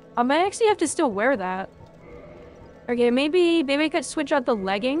 I might actually have to still wear that. Okay, maybe I could switch out the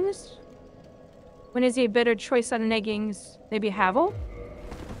leggings. When is a better choice on leggings? Maybe Havel?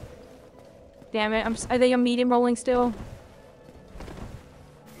 Damn it, are they a medium rolling still?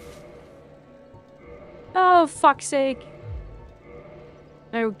 Oh, fuck's sake.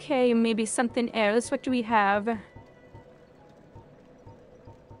 Okay, maybe something else. What do we have?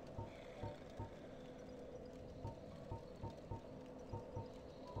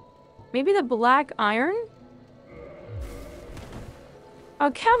 Maybe the black iron?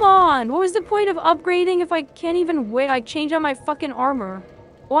 Oh, come on! What was the point of upgrading if I can't even wait? I change out my fucking armor.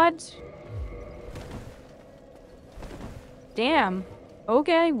 What? Damn.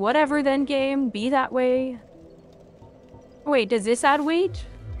 Okay, whatever then, game. Be that way. Wait, does this add weight?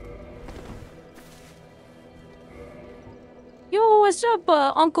 Yo, what's up,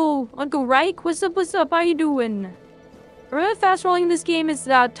 Uncle Reich? What's up? How you doing? Remember fast rolling in this game is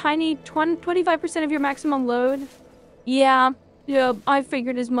tiny 25% of your maximum load? Yeah, I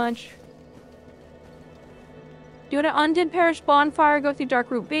figured as much. Do an Undead Parish bonfire, go through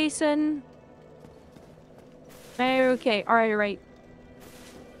Darkroot Basin. Okay, alright.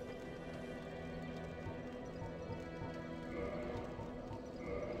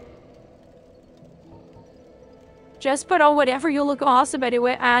 Just put on whatever you look awesome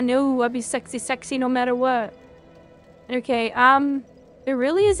anyway. I know I'll be sexy no matter what. Okay, there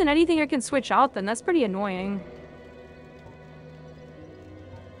really isn't anything I can switch out then. That's pretty annoying.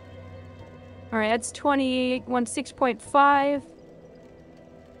 Alright, that's 6.5.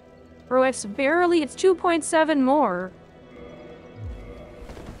 Bro, it's 2.7 more.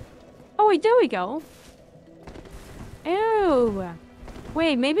 Oh wait, there we go. Ew.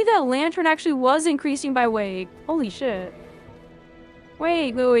 Wait, maybe that lantern actually was increasing by weight. Holy shit.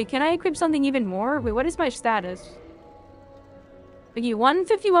 Wait, can I equip something even more? Wait, what is my status? Okay,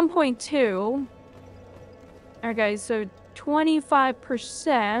 151.2. Alright guys, so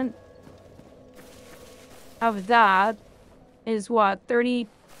 25% of that is what,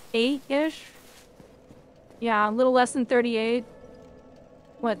 38-ish? Yeah, a little less than 38.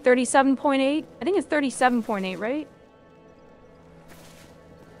 What, 37.8? I think it's 37.8, right?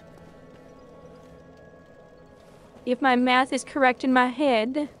 If my math is correct in my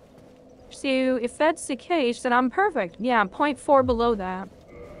head. So, if that's the case, then I'm perfect. Yeah, I'm 0.4 below that.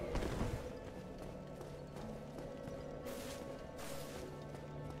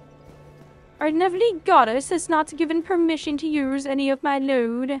 Our lovely goddess has not given permission to use any of my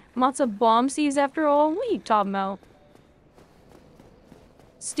load. Lots of bomb seeds after all. What are you talking about?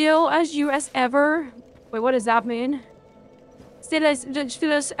 Still as you as ever. Wait, what does that mean? Still as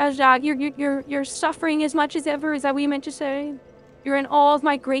you're suffering as much as ever. Is that what you meant to say? You're in awe of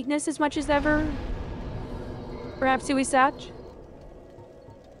my greatness as much as ever. Perhaps suicide.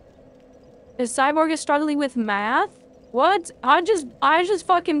 The Cyborg is struggling with math. What? I just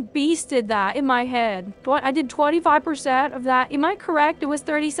fucking beasted that in my head. I did 25% of that. Am I correct? It was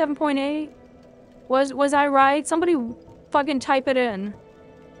 37.8. Was I right? Somebody fucking type it in.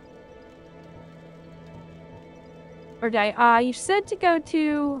 Or did you said to go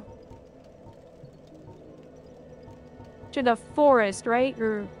to... to the forest, right?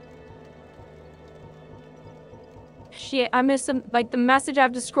 Or... Shit, I missed some, like, the message. I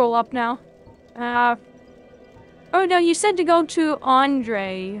have to scroll up now. Oh no, you said to go to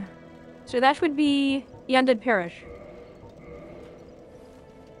Andre. So that would be the Undead Parish.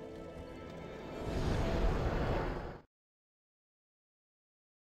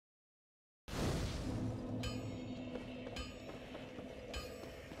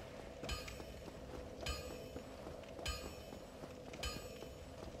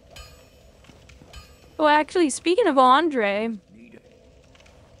 Oh, actually, speaking of Andre,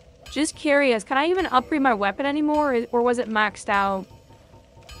 just curious, can I even upgrade my weapon anymore, or was it maxed out?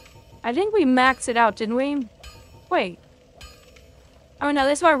 I think we maxed it out, didn't we? Wait. Oh no,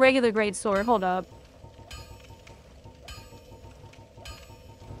 this is my regular greatsword. Hold up.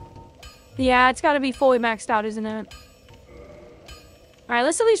 Yeah, it's gotta be fully maxed out, isn't it? Alright,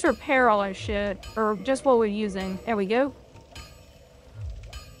 let's at least repair all our shit. Or just what we're using. There we go.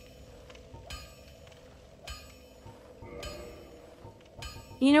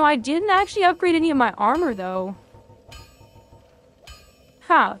 You know, I didn't actually upgrade any of my armor, though.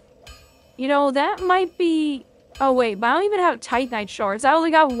 Huh. You know, that might be... Oh, wait, but I don't even have Titanite shards. I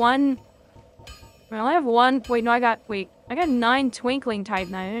only got one... I only have one... Wait, no, I got... Wait. I got 9 Twinkling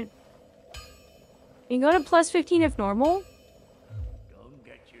Titanite. You go to plus 15 if normal?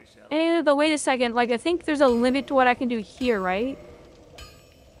 But wait a second. Like, I think there's a limit to what I can do here, right?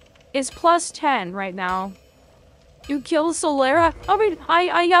 It's plus 10 right now. You killed Solera? I mean,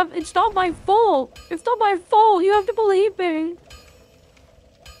 I have... It's not my fault. It's not my fault. You have to believe me.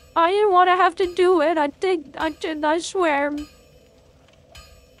 I didn't want to have to do it. I swear.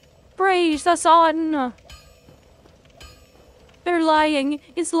 Praise the sun. They're lying.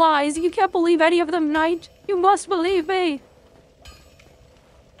 It's lies. You can't believe any of them, Knight. You must believe me.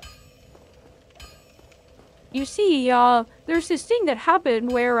 You see, there's this thing that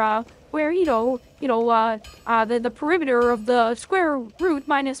happened where the perimeter of the square root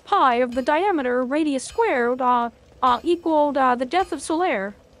minus pi of the diameter radius squared, equaled, the death of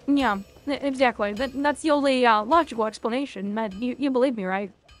Solaire. Yeah, exactly. That's the only, logical explanation. You believe me,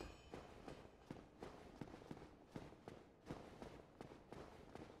 right?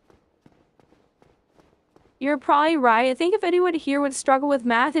 You're probably right. I think if anyone here would struggle with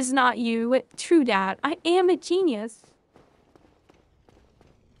math, it's not you. True that. I am a genius.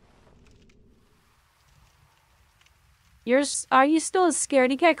 Are you still a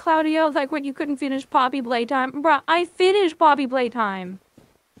scaredy cat, Claudio? Like when you couldn't finish Poppy Playtime? Bruh, I finished Poppy Playtime.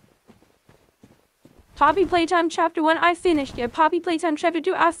 Poppy Playtime Chapter 1, I finished it. Poppy Playtime Chapter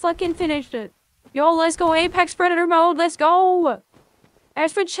 2, I fucking finished it. Yo, let's go Apex Predator mode, let's go!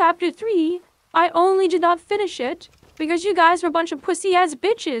 As for Chapter 3, I only did not finish it because you guys were a bunch of pussy-ass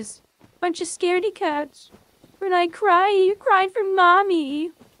bitches. Bunch of scaredy cats. When I cry, you cried for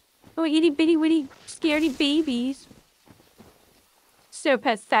mommy. Oh, itty-bitty-witty scaredy babies. So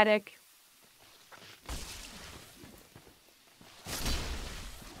pathetic.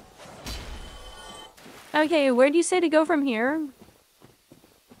 Okay, where do you say to go from here?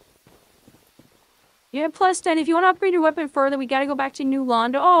 Yeah, plus 10. If you want to upgrade your weapon further, we gotta go back to New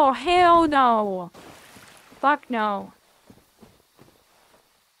London. Oh, hell no. Fuck no.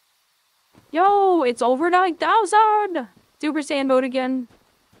 Yo, it's over 9,000! Super Saiyan mode again.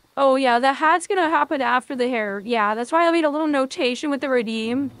 Oh yeah, the hat's gonna happen after the hair. Yeah, that's why I made a little notation with the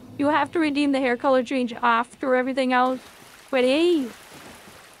redeem. You have to redeem the hair color change after everything else. But hey,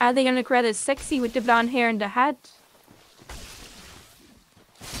 I think I'm gonna credit sexy with the blonde hair and the hat.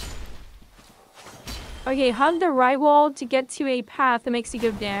 Okay, hug the right wall to get to a path that makes you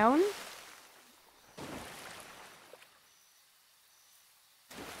go down.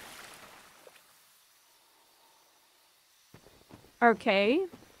 Okay.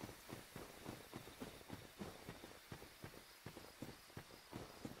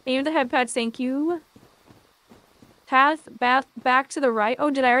 Aim the head pads, thank you. Path back to the right. Oh,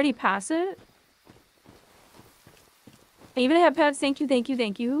 did I already pass it? Aim the head pads, thank you, thank you,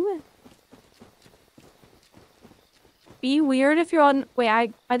 thank you. Be weird if you're on... Wait,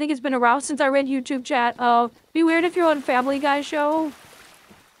 I think it's been a while since I read YouTube chat. Be weird if you're on Family Guy show.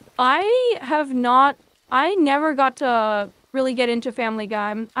 I never got to really get into Family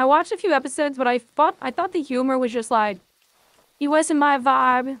Guy. I watched a few episodes, but I thought the humor was just like... It wasn't my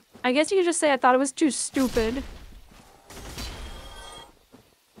vibe. I guess you could just say I thought it was too stupid.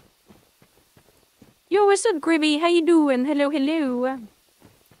 Yo, what's up, Grimmy? How you doing? Hello, hello.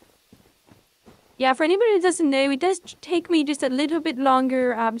 Yeah, for anybody who doesn't know, it does take me just a little bit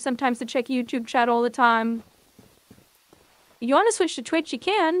longer sometimes to check YouTube chat all the time. You want to switch to Twitch, you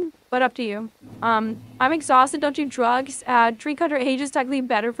can, but up to you. I'm exhausted, don't do drugs. Drink underage is technically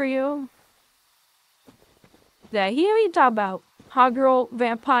better for you. The hell you talk about? Hot girl,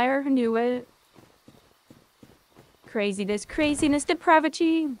 vampire, knew it. Craziness,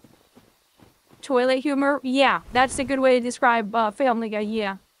 depravity. Toilet humor, yeah, that's a good way to describe Family Guy,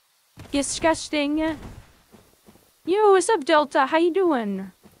 yeah. Disgusting. Yo, what's up, Delta? How you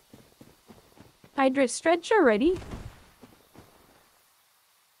doing? Hydrate stretch already.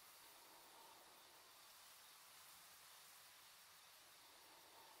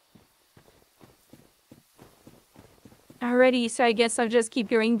 Alrighty, so I guess I'll just keep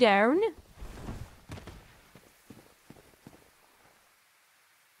going down.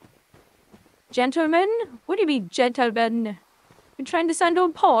 Gentlemen? What do you mean, gentlemen? You're trying to sound all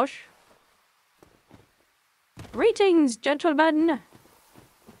posh? Greetings, gentlemen.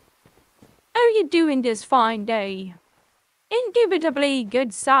 How are you doing this fine day? Indubitably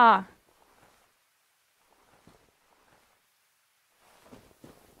good, sir.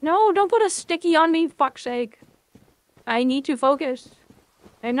 No, don't put a sticky on me, fuck's sake. I need to focus.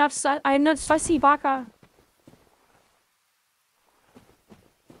 I'm not fussy baka.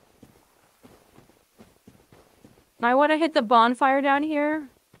 I want to hit the bonfire down here.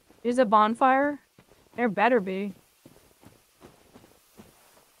 Is a bonfire? There better be.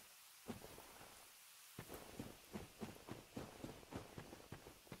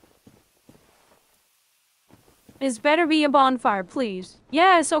 This better be a bonfire, please.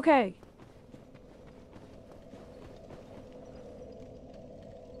 Yes, okay.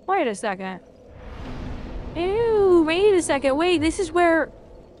 Wait a second. Ew, wait a second. Wait, this is where...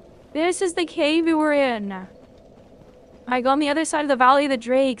 This is the cave we were in. I go on the other side of the Valley of the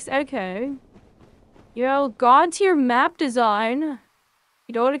Drakes. Okay. Yo, God tier map design.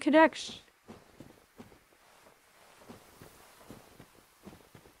 You know what it connects.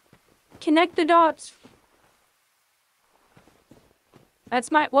 Connect the dots. That's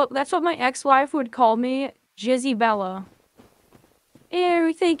what my ex-wife would call me, Jizzy Bella.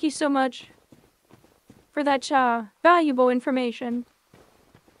 Ew, thank you so much for that valuable information.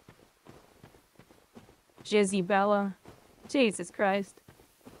 Jizzy Bella. Jesus Christ.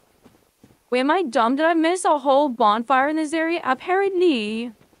 Wait, am I dumb? Did I miss a whole bonfire in this area?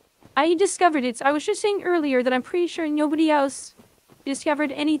 Apparently, I discovered it. I was just saying earlier that I'm pretty sure nobody else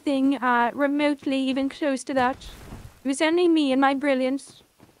discovered anything remotely even close to that. It was only me and my brilliance.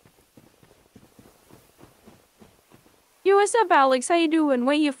 Yo, what's up, Alex? How you doing?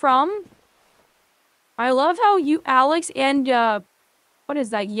 Where you from? I love how you, Alex, and, what is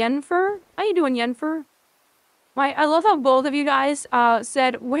that, Yenfer? How you doing, Yenfer? I love how both of you guys,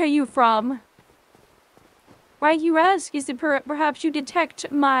 said, where you from? Why you ask? Is it perhaps you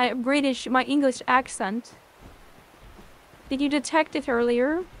detect my English accent? Did you detect it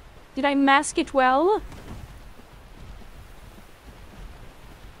earlier? Did I mask it well?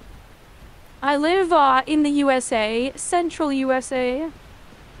 I live, in the USA, central USA.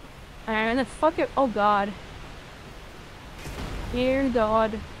 And the fuck it, oh god. Dear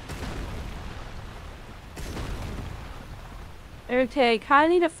god. Okay, kinda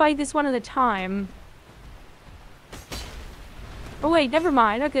need to fight this one at a time. Oh wait, never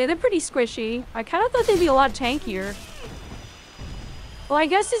mind. Okay, they're pretty squishy. I kinda thought they'd be a lot tankier. Well, I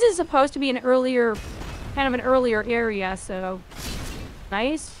guess this is supposed to be kind of an earlier area, so...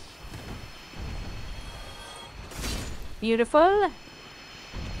 Nice. Beautiful.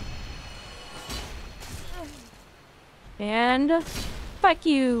 And... Fuck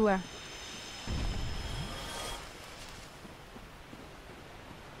you!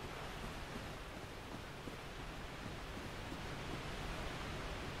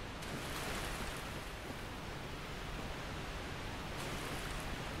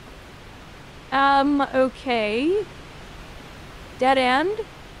 Okay. Dead end?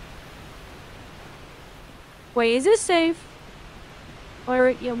 Wait, is this safe? Or,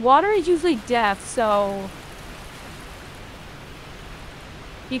 yeah, water is usually death, so...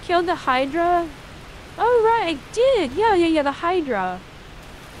 You killed the Hydra? Oh, right, I did! Yeah, the Hydra.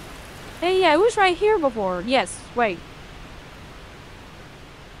 Hey, yeah, it was right here before. Yes, wait.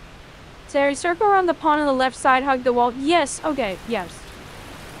 Sarah, circle around the pond on the left side, hug the wall. Yes, okay, yes.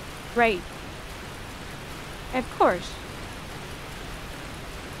 Great. Of course.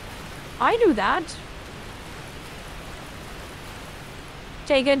 I do that.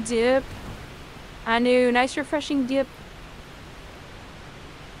 Take a dip. I knew. Nice refreshing dip.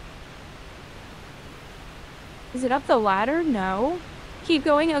 Is it up the ladder? No. Keep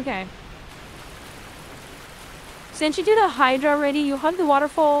going? Okay. Since you did a Hydra already, you hug the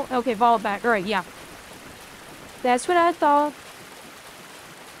waterfall. Okay, fall it back. Alright, yeah. That's what I thought.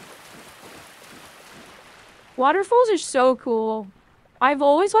 Waterfalls are so cool. I've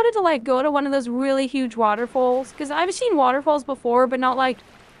always wanted to like go to one of those really huge waterfalls because I've seen waterfalls before, but not like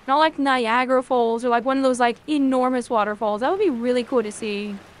Niagara Falls or like one of those like enormous waterfalls. That would be really cool to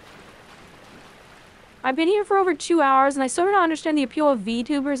see. I've been here for over 2 hours and I sort of don't understand the appeal of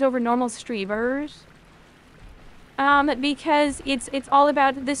VTubers over normal streamers. Because it's all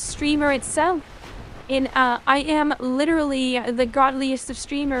about the streamer itself. And I am literally the godliest of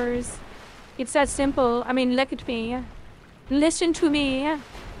streamers. It's that simple. I mean, look at me. Listen to me.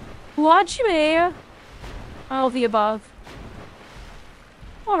 Watch me. All of the above.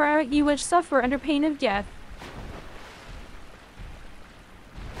 Alright, you will suffer under pain of death.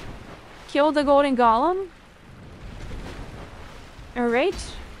 Kill the golden golem?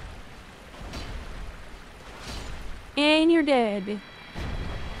 Alright. And you're dead.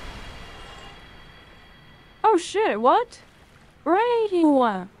 Oh shit, what? Right.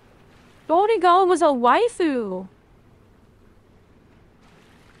 Golden golem was a waifu.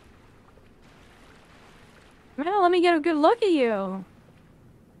 Well, let me get a good look at you.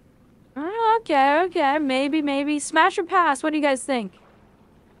 Oh, okay, maybe. Smash or pass, what do you guys think?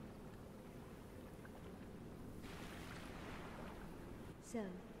 So,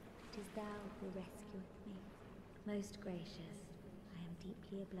 'tis thou who rescueth me. Most gracious, I am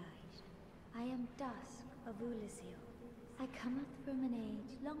deeply obliged. I am Dusk of Ulyssil. I cometh from an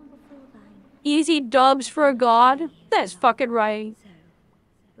age long before thine. Easy dubs for a god? That's fucking right. So,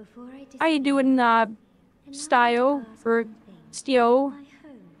 before I How you doing, style? Or steel?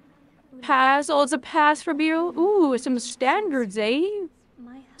 Pass? Oh, it's a pass for you? Ooh, some standards, eh?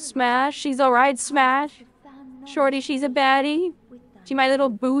 Smash, she's alright, smash. Shorty, she's a baddie. See my little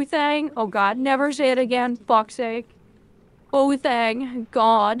boo thing? Oh god, never say it again, fuck's sake. Boo thing,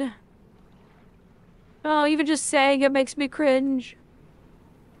 god. Oh, even just saying it makes me cringe.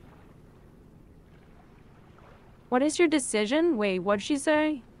 What is your decision? Wait, what'd she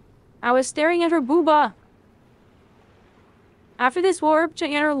say? I was staring at her booba. After this warp, to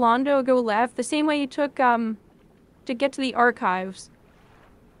enter Londo, go left, the same way you took, to get to the archives.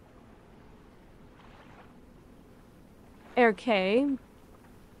 Okay.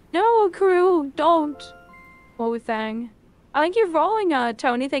 No, crew, don't. Oh, thing. I think you're rolling,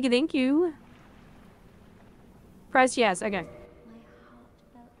 Tony. Thank you. Press yes, okay. my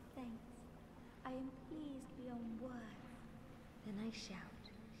heartfelt thanks. I am pleased beyond words. Then I shout,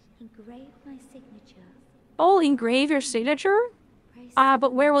 engrave my signature. Oh, engrave your signature?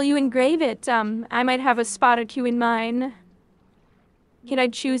 But where will you engrave it? I might have a spot or two in mind. Can I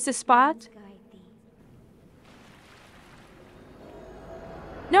choose the spot?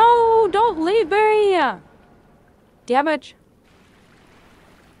 No, don't leave me! Damn it.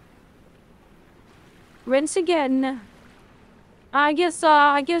 Rinse again. I guess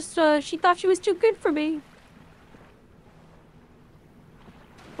she thought she was too good for me.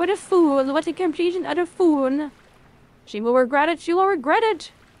 What a fool, what a complete and utter fool. She will regret it, she will regret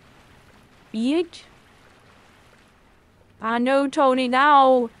it. Yeet. I know, Tony,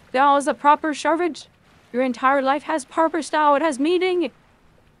 now is a proper servant. Your entire life has purpose now, it has meaning.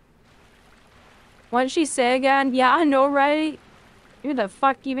 What did she say again? Yeah, I know, right? Who the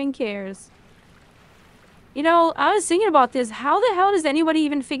fuck even cares? You know, I was thinking about this. How the hell does anybody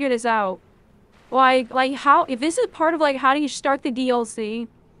even figure this out? Like how, if this is part of, like, how do you start the DLC?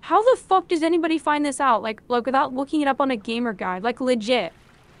 How the fuck does anybody find this out? Like, without looking it up on a gamer guide. Like, legit.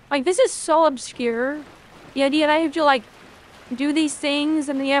 Like, this is so obscure. The idea that I have to, like, do these things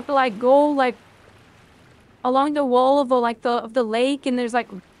and then you have to, like, go, like, along the wall of the lake and there's, like,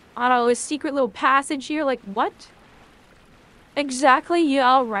 I don't know, a secret little passage here. Like, what? Exactly,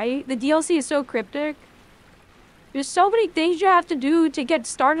 yeah, right. The DLC is so cryptic. There's so many things you have to do to get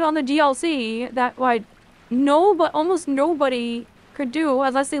started on the DLC that, like, almost nobody could do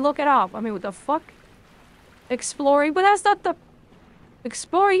unless they look it up. I mean, what the fuck? Exploring, but that's not the...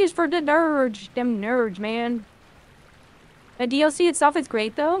 Exploring is for the nerds. Them nerds, man. The DLC itself is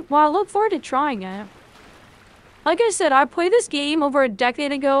great, though. Well, I look forward to trying it. Like I said, I played this game over a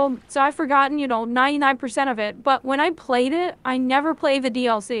decade ago, so I've forgotten, you know, 99% of it. But when I played it, I never played the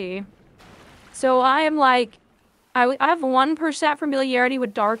DLC. So I am like... I have 1% familiarity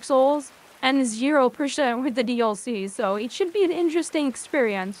with Dark Souls and 0% with the DLC, so it should be an interesting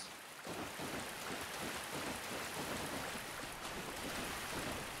experience.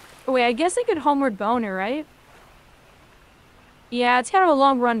 Oh, wait, I guess I could homeward boner, right? Yeah, it's kind of a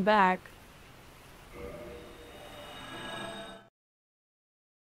long run back.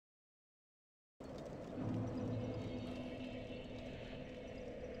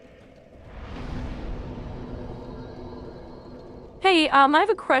 Hey, I have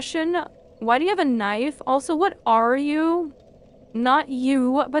a question. Why do you have a knife? Also, what are you? Not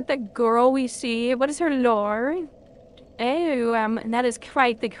you, but the girl we see. What is her lore? Oh, that is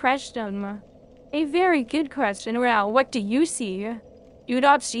quite the question. A very good question. Well, what do you see? You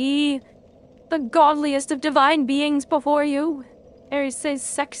not see the godliest of divine beings before you? Or so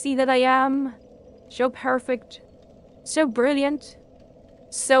sexy that I am. So perfect. So brilliant.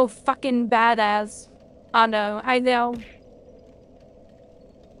 So fucking badass. I know, I know.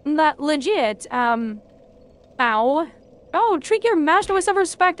 That legit, ow. Oh, treat your master with some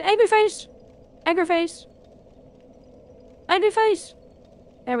respect. Angry face. Angry face. Angry face.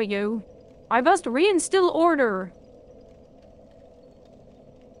 There we go. I must reinstill order.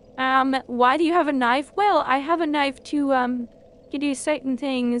 Why do you have a knife? Well, I have a knife to, do certain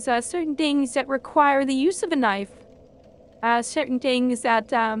things that require the use of a knife. Certain things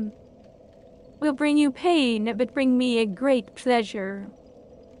that, will bring you pain, but bring me a great pleasure.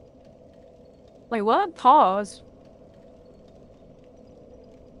 Wait, what? Pause.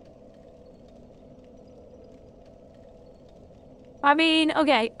 I mean,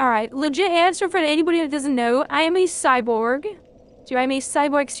 okay, alright. Legit answer for anybody that doesn't know. I am a cyborg. So I'm a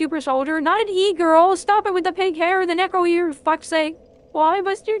cyborg super soldier, not an e-girl. Stop it with the pink hair and the necro ear, for fuck's sake. Why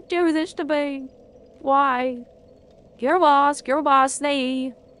must you do this to me? Why? Girl boss,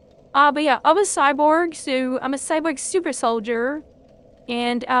 they. But yeah, I'm a cyborg, so I'm a cyborg super soldier.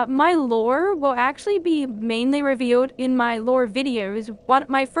 And my lore will actually be mainly revealed in my lore videos.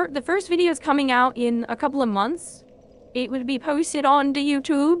 The first video is coming out in a couple of months. It would be posted on the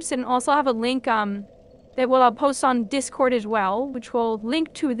YouTubes and also have a link that will post on Discord as well, which will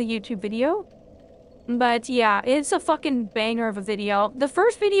link to the YouTube video. But yeah, it's a fucking banger of a video. The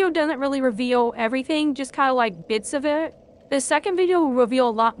first video doesn't really reveal everything, just kind of like bits of it. The second video will reveal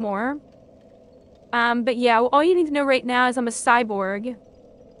a lot more. But yeah, all you need to know right now is I'm a cyborg.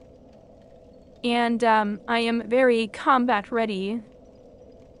 And, I am very combat ready.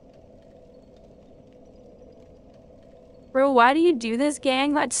 Bro, why do you do this,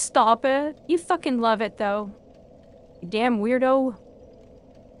 gang? Let's stop it. You fucking love it, though. You damn weirdo.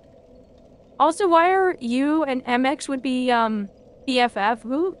 Also, why are you and MX would be, BFF?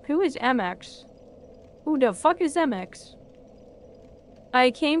 Who is MX? Who the fuck is MX?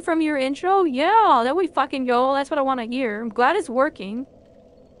 I came from your intro? Yeah, there we fucking go. That's what I want to hear. I'm glad it's working.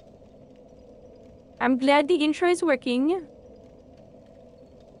 I'm glad the intro is working.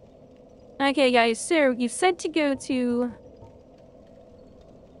 Okay, guys, so you said to go to...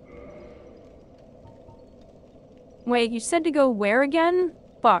 Wait, you said to go where again?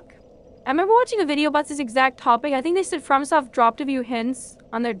 Fuck. I remember watching a video about this exact topic. I think they said FromSoft dropped a few hints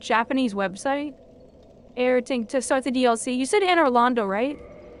on their Japanese website. To start the DLC. You said in Orlando, right?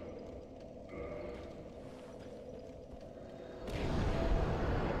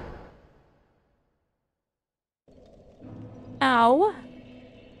 Ow.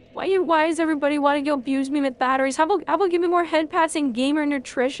 Why is everybody wanting to abuse me with batteries? How about give me more head pats and gamer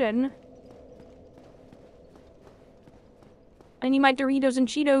nutrition? I need my Doritos and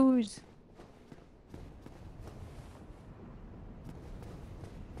Cheetos.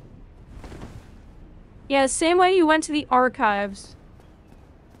 Yeah, same way you went to the archives.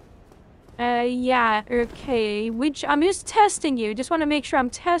 Yeah, okay. I'm just testing you. Just want to make sure I'm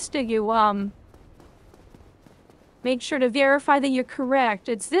testing you, make sure to verify that you're correct.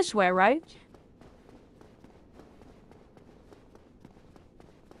 It's this way, right?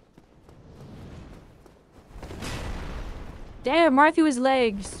 Damn, right through his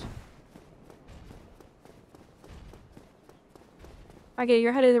legs. Okay,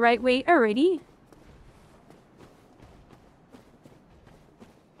 you're headed the right way already.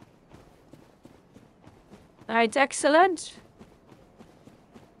 Alright, excellent.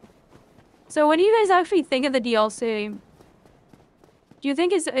 So what do you guys actually think of the DLC? Do you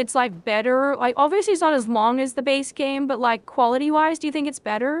think it's like better? Like, obviously it's not as long as the base game, but like quality-wise, do you think it's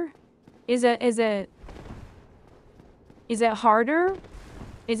better? Is it harder?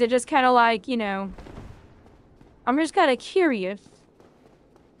 Is it just kind of like, you know... I'm just kind of curious.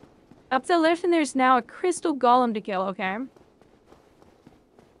 Up the left and there's now a crystal golem to kill, okay?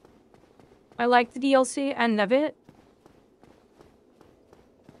 I like the DLC, I love it.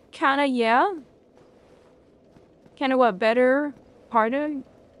 Kinda, yeah. Kinda what, better? Harder?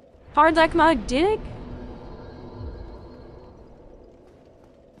 Hard like my dick?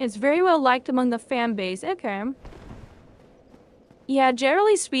 It's very well liked among the fan base, okay. Yeah,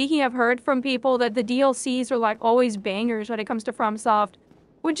 generally speaking, I've heard from people that the DLCs are like always bangers when it comes to FromSoft.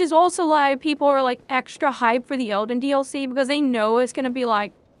 Which is also like people are like extra hyped for the Elden DLC because they know it's gonna be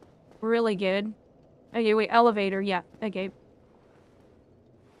like really good. Okay, wait, elevator, yeah, okay.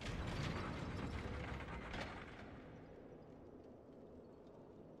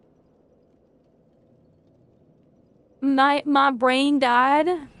 My brain died.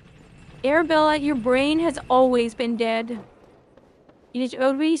 Arabella, your brain has always been dead. It has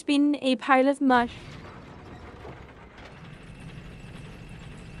always been a pile of mush.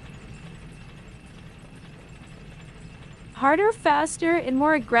 Harder, faster, and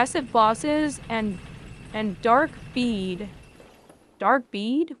more aggressive bosses and dark bead. Dark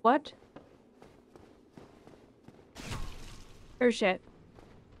bead? What? Oh shit.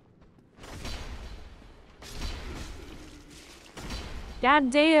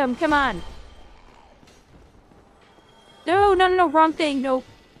 God damn, come on. No, wrong thing, no.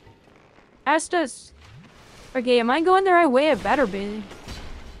 Estes. Okay, am I going the right way? It better be.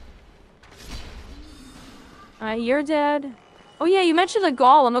 You're dead. Oh yeah, you mentioned the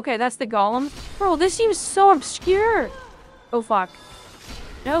golem. Okay, that's the golem. Bro, this seems so obscure. Oh fuck.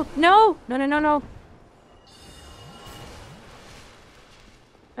 No.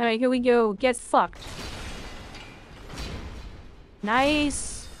 Alright, here we go. Get fucked.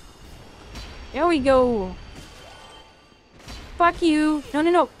 Nice. There we go. Fuck you.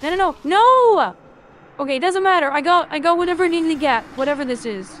 No! Okay, it doesn't matter. I got whatever I need to get. Whatever this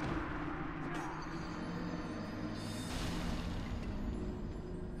is.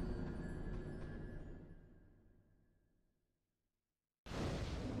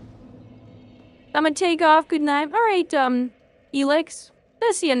 I'm gonna take off. Good night. Alright, Elix.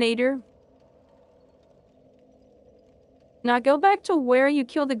 See you later. Now go back to where you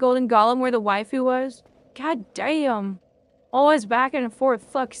killed the golden golem where the waifu was. God damn. Always back and forth,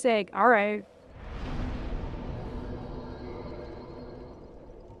 fuck's sake. Alright.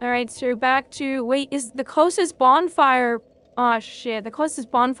 Alright, so back to... Wait, is the closest bonfire... Oh shit, the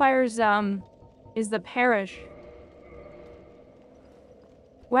closest bonfire is the parish.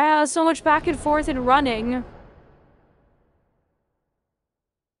 Wow, so much back and forth and running.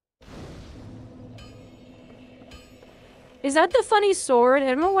 Is that the funny sword? I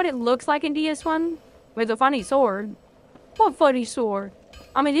don't know what it looks like in DS1. With a funny sword. What funny sword?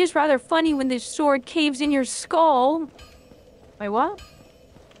 I mean, it is rather funny when this sword caves in your skull. Wait, what?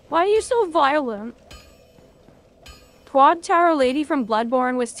 Why are you so violent? Quad Tower Lady from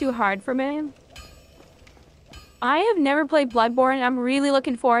Bloodborne was too hard for me. I have never played Bloodborne. I'm really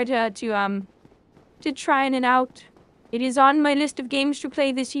looking forward to trying it out. It is on my list of games to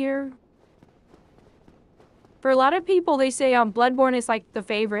play this year. For a lot of people, they say Bloodborne is like the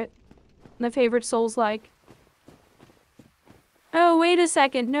favorite Souls-like. Oh, wait a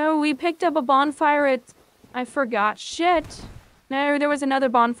second. No, we picked up a bonfire at... I forgot. Shit. No, there was another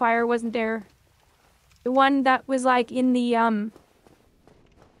bonfire, wasn't there? The one that was like in the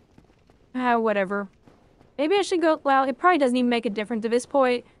whatever. Maybe I should go... Well, it probably doesn't even make a difference at this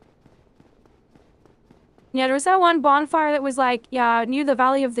point. Yeah, there was that one bonfire that was like, yeah, near the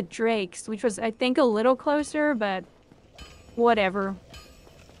Valley of the Drakes, which was, I think, a little closer, but whatever.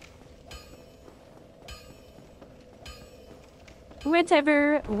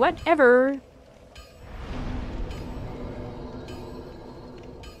 Whatever.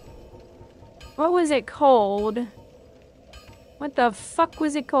 What was it called? What the fuck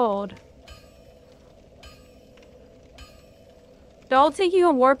was it called? I'll take you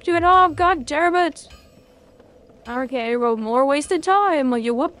and warp to it. Oh, god damn it. Okay, well, more wasted time.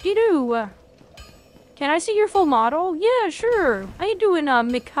 You whoop-de-doo. Can I see your full model? Yeah, sure. How you doing,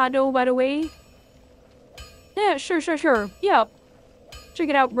 Mikado, by the way? Yeah, sure. Yeah. Check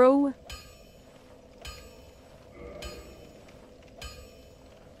it out, bro.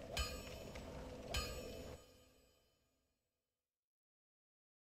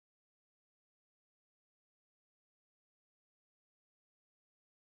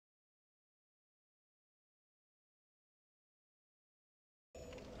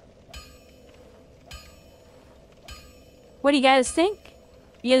 What do you guys think?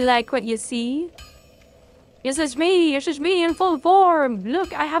 You like what you see? This is me in full form.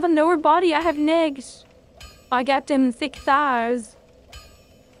 Look, I have a lower body, I have legs. I got them thick thighs.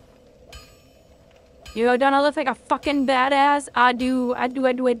 You don't look like a fucking badass? I do. I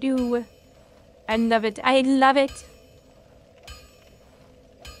love it. I love it.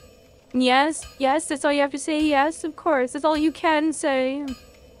 Yes, that's all you have to say. Yes, of course. That's all you can say.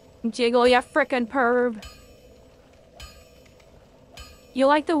 Jiggle, ya frickin' perv. You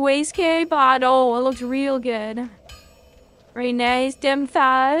like the waistcape? Oh, it looks real good. Very nice. Dim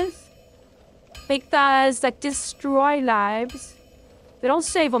thighs. Big thighs that destroy lives. They don't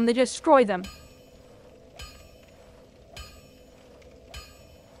save them, they destroy them.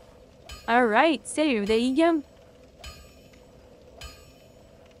 Alright, so there you go.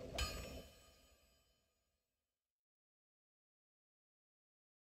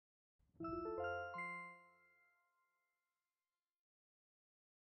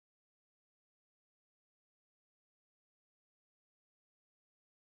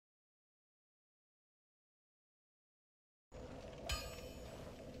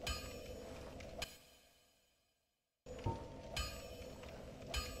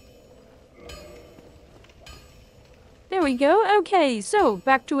 There we go. Okay, so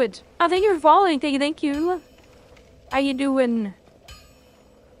back to it. I think you're falling. Thank you. How you doing?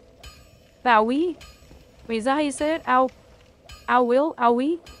 Owie? Wait, is that how you say it?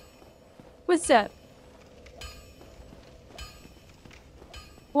 Owie? What's up?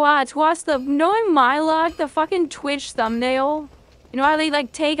 What's the... Knowing my luck, the fucking Twitch thumbnail? You know how they,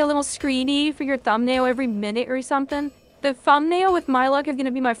 like, take a little screenie for your thumbnail every minute or something? The thumbnail with my luck is gonna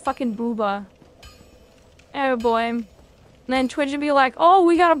be my fucking booba. Oh boy. And then Twitch would be like, oh,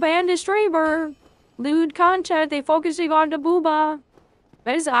 we gotta ban the streamer. Lewd content, they focusing on the booba.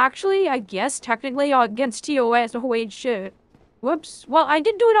 That is actually, I guess, technically against TOS. Oh wait, shit. Whoops. Well, I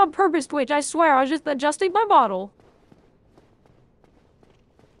did do it on purpose, Twitch, I swear. I was just adjusting my bottle.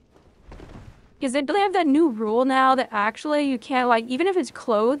 Because they have that new rule now that actually you can't, like, even if it's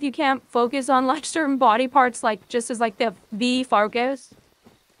clothed, you can't focus on, like, certain body parts, like, just as, like, the V focus.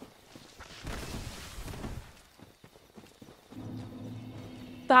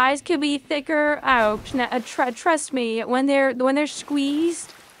 Thighs could be thicker. Ouch. Trust me, when they're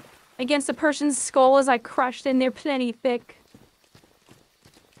squeezed against a person's skull as I crushed in, they're plenty thick.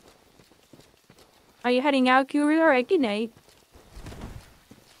 Are you heading out, Guru? Alright, good night.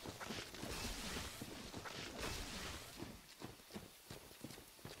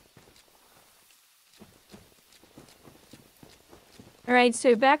 Alright,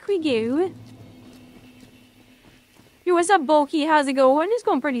 so back we go. Yo, what's up, Bulky? How's it going? It's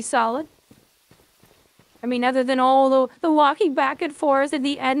going pretty solid. I mean, other than all the walking back and forth and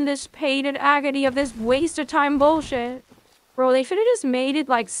the endless pain and agony of this waste of time bullshit. Bro, they should have just made it,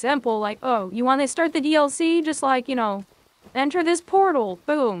 like, simple. Like, oh, you want to start the DLC? Just, like, you know, enter this portal.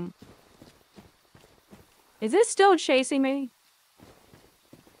 Boom. Is this still chasing me?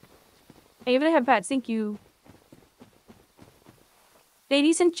 Hey, even have pets. Thank you.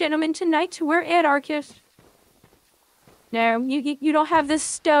 Ladies and gentlemen, tonight we're anarchists. No, you don't have the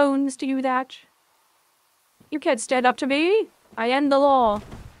stones to do that. You can't stand up to me. I am the law.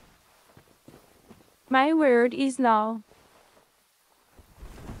 My word is law.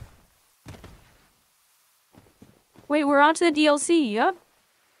 Wait, we're on to the DLC, yep.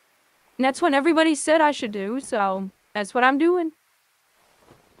 And that's what everybody said I should do, so that's what I'm doing.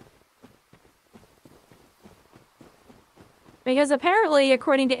 Because apparently,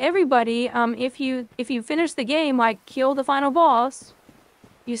 according to everybody, if you finish the game, like kill the final boss,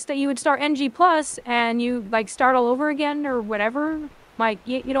 you would start NG plus and you like start all over again or whatever. Like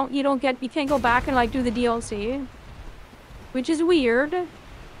you can't go back and like do the DLC, which is weird.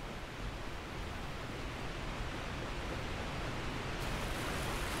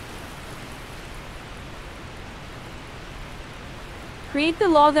 Create the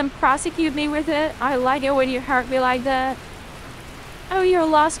law, then prosecute me with it. I like it when you hurt me like that. Oh, you're a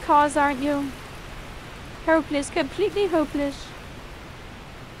lost cause, aren't you? Hopeless, completely hopeless.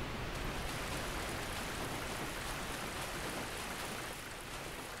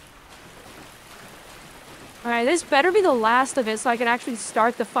 Alright, this better be the last of it so I can actually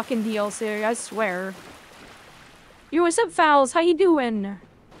start the fucking DLC, I swear. Yo, what's up, Fowls? How you doing?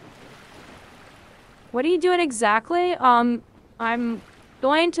 What are you doing exactly? I'm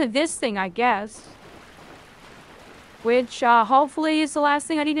going to this thing, I guess. Which, hopefully is the last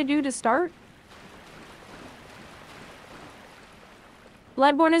thing I need to do to start.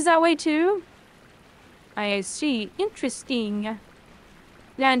 Bloodborne is that way too? I see. Interesting.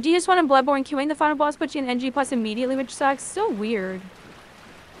 Yeah, and DS1 and Bloodborne queuing the final boss puts you in NG plus immediately, which sucks. So weird.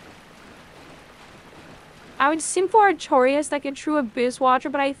 I would sim for Artorias like a true Abyss Watcher,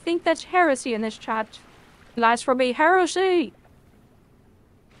 but I think that's heresy in this chat. Last for me, heresy!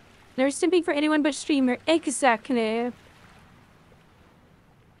 They're simping for anyone but streamer. Exactly.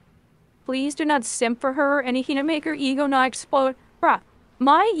 Please do not simp for her. Anything to make her ego not explode. Bruh,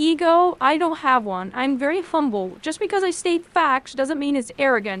 my ego, I don't have one. I'm very humble. Just because I state facts doesn't mean it's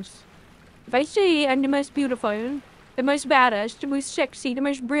arrogance. If I say I'm the most beautiful, the most badass, the most sexy, the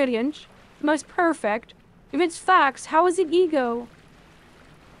most brilliant, the most perfect, if it's facts, how is it ego?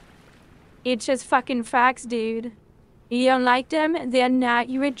 It's just fucking facts, dude. You don't like them, then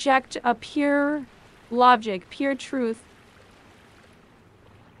you reject a pure logic, pure truth.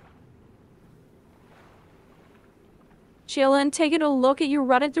 Chillin', taking a look at you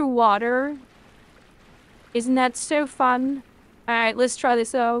running through water. Isn't that so fun? Alright, let's try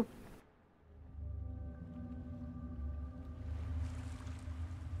this out.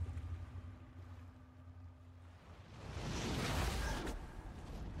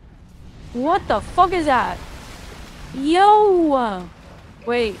 What the fuck is that? Yo!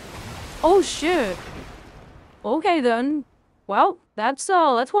 Wait. Oh shit. Okay then. Well, that's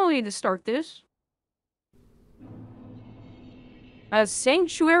one way to start this. A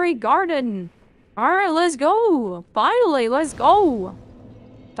sanctuary garden. Alright, let's go. Finally, let's go.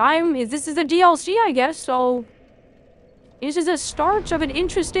 This is a DLC, I guess, so... This is the start of an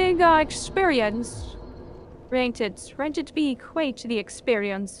interesting experience. Ranked it to be equate to the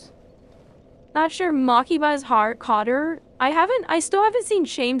experience. Not sure Makima's hotter. I still haven't seen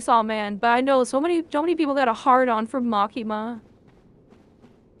Chainsaw Man, but I know so many people got a hard on for Makima.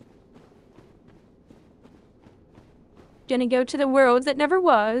 Gonna go to the world that never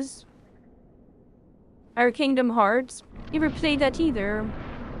was. Our Kingdom Hearts. Never played that either.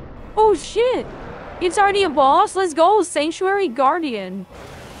 Oh shit! It's already a boss? Let's go! Sanctuary Guardian.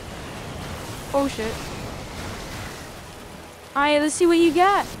 Oh shit. Alright, let's see what you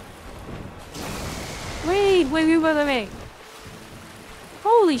got. Wait, wait.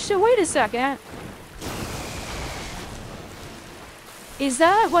 Holy shit, wait a second. Is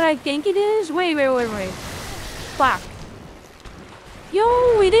that what I think it is? Wait. Fuck.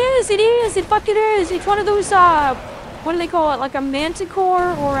 Yo, it is! It fucking is! It's one of those, what do they call it? Like a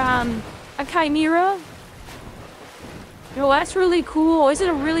manticore or, a chimera? Yo, that's really cool. This is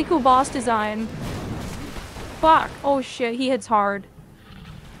a really cool boss design. Fuck. Oh shit, he hits hard.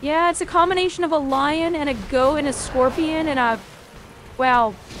 Yeah, it's a combination of a lion and a goat and a scorpion and a...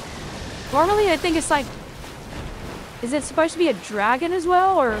 Well... Normally I think it's like... Is it supposed to be a dragon as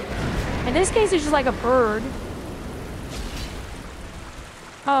well, or... In this case it's just like a bird.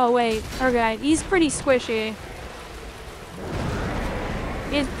 Oh wait, okay, he's pretty squishy.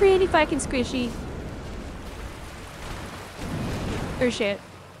 He's pretty fucking squishy. Oh shit.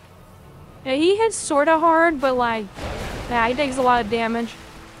 Yeah, he hits sorta hard, but like... Yeah, he takes a lot of damage.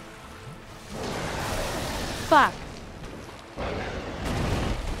 Fuck.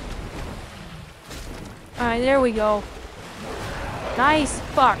 Alright, there we go. Nice.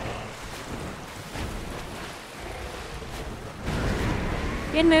 Fuck.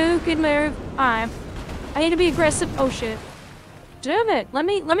 Good move. Alright. I need to be aggressive. Oh shit. Damn it. Let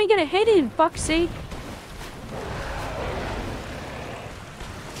me get a hit in. Fuck's sake.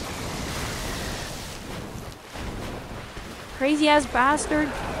 Crazy ass bastard.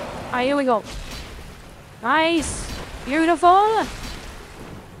 Alright, here we go. Nice. Beautiful.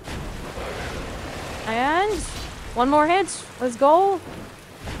 And one more hit. Let's go.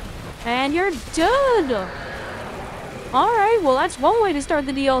 And you're done. Alright, well that's one way to start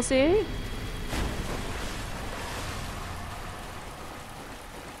the DLC.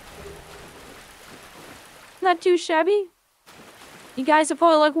 Not too shabby. You guys are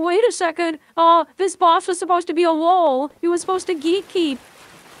probably like, wait a second. This boss was supposed to be a wall. He was supposed to keep.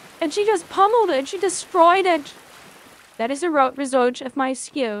 And she just pummeled it. She destroyed it. That is a result of my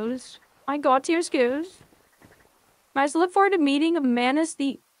skills. I got your skills. I just look forward to meeting Manus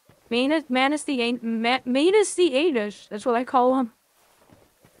the Eightish. That's what I call him.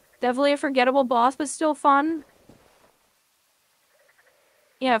 Definitely a forgettable boss, but still fun.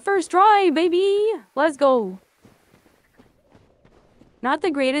 Yeah, first try, baby. Let's go. Not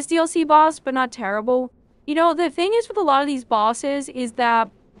the greatest DLC boss, but not terrible. You know, the thing is with a lot of these bosses is that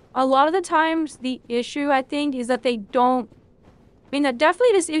a lot of the times the issue, I think, is that they don't... I mean,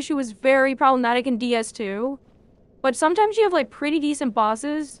 definitely this issue was very problematic in DS2. But sometimes you have, like, pretty decent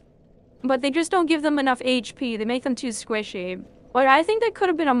bosses, but they just don't give them enough HP. They make them too squishy. But I think that could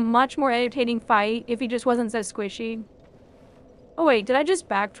have been a much more entertaining fight if he just wasn't so squishy. Oh wait, did I just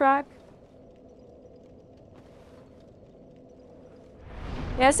backtrack?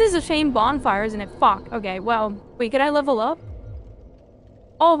 Yeah, this is a shame bonfire, isn't it? Fuck. Okay, well, wait, can I level up?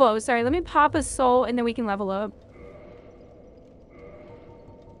 Oh, whoa, sorry, let me pop a soul and then we can level up.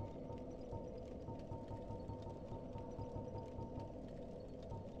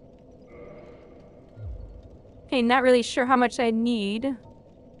 Okay, not really sure how much I need.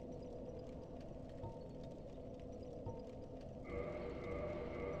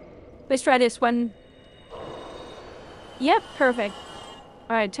 Let's try this one. Yep, perfect.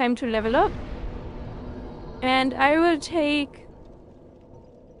 Alright, time to level up. And I will take...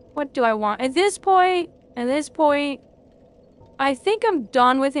 What do I want? At this point, I think I'm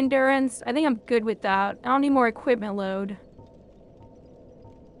done with endurance. I think I'm good with that. I don't need more equipment load.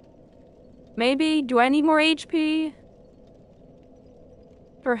 Maybe? Do I need more HP?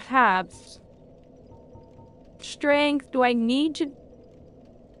 Perhaps. Strength, do I need to...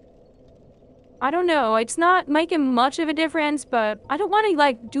 I don't know. It's not making much of a difference, but I don't want to,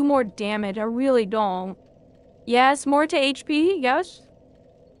 like, do more damage. I really don't. Yes, more to HP, yes.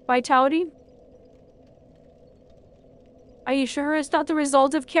 Vitality. Are you sure it's not the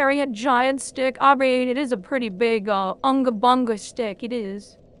result of carrying a giant stick? I mean, it is a pretty big, unga bunga stick. It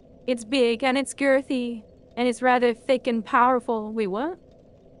is. It's big and it's girthy. And it's rather thick and powerful. Wait, what?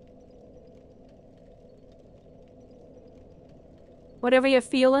 Whatever you're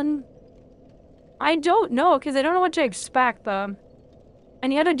feeling? I don't know, because I don't know what to expect, though.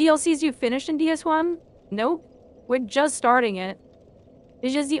 Any other DLCs you finished in DS1? Nope. We're just starting it.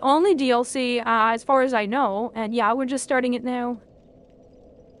 It's just the only DLC, as far as I know. And yeah, we're just starting it now.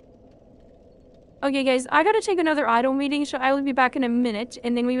 Okay, guys, I gotta take another idol meeting, so I will be back in a minute.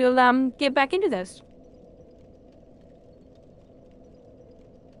 And then we will, get back into this.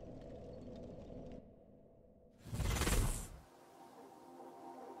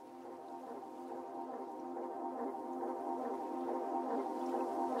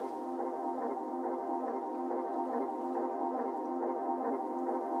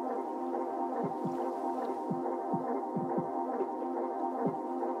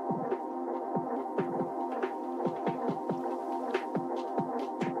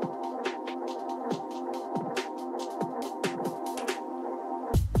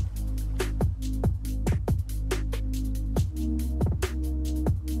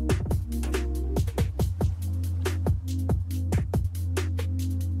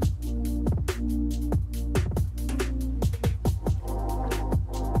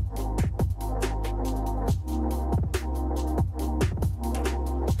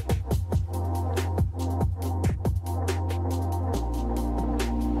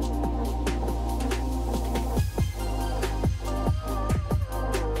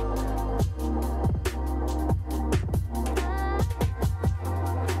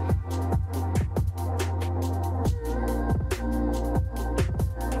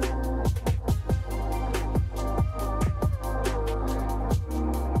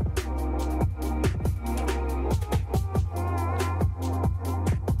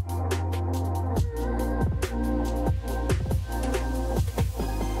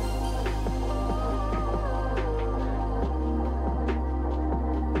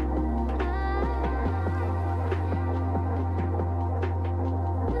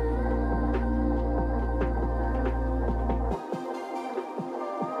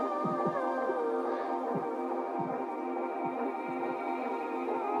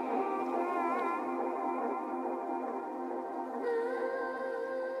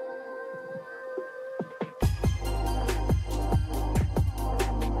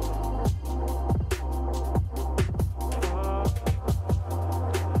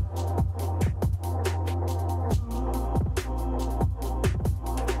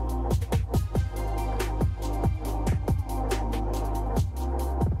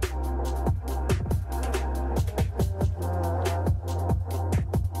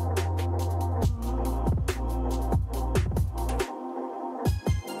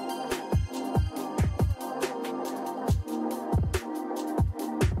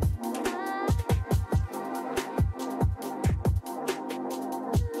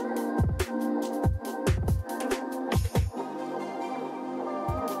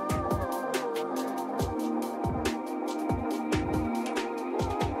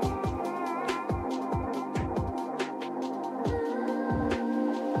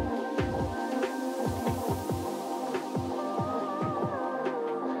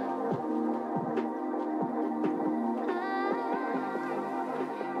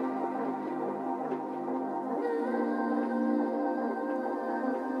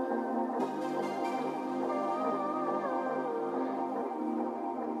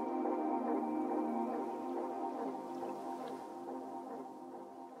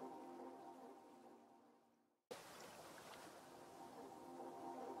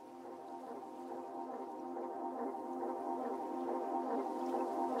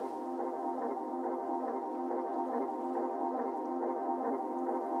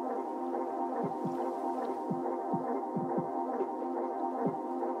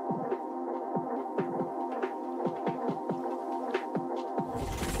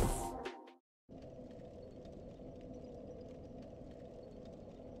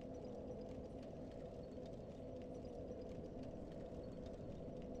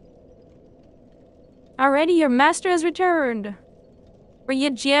 Alrighty, your master has returned. Were you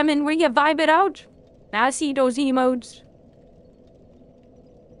jamming? Were you vibing out? I see those emotes.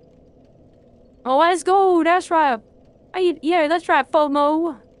 Oh, let's go. That's right. Yeah, that's right,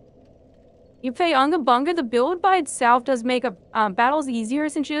 FOMO. You pay Unga Bunga. The build by itself does make battles easier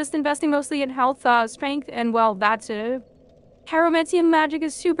since you're just investing mostly in health, strength, and well, that's it. Harometium magic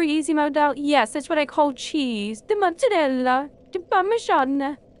is super easy model. Yes, that's what I call cheese. The mozzarella. The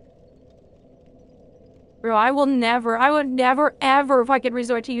parmesan. Bro, I would never, ever fucking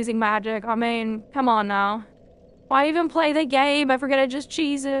resort to using magic. I mean, come on now. Why even play the game? I forget I just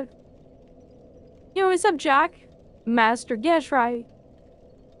cheese it. Yo, what's up, Jack? Master, guess right.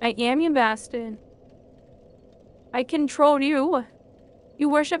 I am your master. I control you. You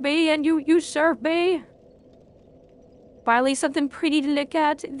worship me and you serve me. Finally, something pretty to look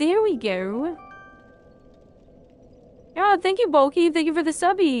at. There we go. Yeah, thank you, Bulky. Thank you for the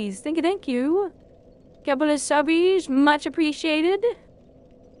subbies. Thank you. Couple of subbies, much appreciated.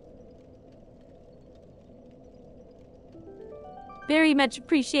 Very much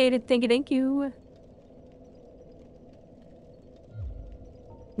appreciated. Thank you.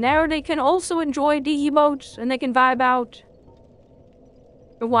 Now they can also enjoy the emotes and they can vibe out.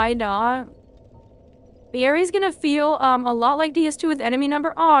 Why not? The area's gonna feel a lot like DS2 with enemy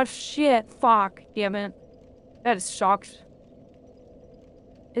number. Oh shit, fuck, damn it. That sucks.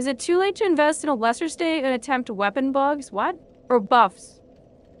 Is it too late to invest in a lesser state and attempt weapon bugs? What? Or buffs?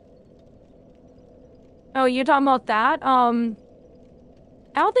 Oh, you're talking about that? I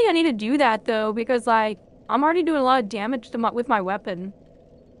don't think I need to do that though, because like, I'm already doing a lot of damage to with my weapon.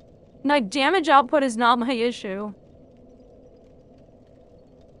 Like, damage output is not my issue.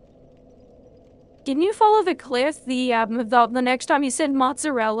 Didn't you follow the cliff the next time you said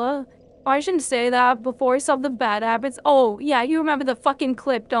mozzarella? Oh, I shouldn't say that before I saw the bad habits. Oh, yeah, you remember the fucking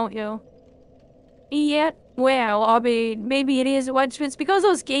clip, don't you? Yeah, well, I mean, maybe it is. It's because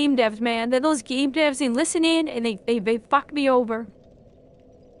those game devs, man. That those game devs ain't listening and they fuck me over.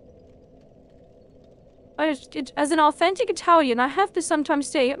 As an authentic Italian, I have to sometimes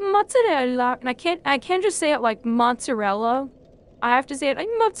say mozzarella, and I can't just say it like mozzarella. I have to say it like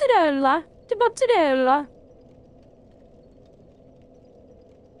mozzarella. Mozzarella.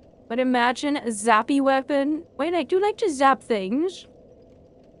 But imagine a zappy weapon. Wait, I do like to zap things.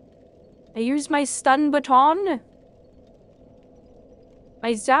 I use my stun baton.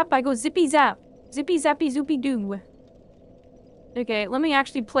 My zap, I go zippy zap. Zippy zappy zoopy doo. Okay, let me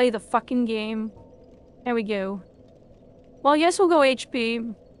actually play the fucking game. There we go. Well, yes, we'll go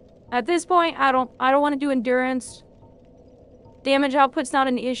HP. At this point, I don't want to do endurance. Damage output's not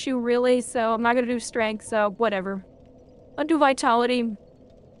an issue, really, so I'm not gonna do strength, so whatever. I'll do vitality.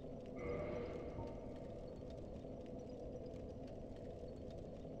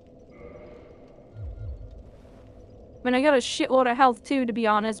 I mean, I got a shitload of health too, to be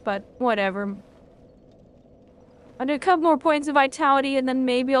honest, but whatever. I'll do a couple more points of vitality, and then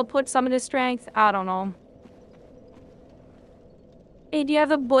maybe I'll put some into strength. I don't know. Hey, do you have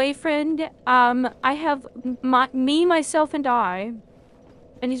a boyfriend? I have me, myself, and I.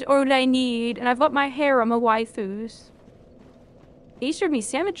 And he's all I need, and I've got my harem of waifus. He served me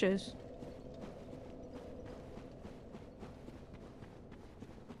sandwiches.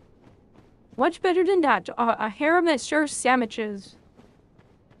 What's better than that? A harem that serves sandwiches.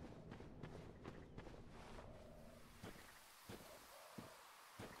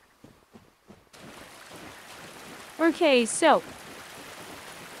 Okay, so.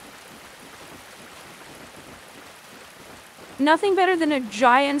 Nothing better than a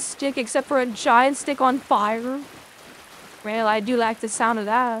giant stick except for a giant stick on fire. Well, I do like the sound of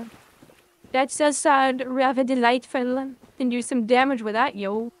that. That does sound rather delightful. Can do some damage with that,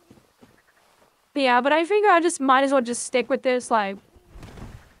 yo. But yeah, but I figure I just might as well just stick with this, like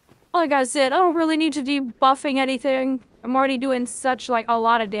I said, I don't really need to be buffing anything. I'm already doing such, like, a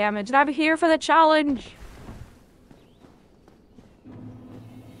lot of damage. And I'm here for the challenge.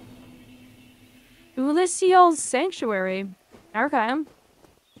 Ulysseal's Sanctuary. Okay.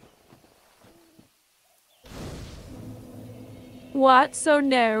 What? So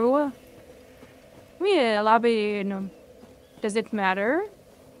no? Well, I mean, does it matter?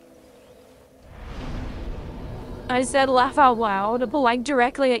 I said laugh out loud, but like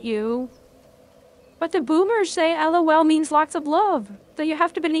directly at you. But the boomers say LOL means lots of love, so you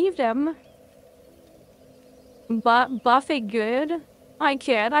have to believe them. But buff it good? I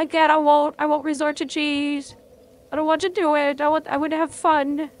can't, I won't resort to cheese. I don't want to do it, I would have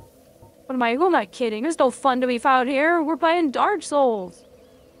fun. What am I? I'm not kidding, there's no fun to be found here, we're playing Dark Souls.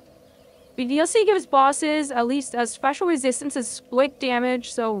 The DLC gives bosses at least a special resistance to split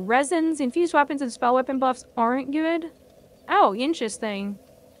damage, so resins, infused weapons, and spell weapon buffs aren't good. Oh, interesting.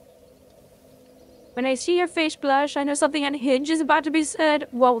 When I see your face blush, I know something unhinged is about to be said.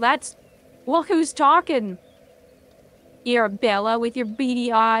 Well, who's talking? Arabella with your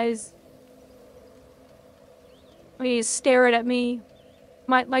beady eyes. You staring at me.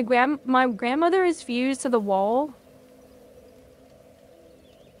 My grandmother is fused to the wall.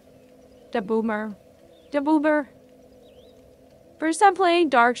 The boomer. First time playing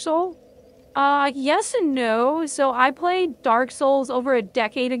Dark Souls? Yes and no. So I played Dark Souls over a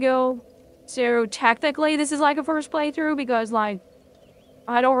decade ago. So technically this is like a first playthrough because like,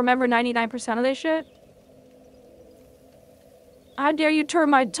 I don't remember 99% of this shit. How dare you turn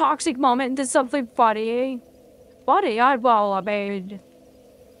my toxic moment into something funny? Funny? I mean...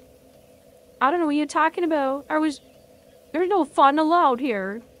 I don't know what you're talking about. There's no fun allowed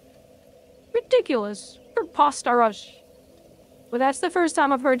here. Ridiculous. Preposterous. Well, that's the first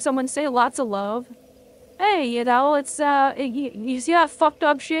time I've heard someone say lots of love. Hey, you know, it's, you see that fucked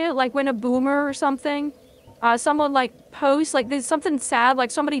up shit? Like when a boomer or something, someone, like, posts, like, there's something sad, like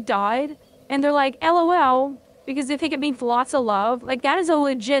somebody died, and they're like, LOL, because they think it means lots of love. Like, that is a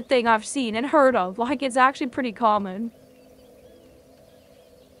legit thing I've seen and heard of. Like, it's actually pretty common.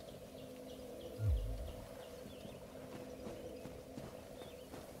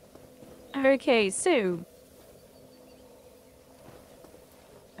 Okay, so...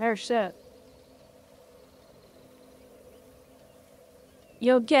 Oh, shit.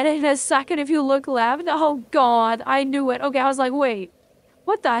 You'll get it in a second if you look left. Oh, God, I knew it. Okay, I was like, wait.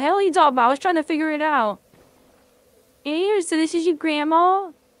 What the hell are you talking about? I was trying to figure it out. Here, so this is your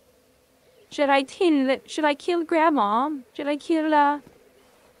grandma? Should I kill grandma? Should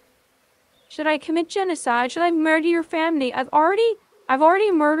I commit genocide? Should I murder your family? I've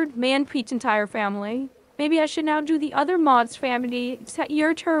already murdered Manpreet's entire family. Maybe I should now do the other mod's family. It's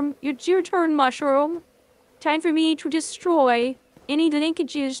your turn, Mushroom. Time for me to destroy any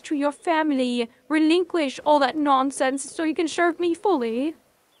linkages to your family. Relinquish all that nonsense so you can serve me fully.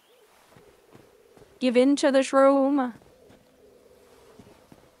 Give in to the shroom.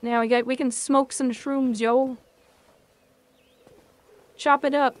 Now we can smoke some shrooms, yo. Chop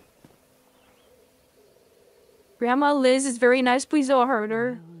it up. Grandma Liz is very nice, please don't hurt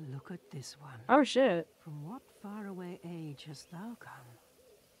her. Well, look at this one. Oh shit. From what faraway age hast thou come?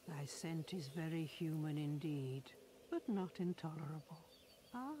 Thy scent is very human indeed, but not intolerable.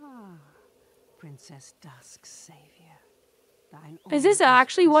 Ah, Princess Dusk's savior. Thine Is this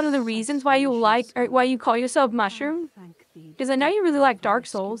actually one of the reasons why you like, or why you call yourself Mushroom? Because I know you really like Dark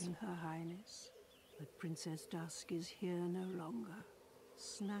Souls. Her Highness, but Princess Dusk is here no longer,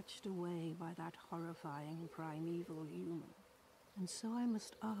 snatched away by that horrifying primeval human. And so I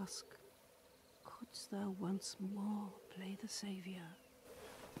must ask, couldst thou once more play the savior?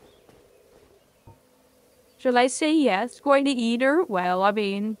 Shall I say yes? Going to eat her? Well, I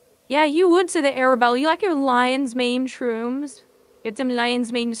mean... Yeah, you would say the Arabella. You like your lion's mane shrooms. Get some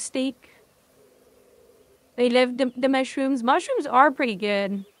lion's mane steak. They love the mushrooms. Mushrooms are pretty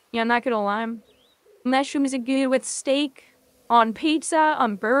good. Yeah, I'm not gonna lie. Mushrooms are good with steak, on pizza,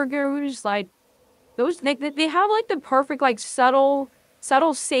 on burgers. Like, those, they have like the perfect, like, subtle,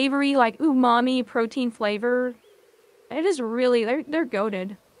 savory, like, umami protein flavor. It is really, they're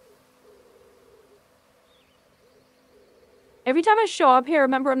goated. Every time I show up here,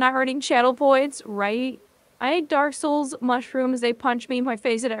 remember I'm not earning channel points, right? I ate Dark Souls mushrooms, they punch me in my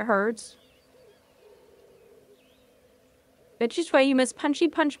face and it hurts. Bitches way, you must punchy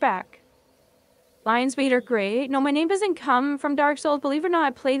punch back. Lions Bait are great. No, my name doesn't come from Dark Souls. Believe it or not, I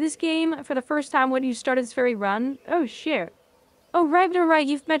played this game for the first time when you started this very run. Oh, shit. Oh, right,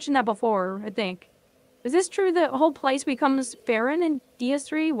 you've mentioned that before, I think. Is this true that the whole place becomes barren in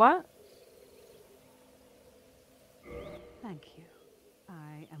DS3? What? Thank you.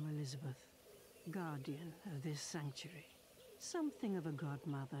 I am Elizabeth, guardian of this sanctuary. Something of a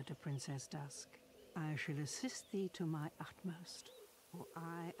godmother to Princess Dusk. I shall assist thee to my utmost, for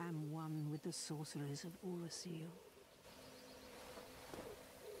I am one with the sorcerers of Urasil.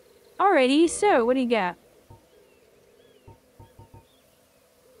 Alrighty, so what do you got?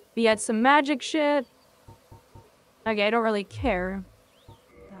 We had some magic shit. Okay, I don't really care.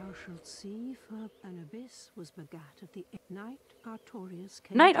 Thou shalt see, for an abyss was begat of the Knight Artorius.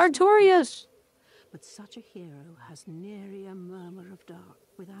 Knight Artorius! But such a hero has nary a murmur of dark.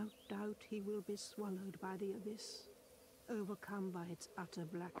 Without doubt he will be swallowed by the abyss, overcome by its utter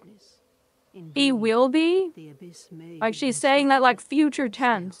blackness. Indeed, He will be? the abyss may Like be she's saying that like future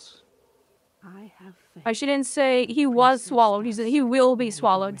tense. I have faith. Like she didn't say he was swallowed, he will be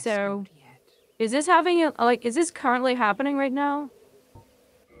swallowed, so... Is this having a, like, is this currently happening right now?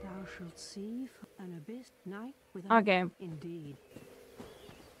 Thou shalt see an abyss night without Okay. indeed.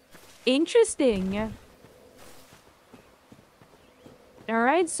 Interesting.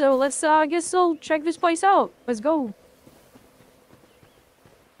 Alright, so let's, I guess I'll check this place out. Let's go.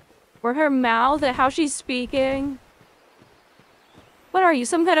 Where her mouth and how she's speaking. What are you,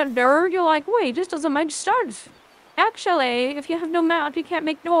 some kind of nerd? You're like, wait, this doesn't make sense. Actually, if you have no mouth, you can't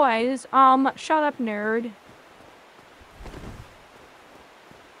make noise. Shut up, nerd.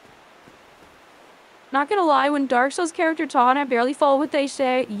 Not gonna lie, when Dark Souls character talk, I barely follow what they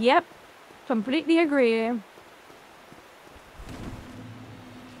say. Yep. Completely agree.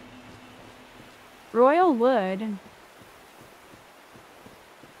 Royal wood.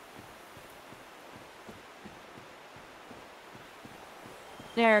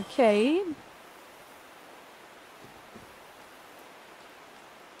 Arcade.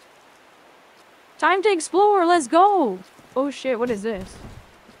 Time to explore, let's go! Oh shit, what is this?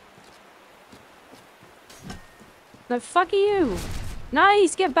 The fuck are you?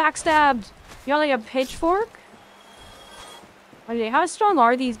 Nice, get backstabbed! You got like a pitchfork? Okay, how strong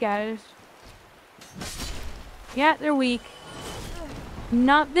are these guys? Yeah, they're weak.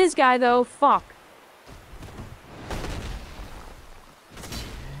 Not this guy though, fuck.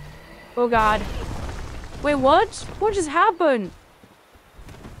 Oh god. Wait, what? What just happened?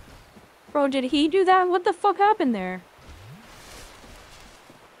 Bro, did he do that? What the fuck happened there?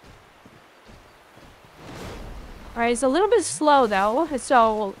 Alright, it's a little bit slow though,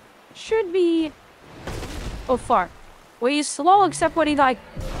 so should be... Oh, fuck. Well, he's slow except when he, like,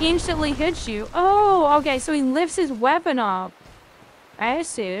 instantly hits you. Oh, okay, so he lifts his weapon up. I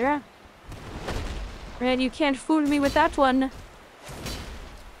see. Man, you can't fool me with that one.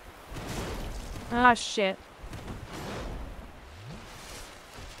 Ah, shit.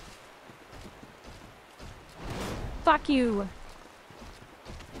 Fuck you.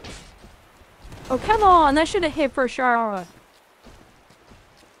 Oh, come on. That should have hit for sure.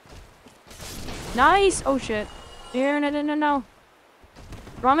 Nice. Oh, shit. No.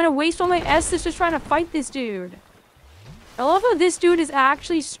 Bro, I'm gonna waste all my S's just trying to fight this dude. I love how this dude is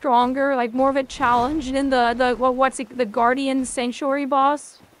actually stronger, like more of a challenge than the Guardian Sanctuary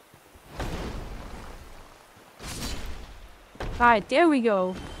boss. Alright, there we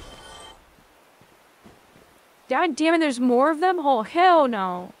go. God damn it, there's more of them? Oh, hell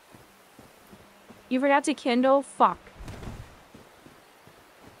no. You forgot to kindle? Fuck.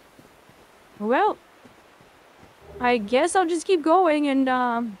 Well, I guess I'll just keep going and,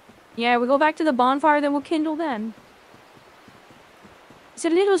 yeah, we'll go back to the bonfire, then we'll kindle then. It's a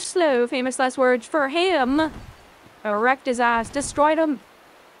little slow, famous last words for him. I wrecked his ass, destroyed him.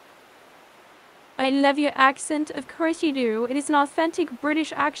 I love your accent, of course you do. It is an authentic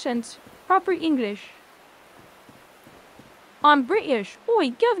British accent. Proper English. I'm British.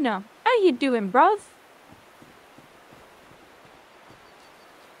 Oi, governor. How you doing, bruv?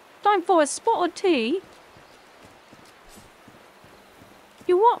 Time for a spot of tea.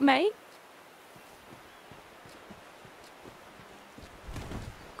 You what, mate?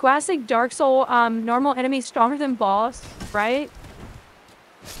 Classic Dark Soul, normal enemy stronger than boss, right?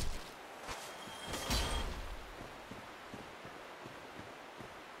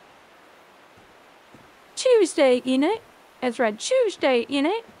 Tuesday, innit? That's right, Tuesday,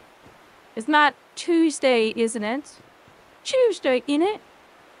 innit? It's not Tuesday, isn't it? Tuesday, innit?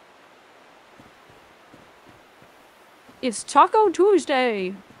 It's Taco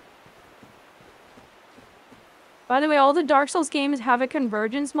Tuesday! By the way, all the Dark Souls games have a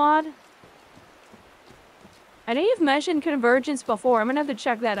convergence mod. I know you've mentioned convergence before. I'm gonna have to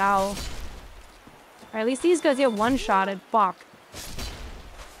check that out. Or at least these guys get one-shotted. Fuck.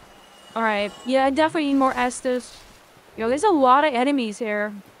 Alright. Yeah, I definitely need more Estus. Yo, there's a lot of enemies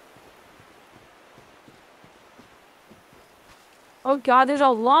here. Oh god, there's a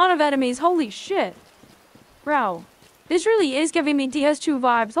lot of enemies. Holy shit. Bro. This really is giving me DS2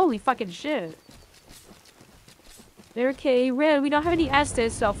 vibes. Holy fucking shit. Okay, red. We don't have any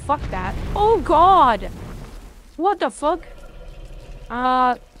Estus, so fuck that. Oh god! What the fuck?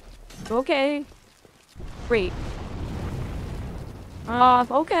 Okay. Great.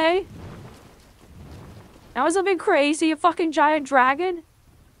 Okay. That was a bit crazy. A fucking giant dragon?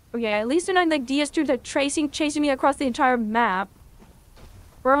 Okay, at least they're not like DS2 that chasing me across the entire map.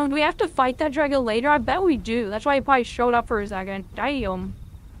 Bro, do we have to fight that dragon later? I bet we do. That's why he probably showed up for a second. Damn.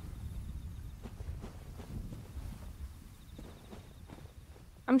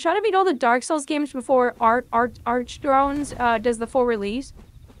 I'm trying to beat all the Dark Souls games before Archdrones does the full release.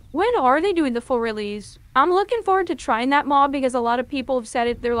 When are they doing the full release? I'm looking forward to trying that mod because a lot of people have said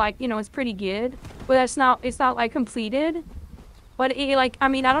it. They're like, you know, it's pretty good, but it's not like completed. But it, like, I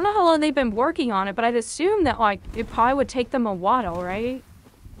mean, I don't know how long they've been working on it, but I'd assume that like it probably would take them a while, right?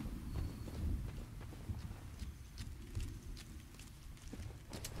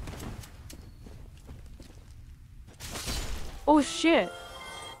 Oh shit.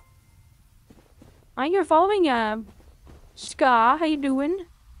 Hi, you're following Ska, how you doing?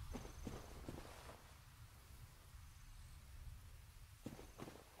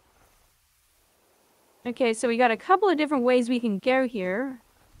 Okay, so we got a couple of different ways we can go here.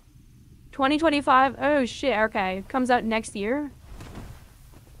 2025, oh shit, okay, it comes out next year.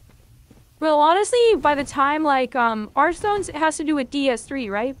 Well, honestly, by the time, like, Hearthstone has to do with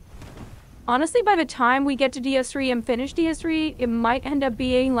DS3, right? Honestly, by the time we get to DS3 and finish DS3, it might end up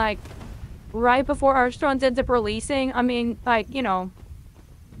being, like, right before Hearthstone ends up releasing. I mean, like, you know,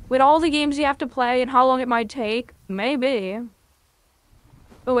 with all the games you have to play and how long it might take, maybe.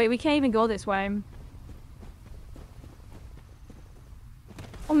 Oh wait, we can't even go this way.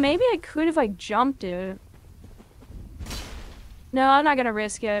 Well, maybe I could if I jumped it. No, I'm not gonna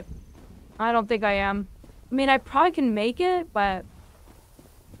risk it. I don't think I am. I mean, I probably can make it, but...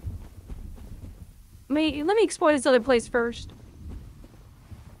 let me explore this other place first.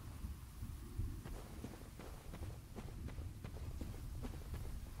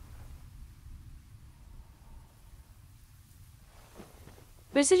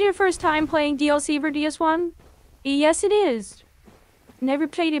 This is your first time playing DLC for DS1? Yes, it is. Never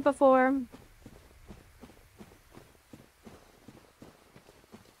played it before.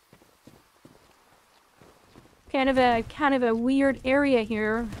 Kind of a weird area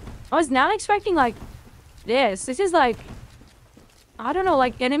here. I was not expecting like this. This is like, I don't know,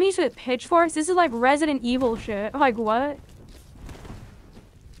 like enemies with pitchforks. This is like Resident Evil shit. Like what?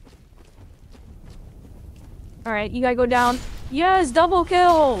 All right, you gotta go down. Yes, double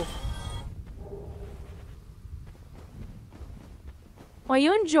kill. Well,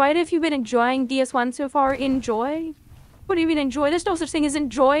 you enjoyed it. If you've been enjoying DS1 so far, enjoy. What do you mean enjoy? There's no such thing as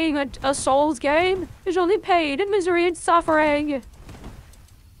enjoying a Souls game. There's only pain and misery and suffering.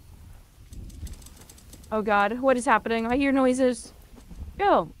 Oh god, what is happening? I hear noises.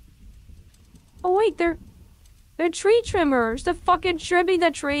 Yo. Oh wait, they're tree trimmers. They're fucking trimming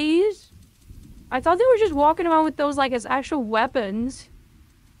the trees. I thought they were just walking around with those like as actual weapons.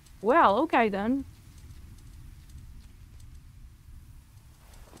 Well, okay then.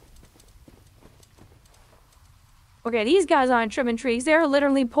 Okay, these guys aren't trimming trees. They're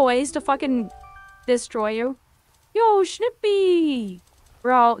literally poised to fucking destroy you. Yo, Snippy!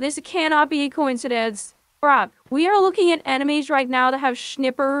 Bro, this cannot be a coincidence. Bro, we are looking at enemies right now that have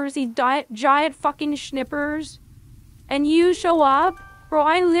schnippers. These giant fucking schnippers. And you show up? Bro,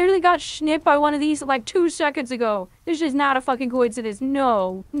 I literally got snipped by one of these like 2 seconds ago. This is not a fucking coincidence.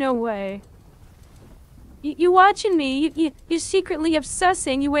 No. No way. You watching me, you secretly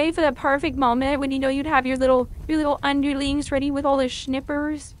obsessing. You wait for that perfect moment when you know you'd have your little underlings ready with all the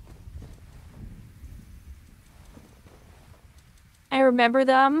schnippers. I remember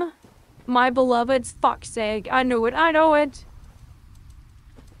them. My beloveds, fuck's sake. I know it, I know it.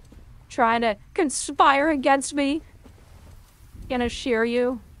 Trying to conspire against me. Gonna shear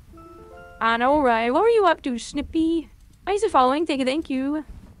you. I know, right? What were you up to, Snippy? Thanks for following. Thank you.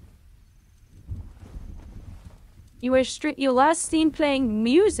 You were you last seen playing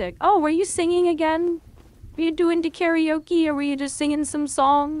music. Oh, were you singing again? Were you doing the karaoke or were you just singing some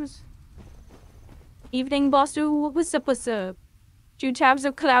songs? Evening, boss. What's up, what's up? 2 tabs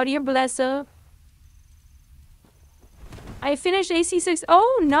of Claudia, bless up. I finished AC6.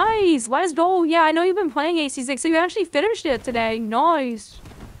 Oh, nice. Let's go. Yeah, I know you've been playing AC6, so you actually finished it today. Nice.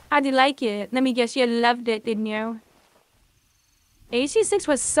 How'd you like it? Let me guess, you loved it, didn't you? AC6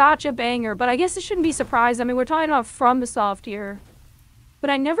 was such a banger, but I guess it shouldn't be surprised. I mean, we're talking about FromSoft here. But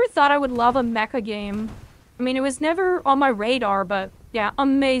I never thought I would love a mecha game. I mean, it was never on my radar, but yeah,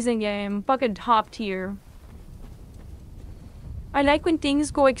 amazing game. Fucking top tier. I like when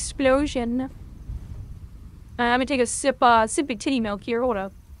things go explosion. I'm gonna take a sip of titty milk here. Hold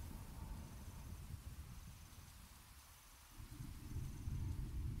up.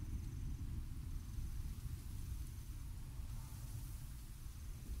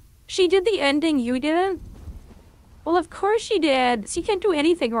 She did the ending, you didn't? Well, of course she did. She can't do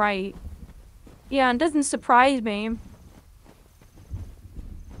anything right. Yeah, it doesn't surprise me.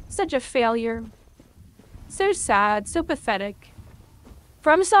 Such a failure. So sad, so pathetic.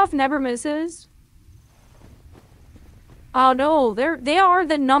 FromSoft never misses. Oh no, they are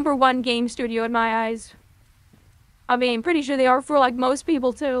the #1 game studio in my eyes. I mean, pretty sure they are for like most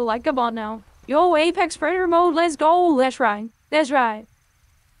people too. Like, come on now. Yo, Apex Predator mode, let's go. That's right. That's right.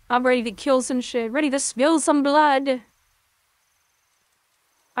 I'm ready to kill some shit. Ready to spill some blood.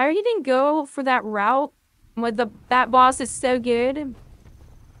 I already didn't go for that route. With that boss is so good.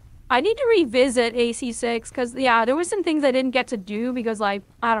 I need to revisit AC6 because, yeah, there was some things I didn't get to do because, like,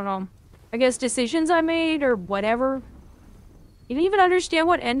 I don't know. I guess decisions I made or whatever. You didn't even understand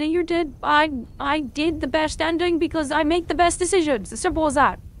what ending you did? I did the best ending because I make the best decisions. As simple as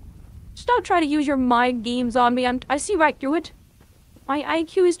that. Stop trying to use your mind games on me. I see right through it. My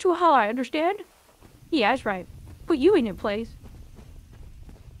IQ is too high, understand? Yeah, that's right. Put you in your place.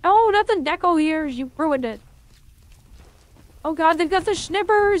 Oh, nothing deco here. You ruined it. Oh god, they've got the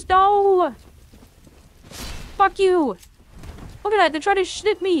schnippers. No! Fuck you. Look at that. They're trying to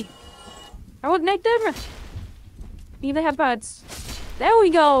snip me. I would make them. Leave the headbuds. There we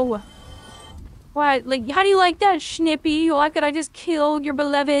go. What? Like, how do you like that, Schnippy? You like that I just killed your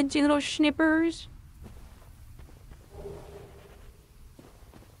beloved, you little schnippers?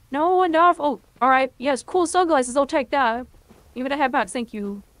 No, enough. Oh, alright. Yes, cool sunglasses. I'll take that. Give it a headbuds. Thank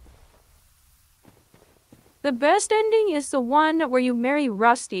you. The best ending is the one where you marry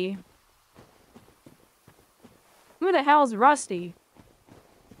Rusty. Who the hell's Rusty?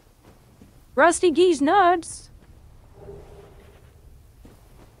 Rusty Gee's nuts.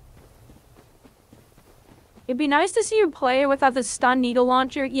 It'd be nice to see you play without the stun needle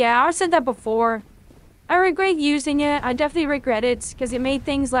launcher. Yeah, I said that before. I regret using it. I definitely regret it because it made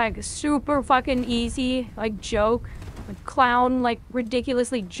things like super fucking easy, like joke, like clown, like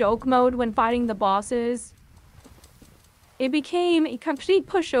ridiculously joke mode when fighting the bosses. It became a complete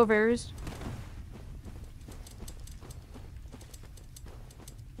pushovers.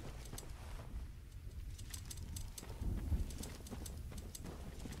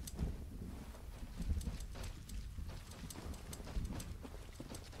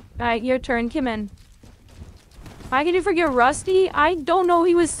 Alright, your turn. Come in. Why can you forget Rusty? I don't know.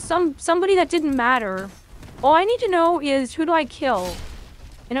 He was somebody that didn't matter. All I need to know is who do I kill?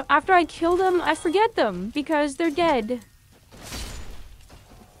 And after I kill them, I forget them because they're dead.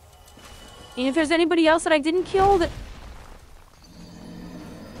 And if there's anybody else that I didn't kill, that...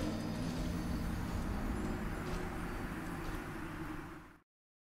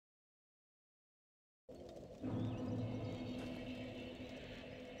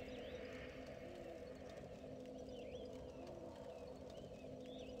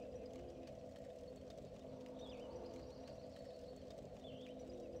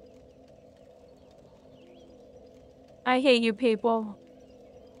 I hate you people.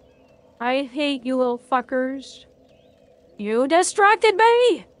 I hate you little fuckers. You distracted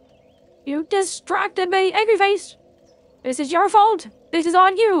me! You distracted me! Angry face! This is your fault! This is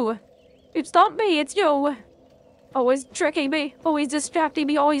on you! It's not me, it's you! Always tricking me, always distracting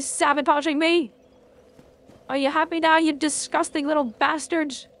me, always sabotaging me! Are you happy now, you disgusting little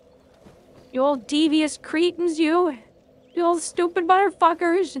bastards? You old devious cretins, you! You old stupid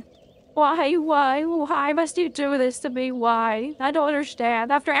motherfuckers! Why must you do this to me? Why? I don't understand.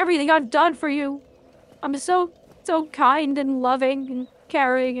 After everything I've done for you. I'm so kind and loving and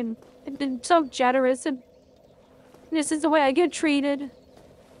caring and so generous and this is the way I get treated.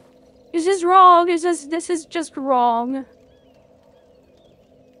 This is wrong. This is just wrong.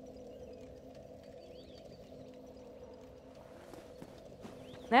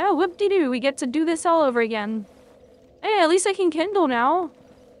 Now, whoop-de-doo, we get to do this all over again. Hey, at least I can kindle now.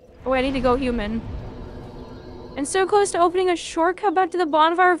 Oh, I need to go human. And so close to opening a shortcut back to the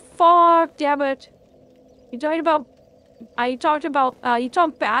bonfire. Fuck, damn it. You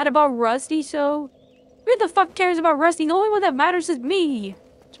talked bad about Rusty, so... Who the fuck cares about Rusty? The only one that matters is me.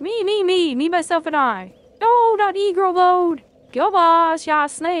 It's me, myself, and I. No, not e-girl mode. Go boss, ya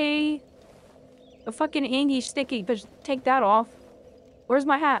slay. The fucking Angie sticky, but take that off. Where's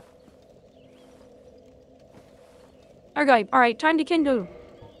my hat? Okay, alright, time to kindle.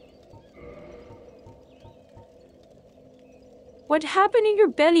 What happened to your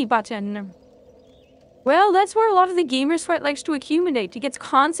belly button? Well, that's where a lot of the gamer sweat likes to accumulate. It gets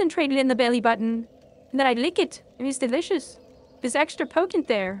concentrated in the belly button. And then I lick it. And it's delicious. It's extra potent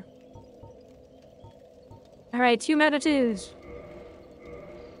there. Alright, 2 meditations.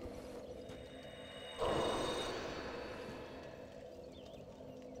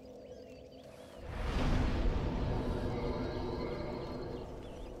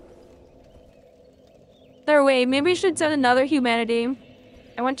 There, wait, maybe I should set another humanity.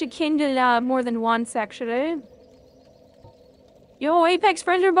 I want to kindle more than once, actually. Yo, Apex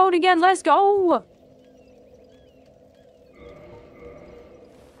Friender mode again, let's go!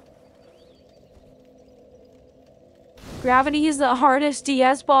 Gravity is the hardest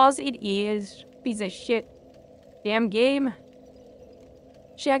DS boss. It is. Piece of shit. Damn game.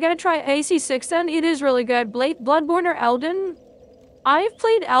 Shit, I gotta try AC6 then. It is really good. Bloodborne or Elden? I've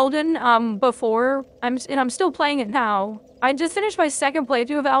played Elden before, and I'm still playing it now. I just finished my second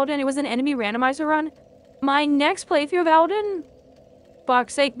playthrough of Elden. It was an enemy randomizer run. My next playthrough of Elden?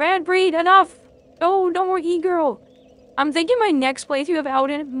 Fuck's sake, man, breed, enough! Oh, no more e-girl. I'm thinking my next playthrough of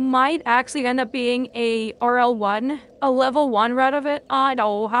Elden might actually end up being a RL1, a level 1 run of it. I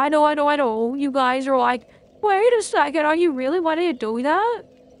know. You guys are like, wait a second, are you really wanting to do that?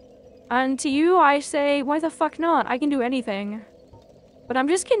 And to you, I say, why the fuck not? I can do anything. But I'm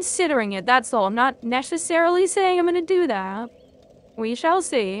just considering it, that's all. I'm not necessarily saying I'm gonna do that. We shall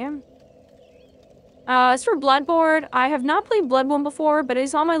see. As for Bloodborne, I have not played Bloodborne before, but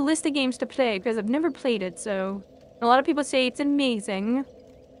it's on my list of games to play because I've never played it, so a lot of people say it's amazing.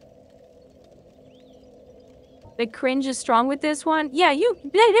 The cringe is strong with this one. Yeah,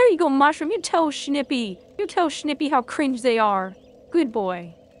 there you go, Mushroom. You tell Snippy. You tell Snippy how cringe they are. Good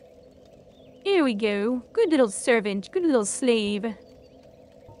boy. Here we go. Good little servant. Good little slave.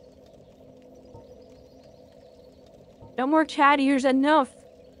 No more chat ears, enough.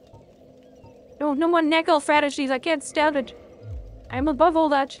 No more neckle fantasies, I can't stand it. I'm above all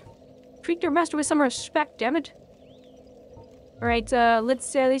that. Treat your master with some respect, damn it. Alright,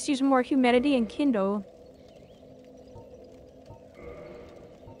 let's use more humanity and kindle.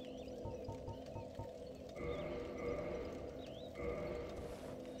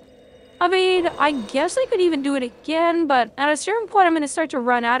 I mean, I guess I could even do it again, but at a certain point I'm gonna start to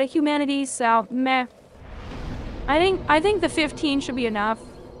run out of humanity, so meh. I think the 15 should be enough.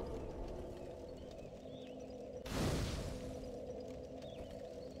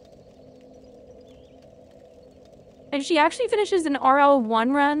 If she actually finishes an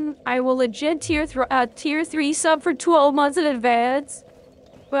RL1 run, I will legit tier 3 sub for 12 months in advance.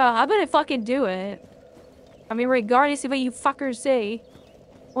 Well, I'm gonna fucking do it. I mean, regardless of what you fuckers say.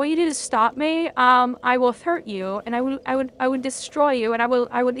 All you did is stop me. I will hurt you, and I would destroy you, and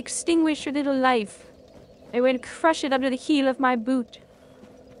I would extinguish your little life. I would crush it under the heel of my boot.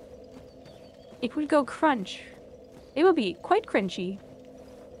 It would go crunch. It would be quite crunchy.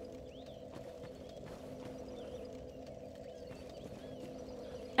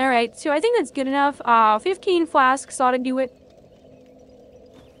 Alright, so I think that's good enough. 15 flasks ought to do it.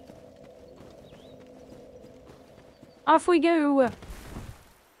 Off we go.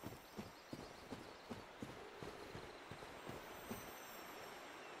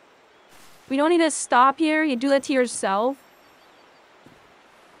 We don't need to stop here. You do that to yourself.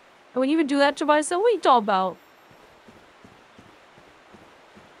 I wouldn't even do that to myself. What are you talking about?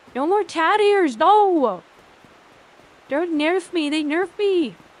 No more cat ears. No. Don't nerf me. They nerf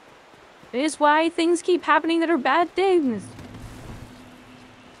me. That is why things keep happening that are bad things.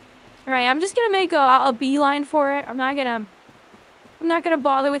 Alright, I'm just gonna make a beeline for it. I'm not gonna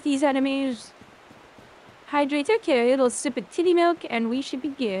bother with these enemies. Hydrate, okay, a little sip of titty milk, and we should be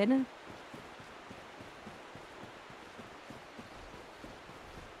good.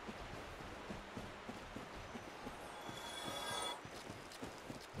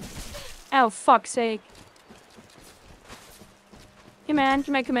 Oh, fuck's sake. Come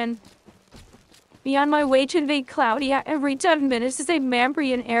in. Be on my way to invade Cloudy every 10 minutes to save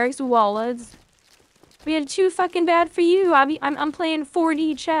Mampry and Eric's wallets. We had too fucking bad for you. I'm playing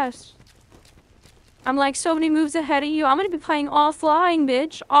 4D chess. I'm like so many moves ahead of you. I'm gonna be playing offline,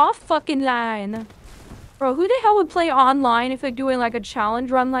 bitch. Off fucking line. Bro, who the hell would play online if they're doing like a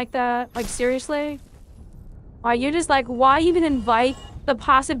challenge run like that? Like, seriously? Why, you're just like, why even invite the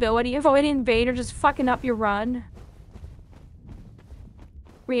possibility of an invader just fucking up your run?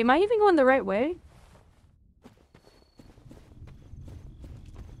 Wait, am I even going the right way?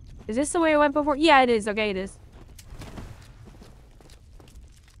 Is this the way I went before? Yeah, it is. Okay, it is.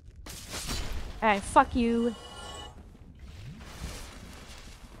 Alright, fuck you.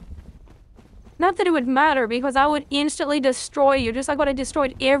 Not that it would matter, because I would instantly destroy you, just like what I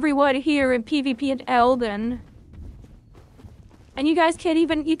destroyed everyone here in PvP and Elden. And you guys can't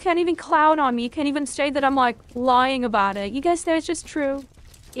even clown on me. You can't even say that I'm, like, lying about it. You guys know it's just true.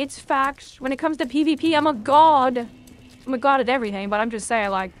 It's facts. When it comes to PvP, I'm a god. I'm a god at everything, but I'm just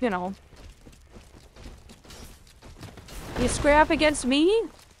saying, like, you know. You square up against me,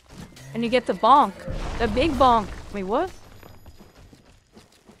 and you get the bonk. The big bonk. Wait, what?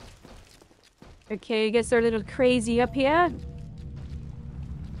 Okay, I guess they're a little crazy up here.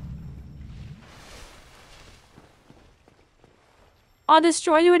 I'll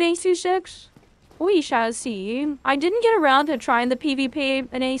destroy you at AC6. We shall see. I didn't get around to trying the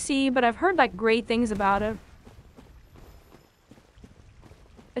PvP in AC, but I've heard, like, great things about it.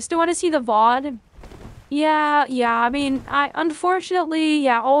 I still want to see the VOD. Yeah, I mean, unfortunately,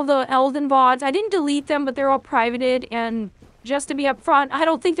 yeah, all the Elden VODs, I didn't delete them, but they're all privated, and just to be upfront, I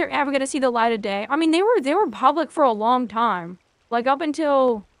don't think they're ever gonna see the light of day. I mean, they were public for a long time. Like, up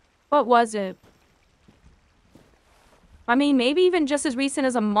until, what was it? I mean, maybe even just as recent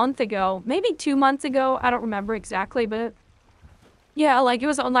as a month ago. Maybe 2 months ago, I don't remember exactly, but... yeah, like, it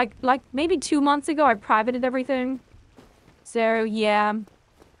was, like maybe 2 months ago, I privated everything. So, yeah.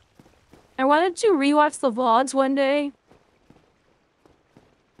 I wanted to rewatch the VODs one day.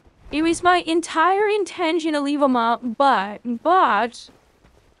 It was my entire intention to leave them up, but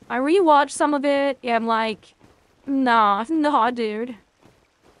I rewatched some of it, and I'm like, nah, dude.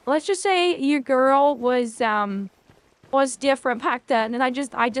 let's just say your girl was different back then, and I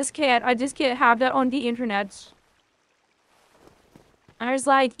just can't have that on the internet. I was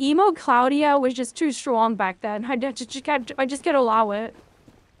like, emo Claudia was just too strong back then. I just can't allow it.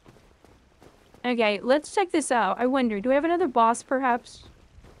 Okay, let's check this out. I wonder, do we have another boss, perhaps?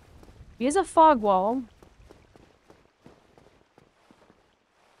 He has a fog wall.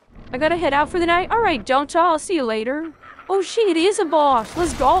 I gotta head out for the night? Alright, don't y'all. I'll see you later. Oh shit, it is a boss.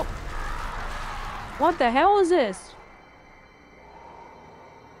 Let's go. What the hell is this?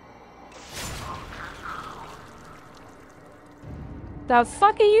 The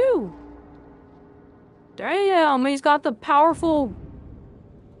fuck are you? Damn, he's got the powerful...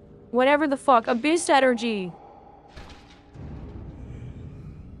 whatever the fuck. Abyss energy.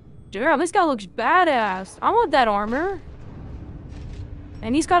 Damn, this guy looks badass. I want that armor.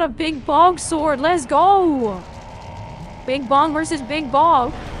 And he's got a big bog sword. Let's go. Big bong versus big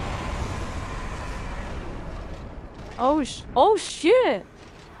bog. Oh shit.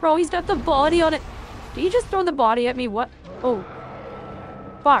 Bro, he's got the body on it. Did he just throw the body at me? What? Oh.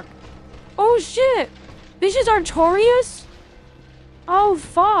 Fuck. Oh shit. This is Artorias? Oh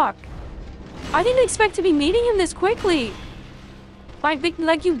fuck. I didn't expect to be meeting him this quickly. Like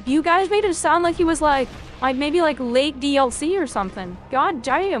you guys made it sound like he was like maybe like late DLC or something. God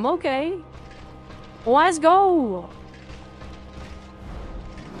damn, okay. Let's go.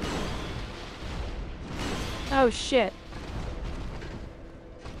 Oh shit.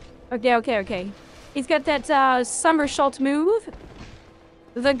 Okay. He's got that somersault move.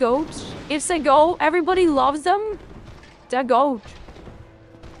 The goat. It's a goat. Everybody loves them. The goat.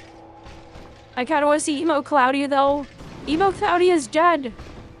 I kinda wanna see Emo Claudia though. Emo Claudia's dead.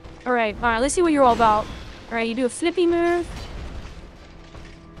 Alright, let's see what you're all about. Alright, you do a flippy move.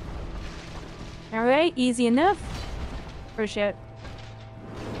 Alright, easy enough. Oh shit.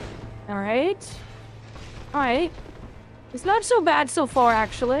 Alright. Alright. It's not so bad so far,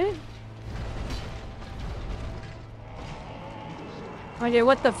 actually. Okay,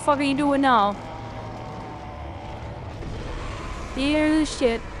 what the fuck are you doing now? Oh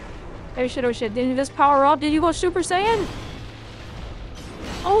shit. Oh shit. Did you just power up? Did you go Super Saiyan?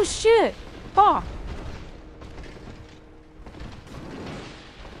 Oh shit. Fuck.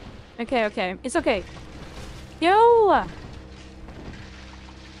 Okay. It's okay. Yo!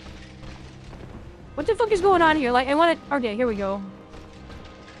 What the fuck is going on here? Like, I want to... Okay, here we go.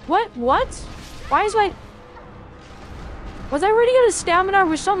 What? Why is my... Was I already out of stamina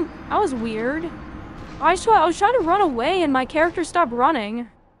or some... That was weird. I was trying to run away and my character stopped running.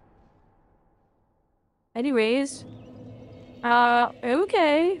 Anyways.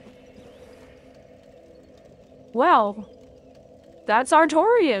 Okay. Well. That's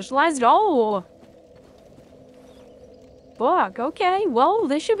Artorias. Let's go. Fuck, okay. Well,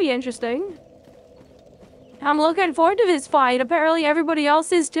 this should be interesting. I'm looking forward to this fight. Apparently everybody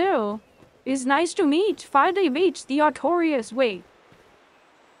else is too. It's nice to meet. Finally meet the Artorias. Wait.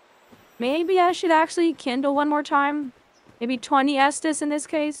 Maybe I should actually kindle one more time. Maybe 20 Estus in this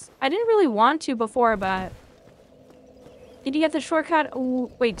case. I didn't really want to before, but... Did you get the shortcut?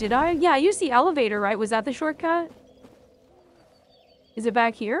 Ooh, wait, did I? Yeah, I used the elevator, right? Was that the shortcut? Is it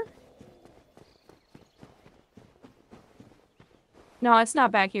back here? No, it's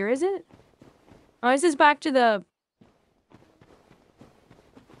not back here, is it? Oh, is this back to the...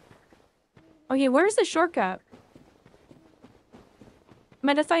 Okay, where's the shortcut?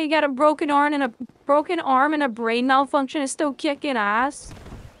 Man, I thought you got a broken arm and a brain malfunction is still kicking ass.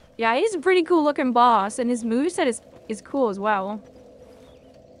 Yeah, he's a pretty cool looking boss, and his moveset is cool as well.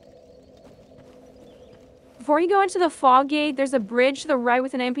 Before you go into the fog gate, there's a bridge to the right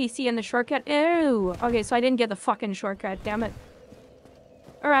with an NPC and the shortcut. Ew. Okay, so I didn't get the fucking shortcut, damn it.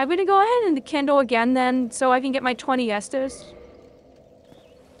 Alright, I'm gonna go ahead and kindle again then, so I can get my 20 Estus.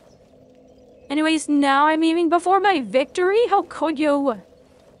 Anyways, now I'm aiming before my victory? How could you?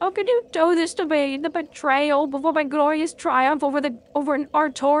 How could you do this to me? The betrayal before my glorious triumph over an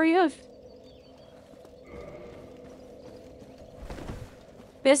Artorias?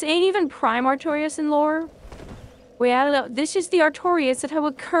 This ain't even Prime Artorias in lore. Wait, I don't know. This is the Artorias that have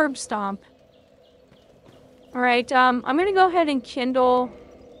a curb stomp. Alright, I'm gonna go ahead and kindle,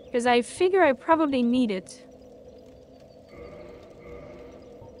 because I figure I probably need it.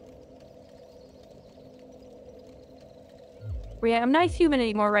 Yeah, I'm not human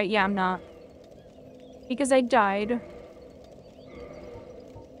anymore, right? Yeah, I'm not. Because I died.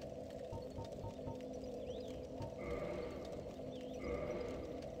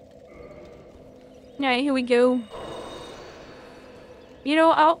 Alright, here we go. You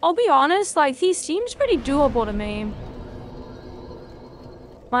know, I'll be honest, like, he seems pretty doable to me.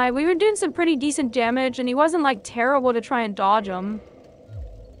 We were doing some pretty decent damage, and he wasn't, like, terrible to try and dodge him.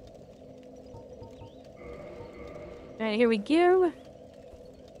 Alright, here we go.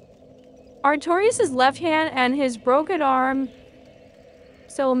 Artorias' left hand and his broken arm.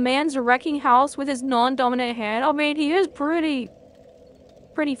 So, man's wrecking house with his non-dominant hand. I mean, he is pretty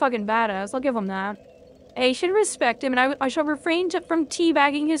fucking badass. I'll give him that. I should respect him, and I shall refrain from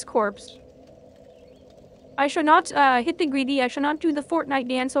teabagging his corpse. I shall not hit the greedy. I shall not do the Fortnite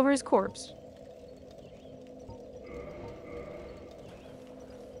dance over his corpse.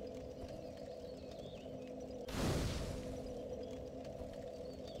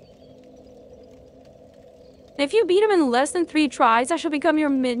 If you beat him in less than 3 tries, I shall become your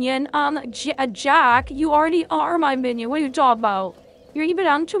minion. Jack, you already are my minion. What are you talking about? You're even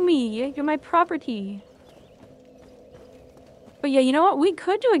unto me. You're my property. But yeah, you know what? We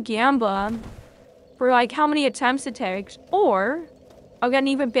could do a gamba for like how many attempts it takes. Or, I've got an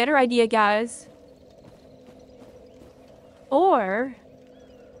even better idea, guys. Or,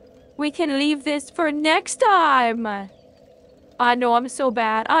 we can leave this for next time. I know, I'm so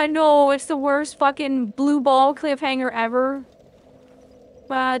bad. I know, it's the worst fucking blue ball cliffhanger ever.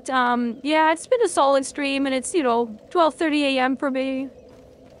 But, yeah, it's been a solid stream, and it's, you know, 12:30 a.m. for me.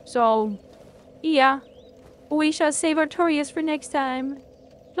 So, yeah. We shall save Artorias for next time.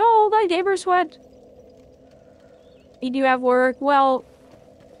 No, thy neighbor sweat. You do have work? Well,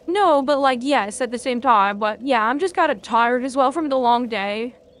 no, but, like, yes, at the same time. But, yeah, I'm just kinda tired as well from the long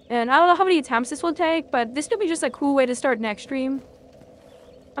day. And I don't know how many attempts this will take, but this could be just a cool way to start next stream.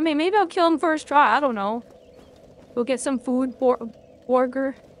 I mean, maybe I'll kill him first try, I don't know. We'll get some food,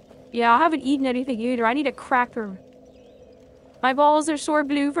 burger. Yeah, I haven't eaten anything either, I need a cracker. My balls are sore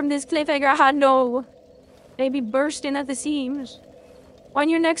blue from this cliffhanger, I know. They be bursting at the seams. On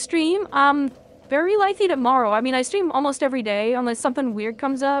your next stream, very likely tomorrow. I mean, I stream almost every day, unless something weird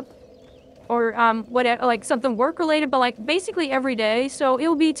comes up. Or, whatever, like, something work-related, but, like, basically every day. So,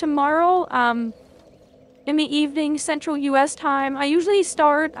 it'll be tomorrow, in the evening, Central US time. I usually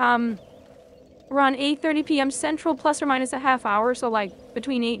start, around 8:30 p.m. Central, plus or minus a half hour, so, like,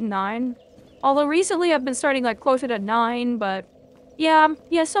 between 8 and 9. Although, recently, I've been starting, like, closer to 9, but... Yeah,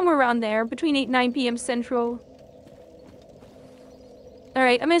 somewhere around there, between 8 and 9 p.m. Central.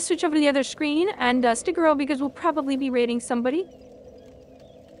 Alright, I'm gonna switch over to the other screen, and, stick around because we'll probably be raiding somebody.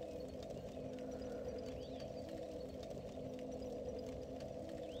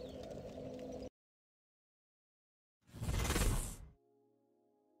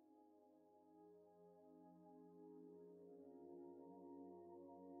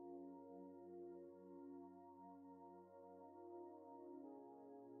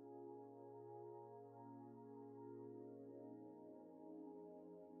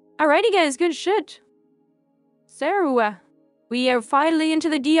 Alrighty guys, good shit. So, we are finally into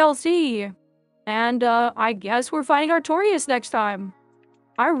the DLC. And, I guess we're fighting Artorias next time.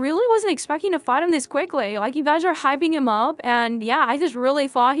 I really wasn't expecting to fight him this quickly. Like, you guys are hyping him up, and yeah, I just really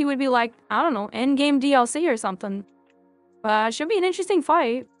thought he would be like, I don't know, endgame DLC or something. But, should be an interesting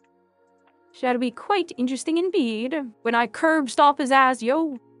fight. Should be quite interesting indeed. When I curb stomp his ass,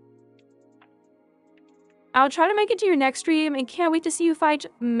 yo. I'll try to make it to your next stream and can't wait to see you fight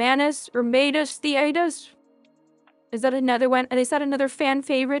Manus or Matus Theatus. Is that another one? Is that another fan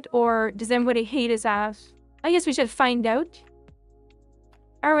favorite or does anybody hate his ass? I guess we should find out.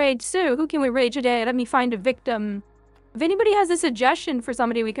 Alright, so who can we raid today? Let me find a victim. If anybody has a suggestion for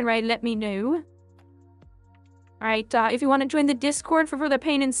somebody we can raid, let me know. Alright, if you want to join the Discord for further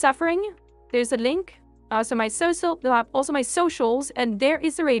pain and suffering, there's a link. Also my socials, and there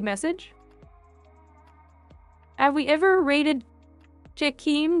is the raid message. Have we ever raided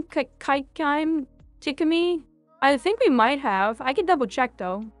Chikim, Kaikim, Chikami? I think we might have. I can double check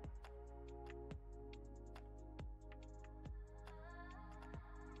though.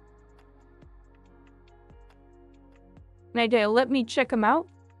 Let me check them out.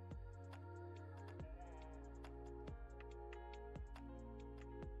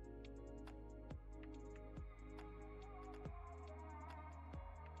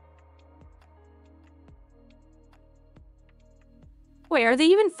 Wait, are they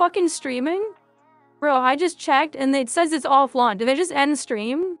even fucking streaming? Bro, I just checked and it says it's offline. Did they just end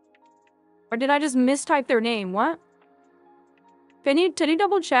stream? Or did I just mistype their name? What? Can you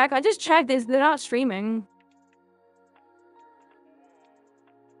double check? I just checked this. They're not streaming.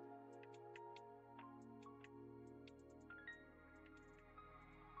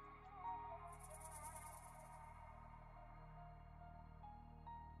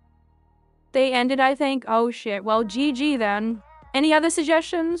 They ended, I think. Oh shit. Well, GG then. Any other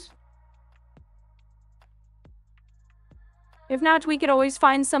suggestions? If not, we could always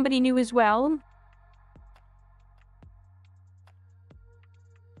find somebody new as well.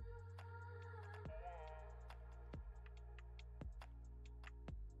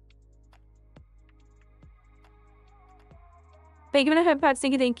 Thank you for the headpats.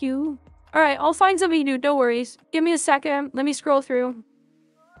 Thank you. Alright, I'll find somebody new. No worries. Give me a second. Let me scroll through.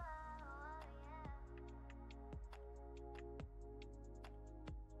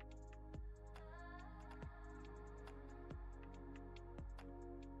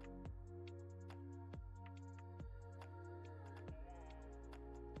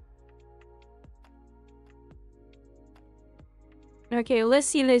 Okay, let's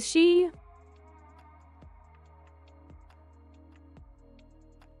see.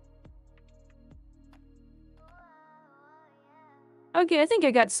 Okay, I think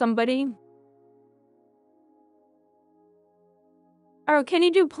I got somebody. Oh, can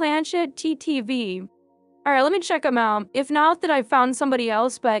you do Planchet TTV? Alright, let me check them out. If not, then I found somebody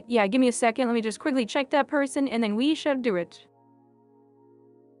else, but yeah, give me a second. Let me just quickly check that person, and then we should do it.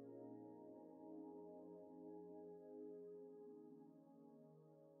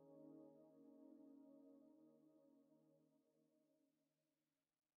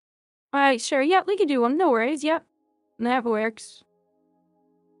 Alright, sure. Yep, we can do one. No worries. Yep. That works.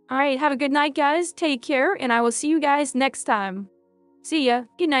 Alright, have a good night, guys. Take care, and I will see you guys next time. See ya.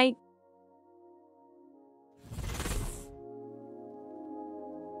 Good night.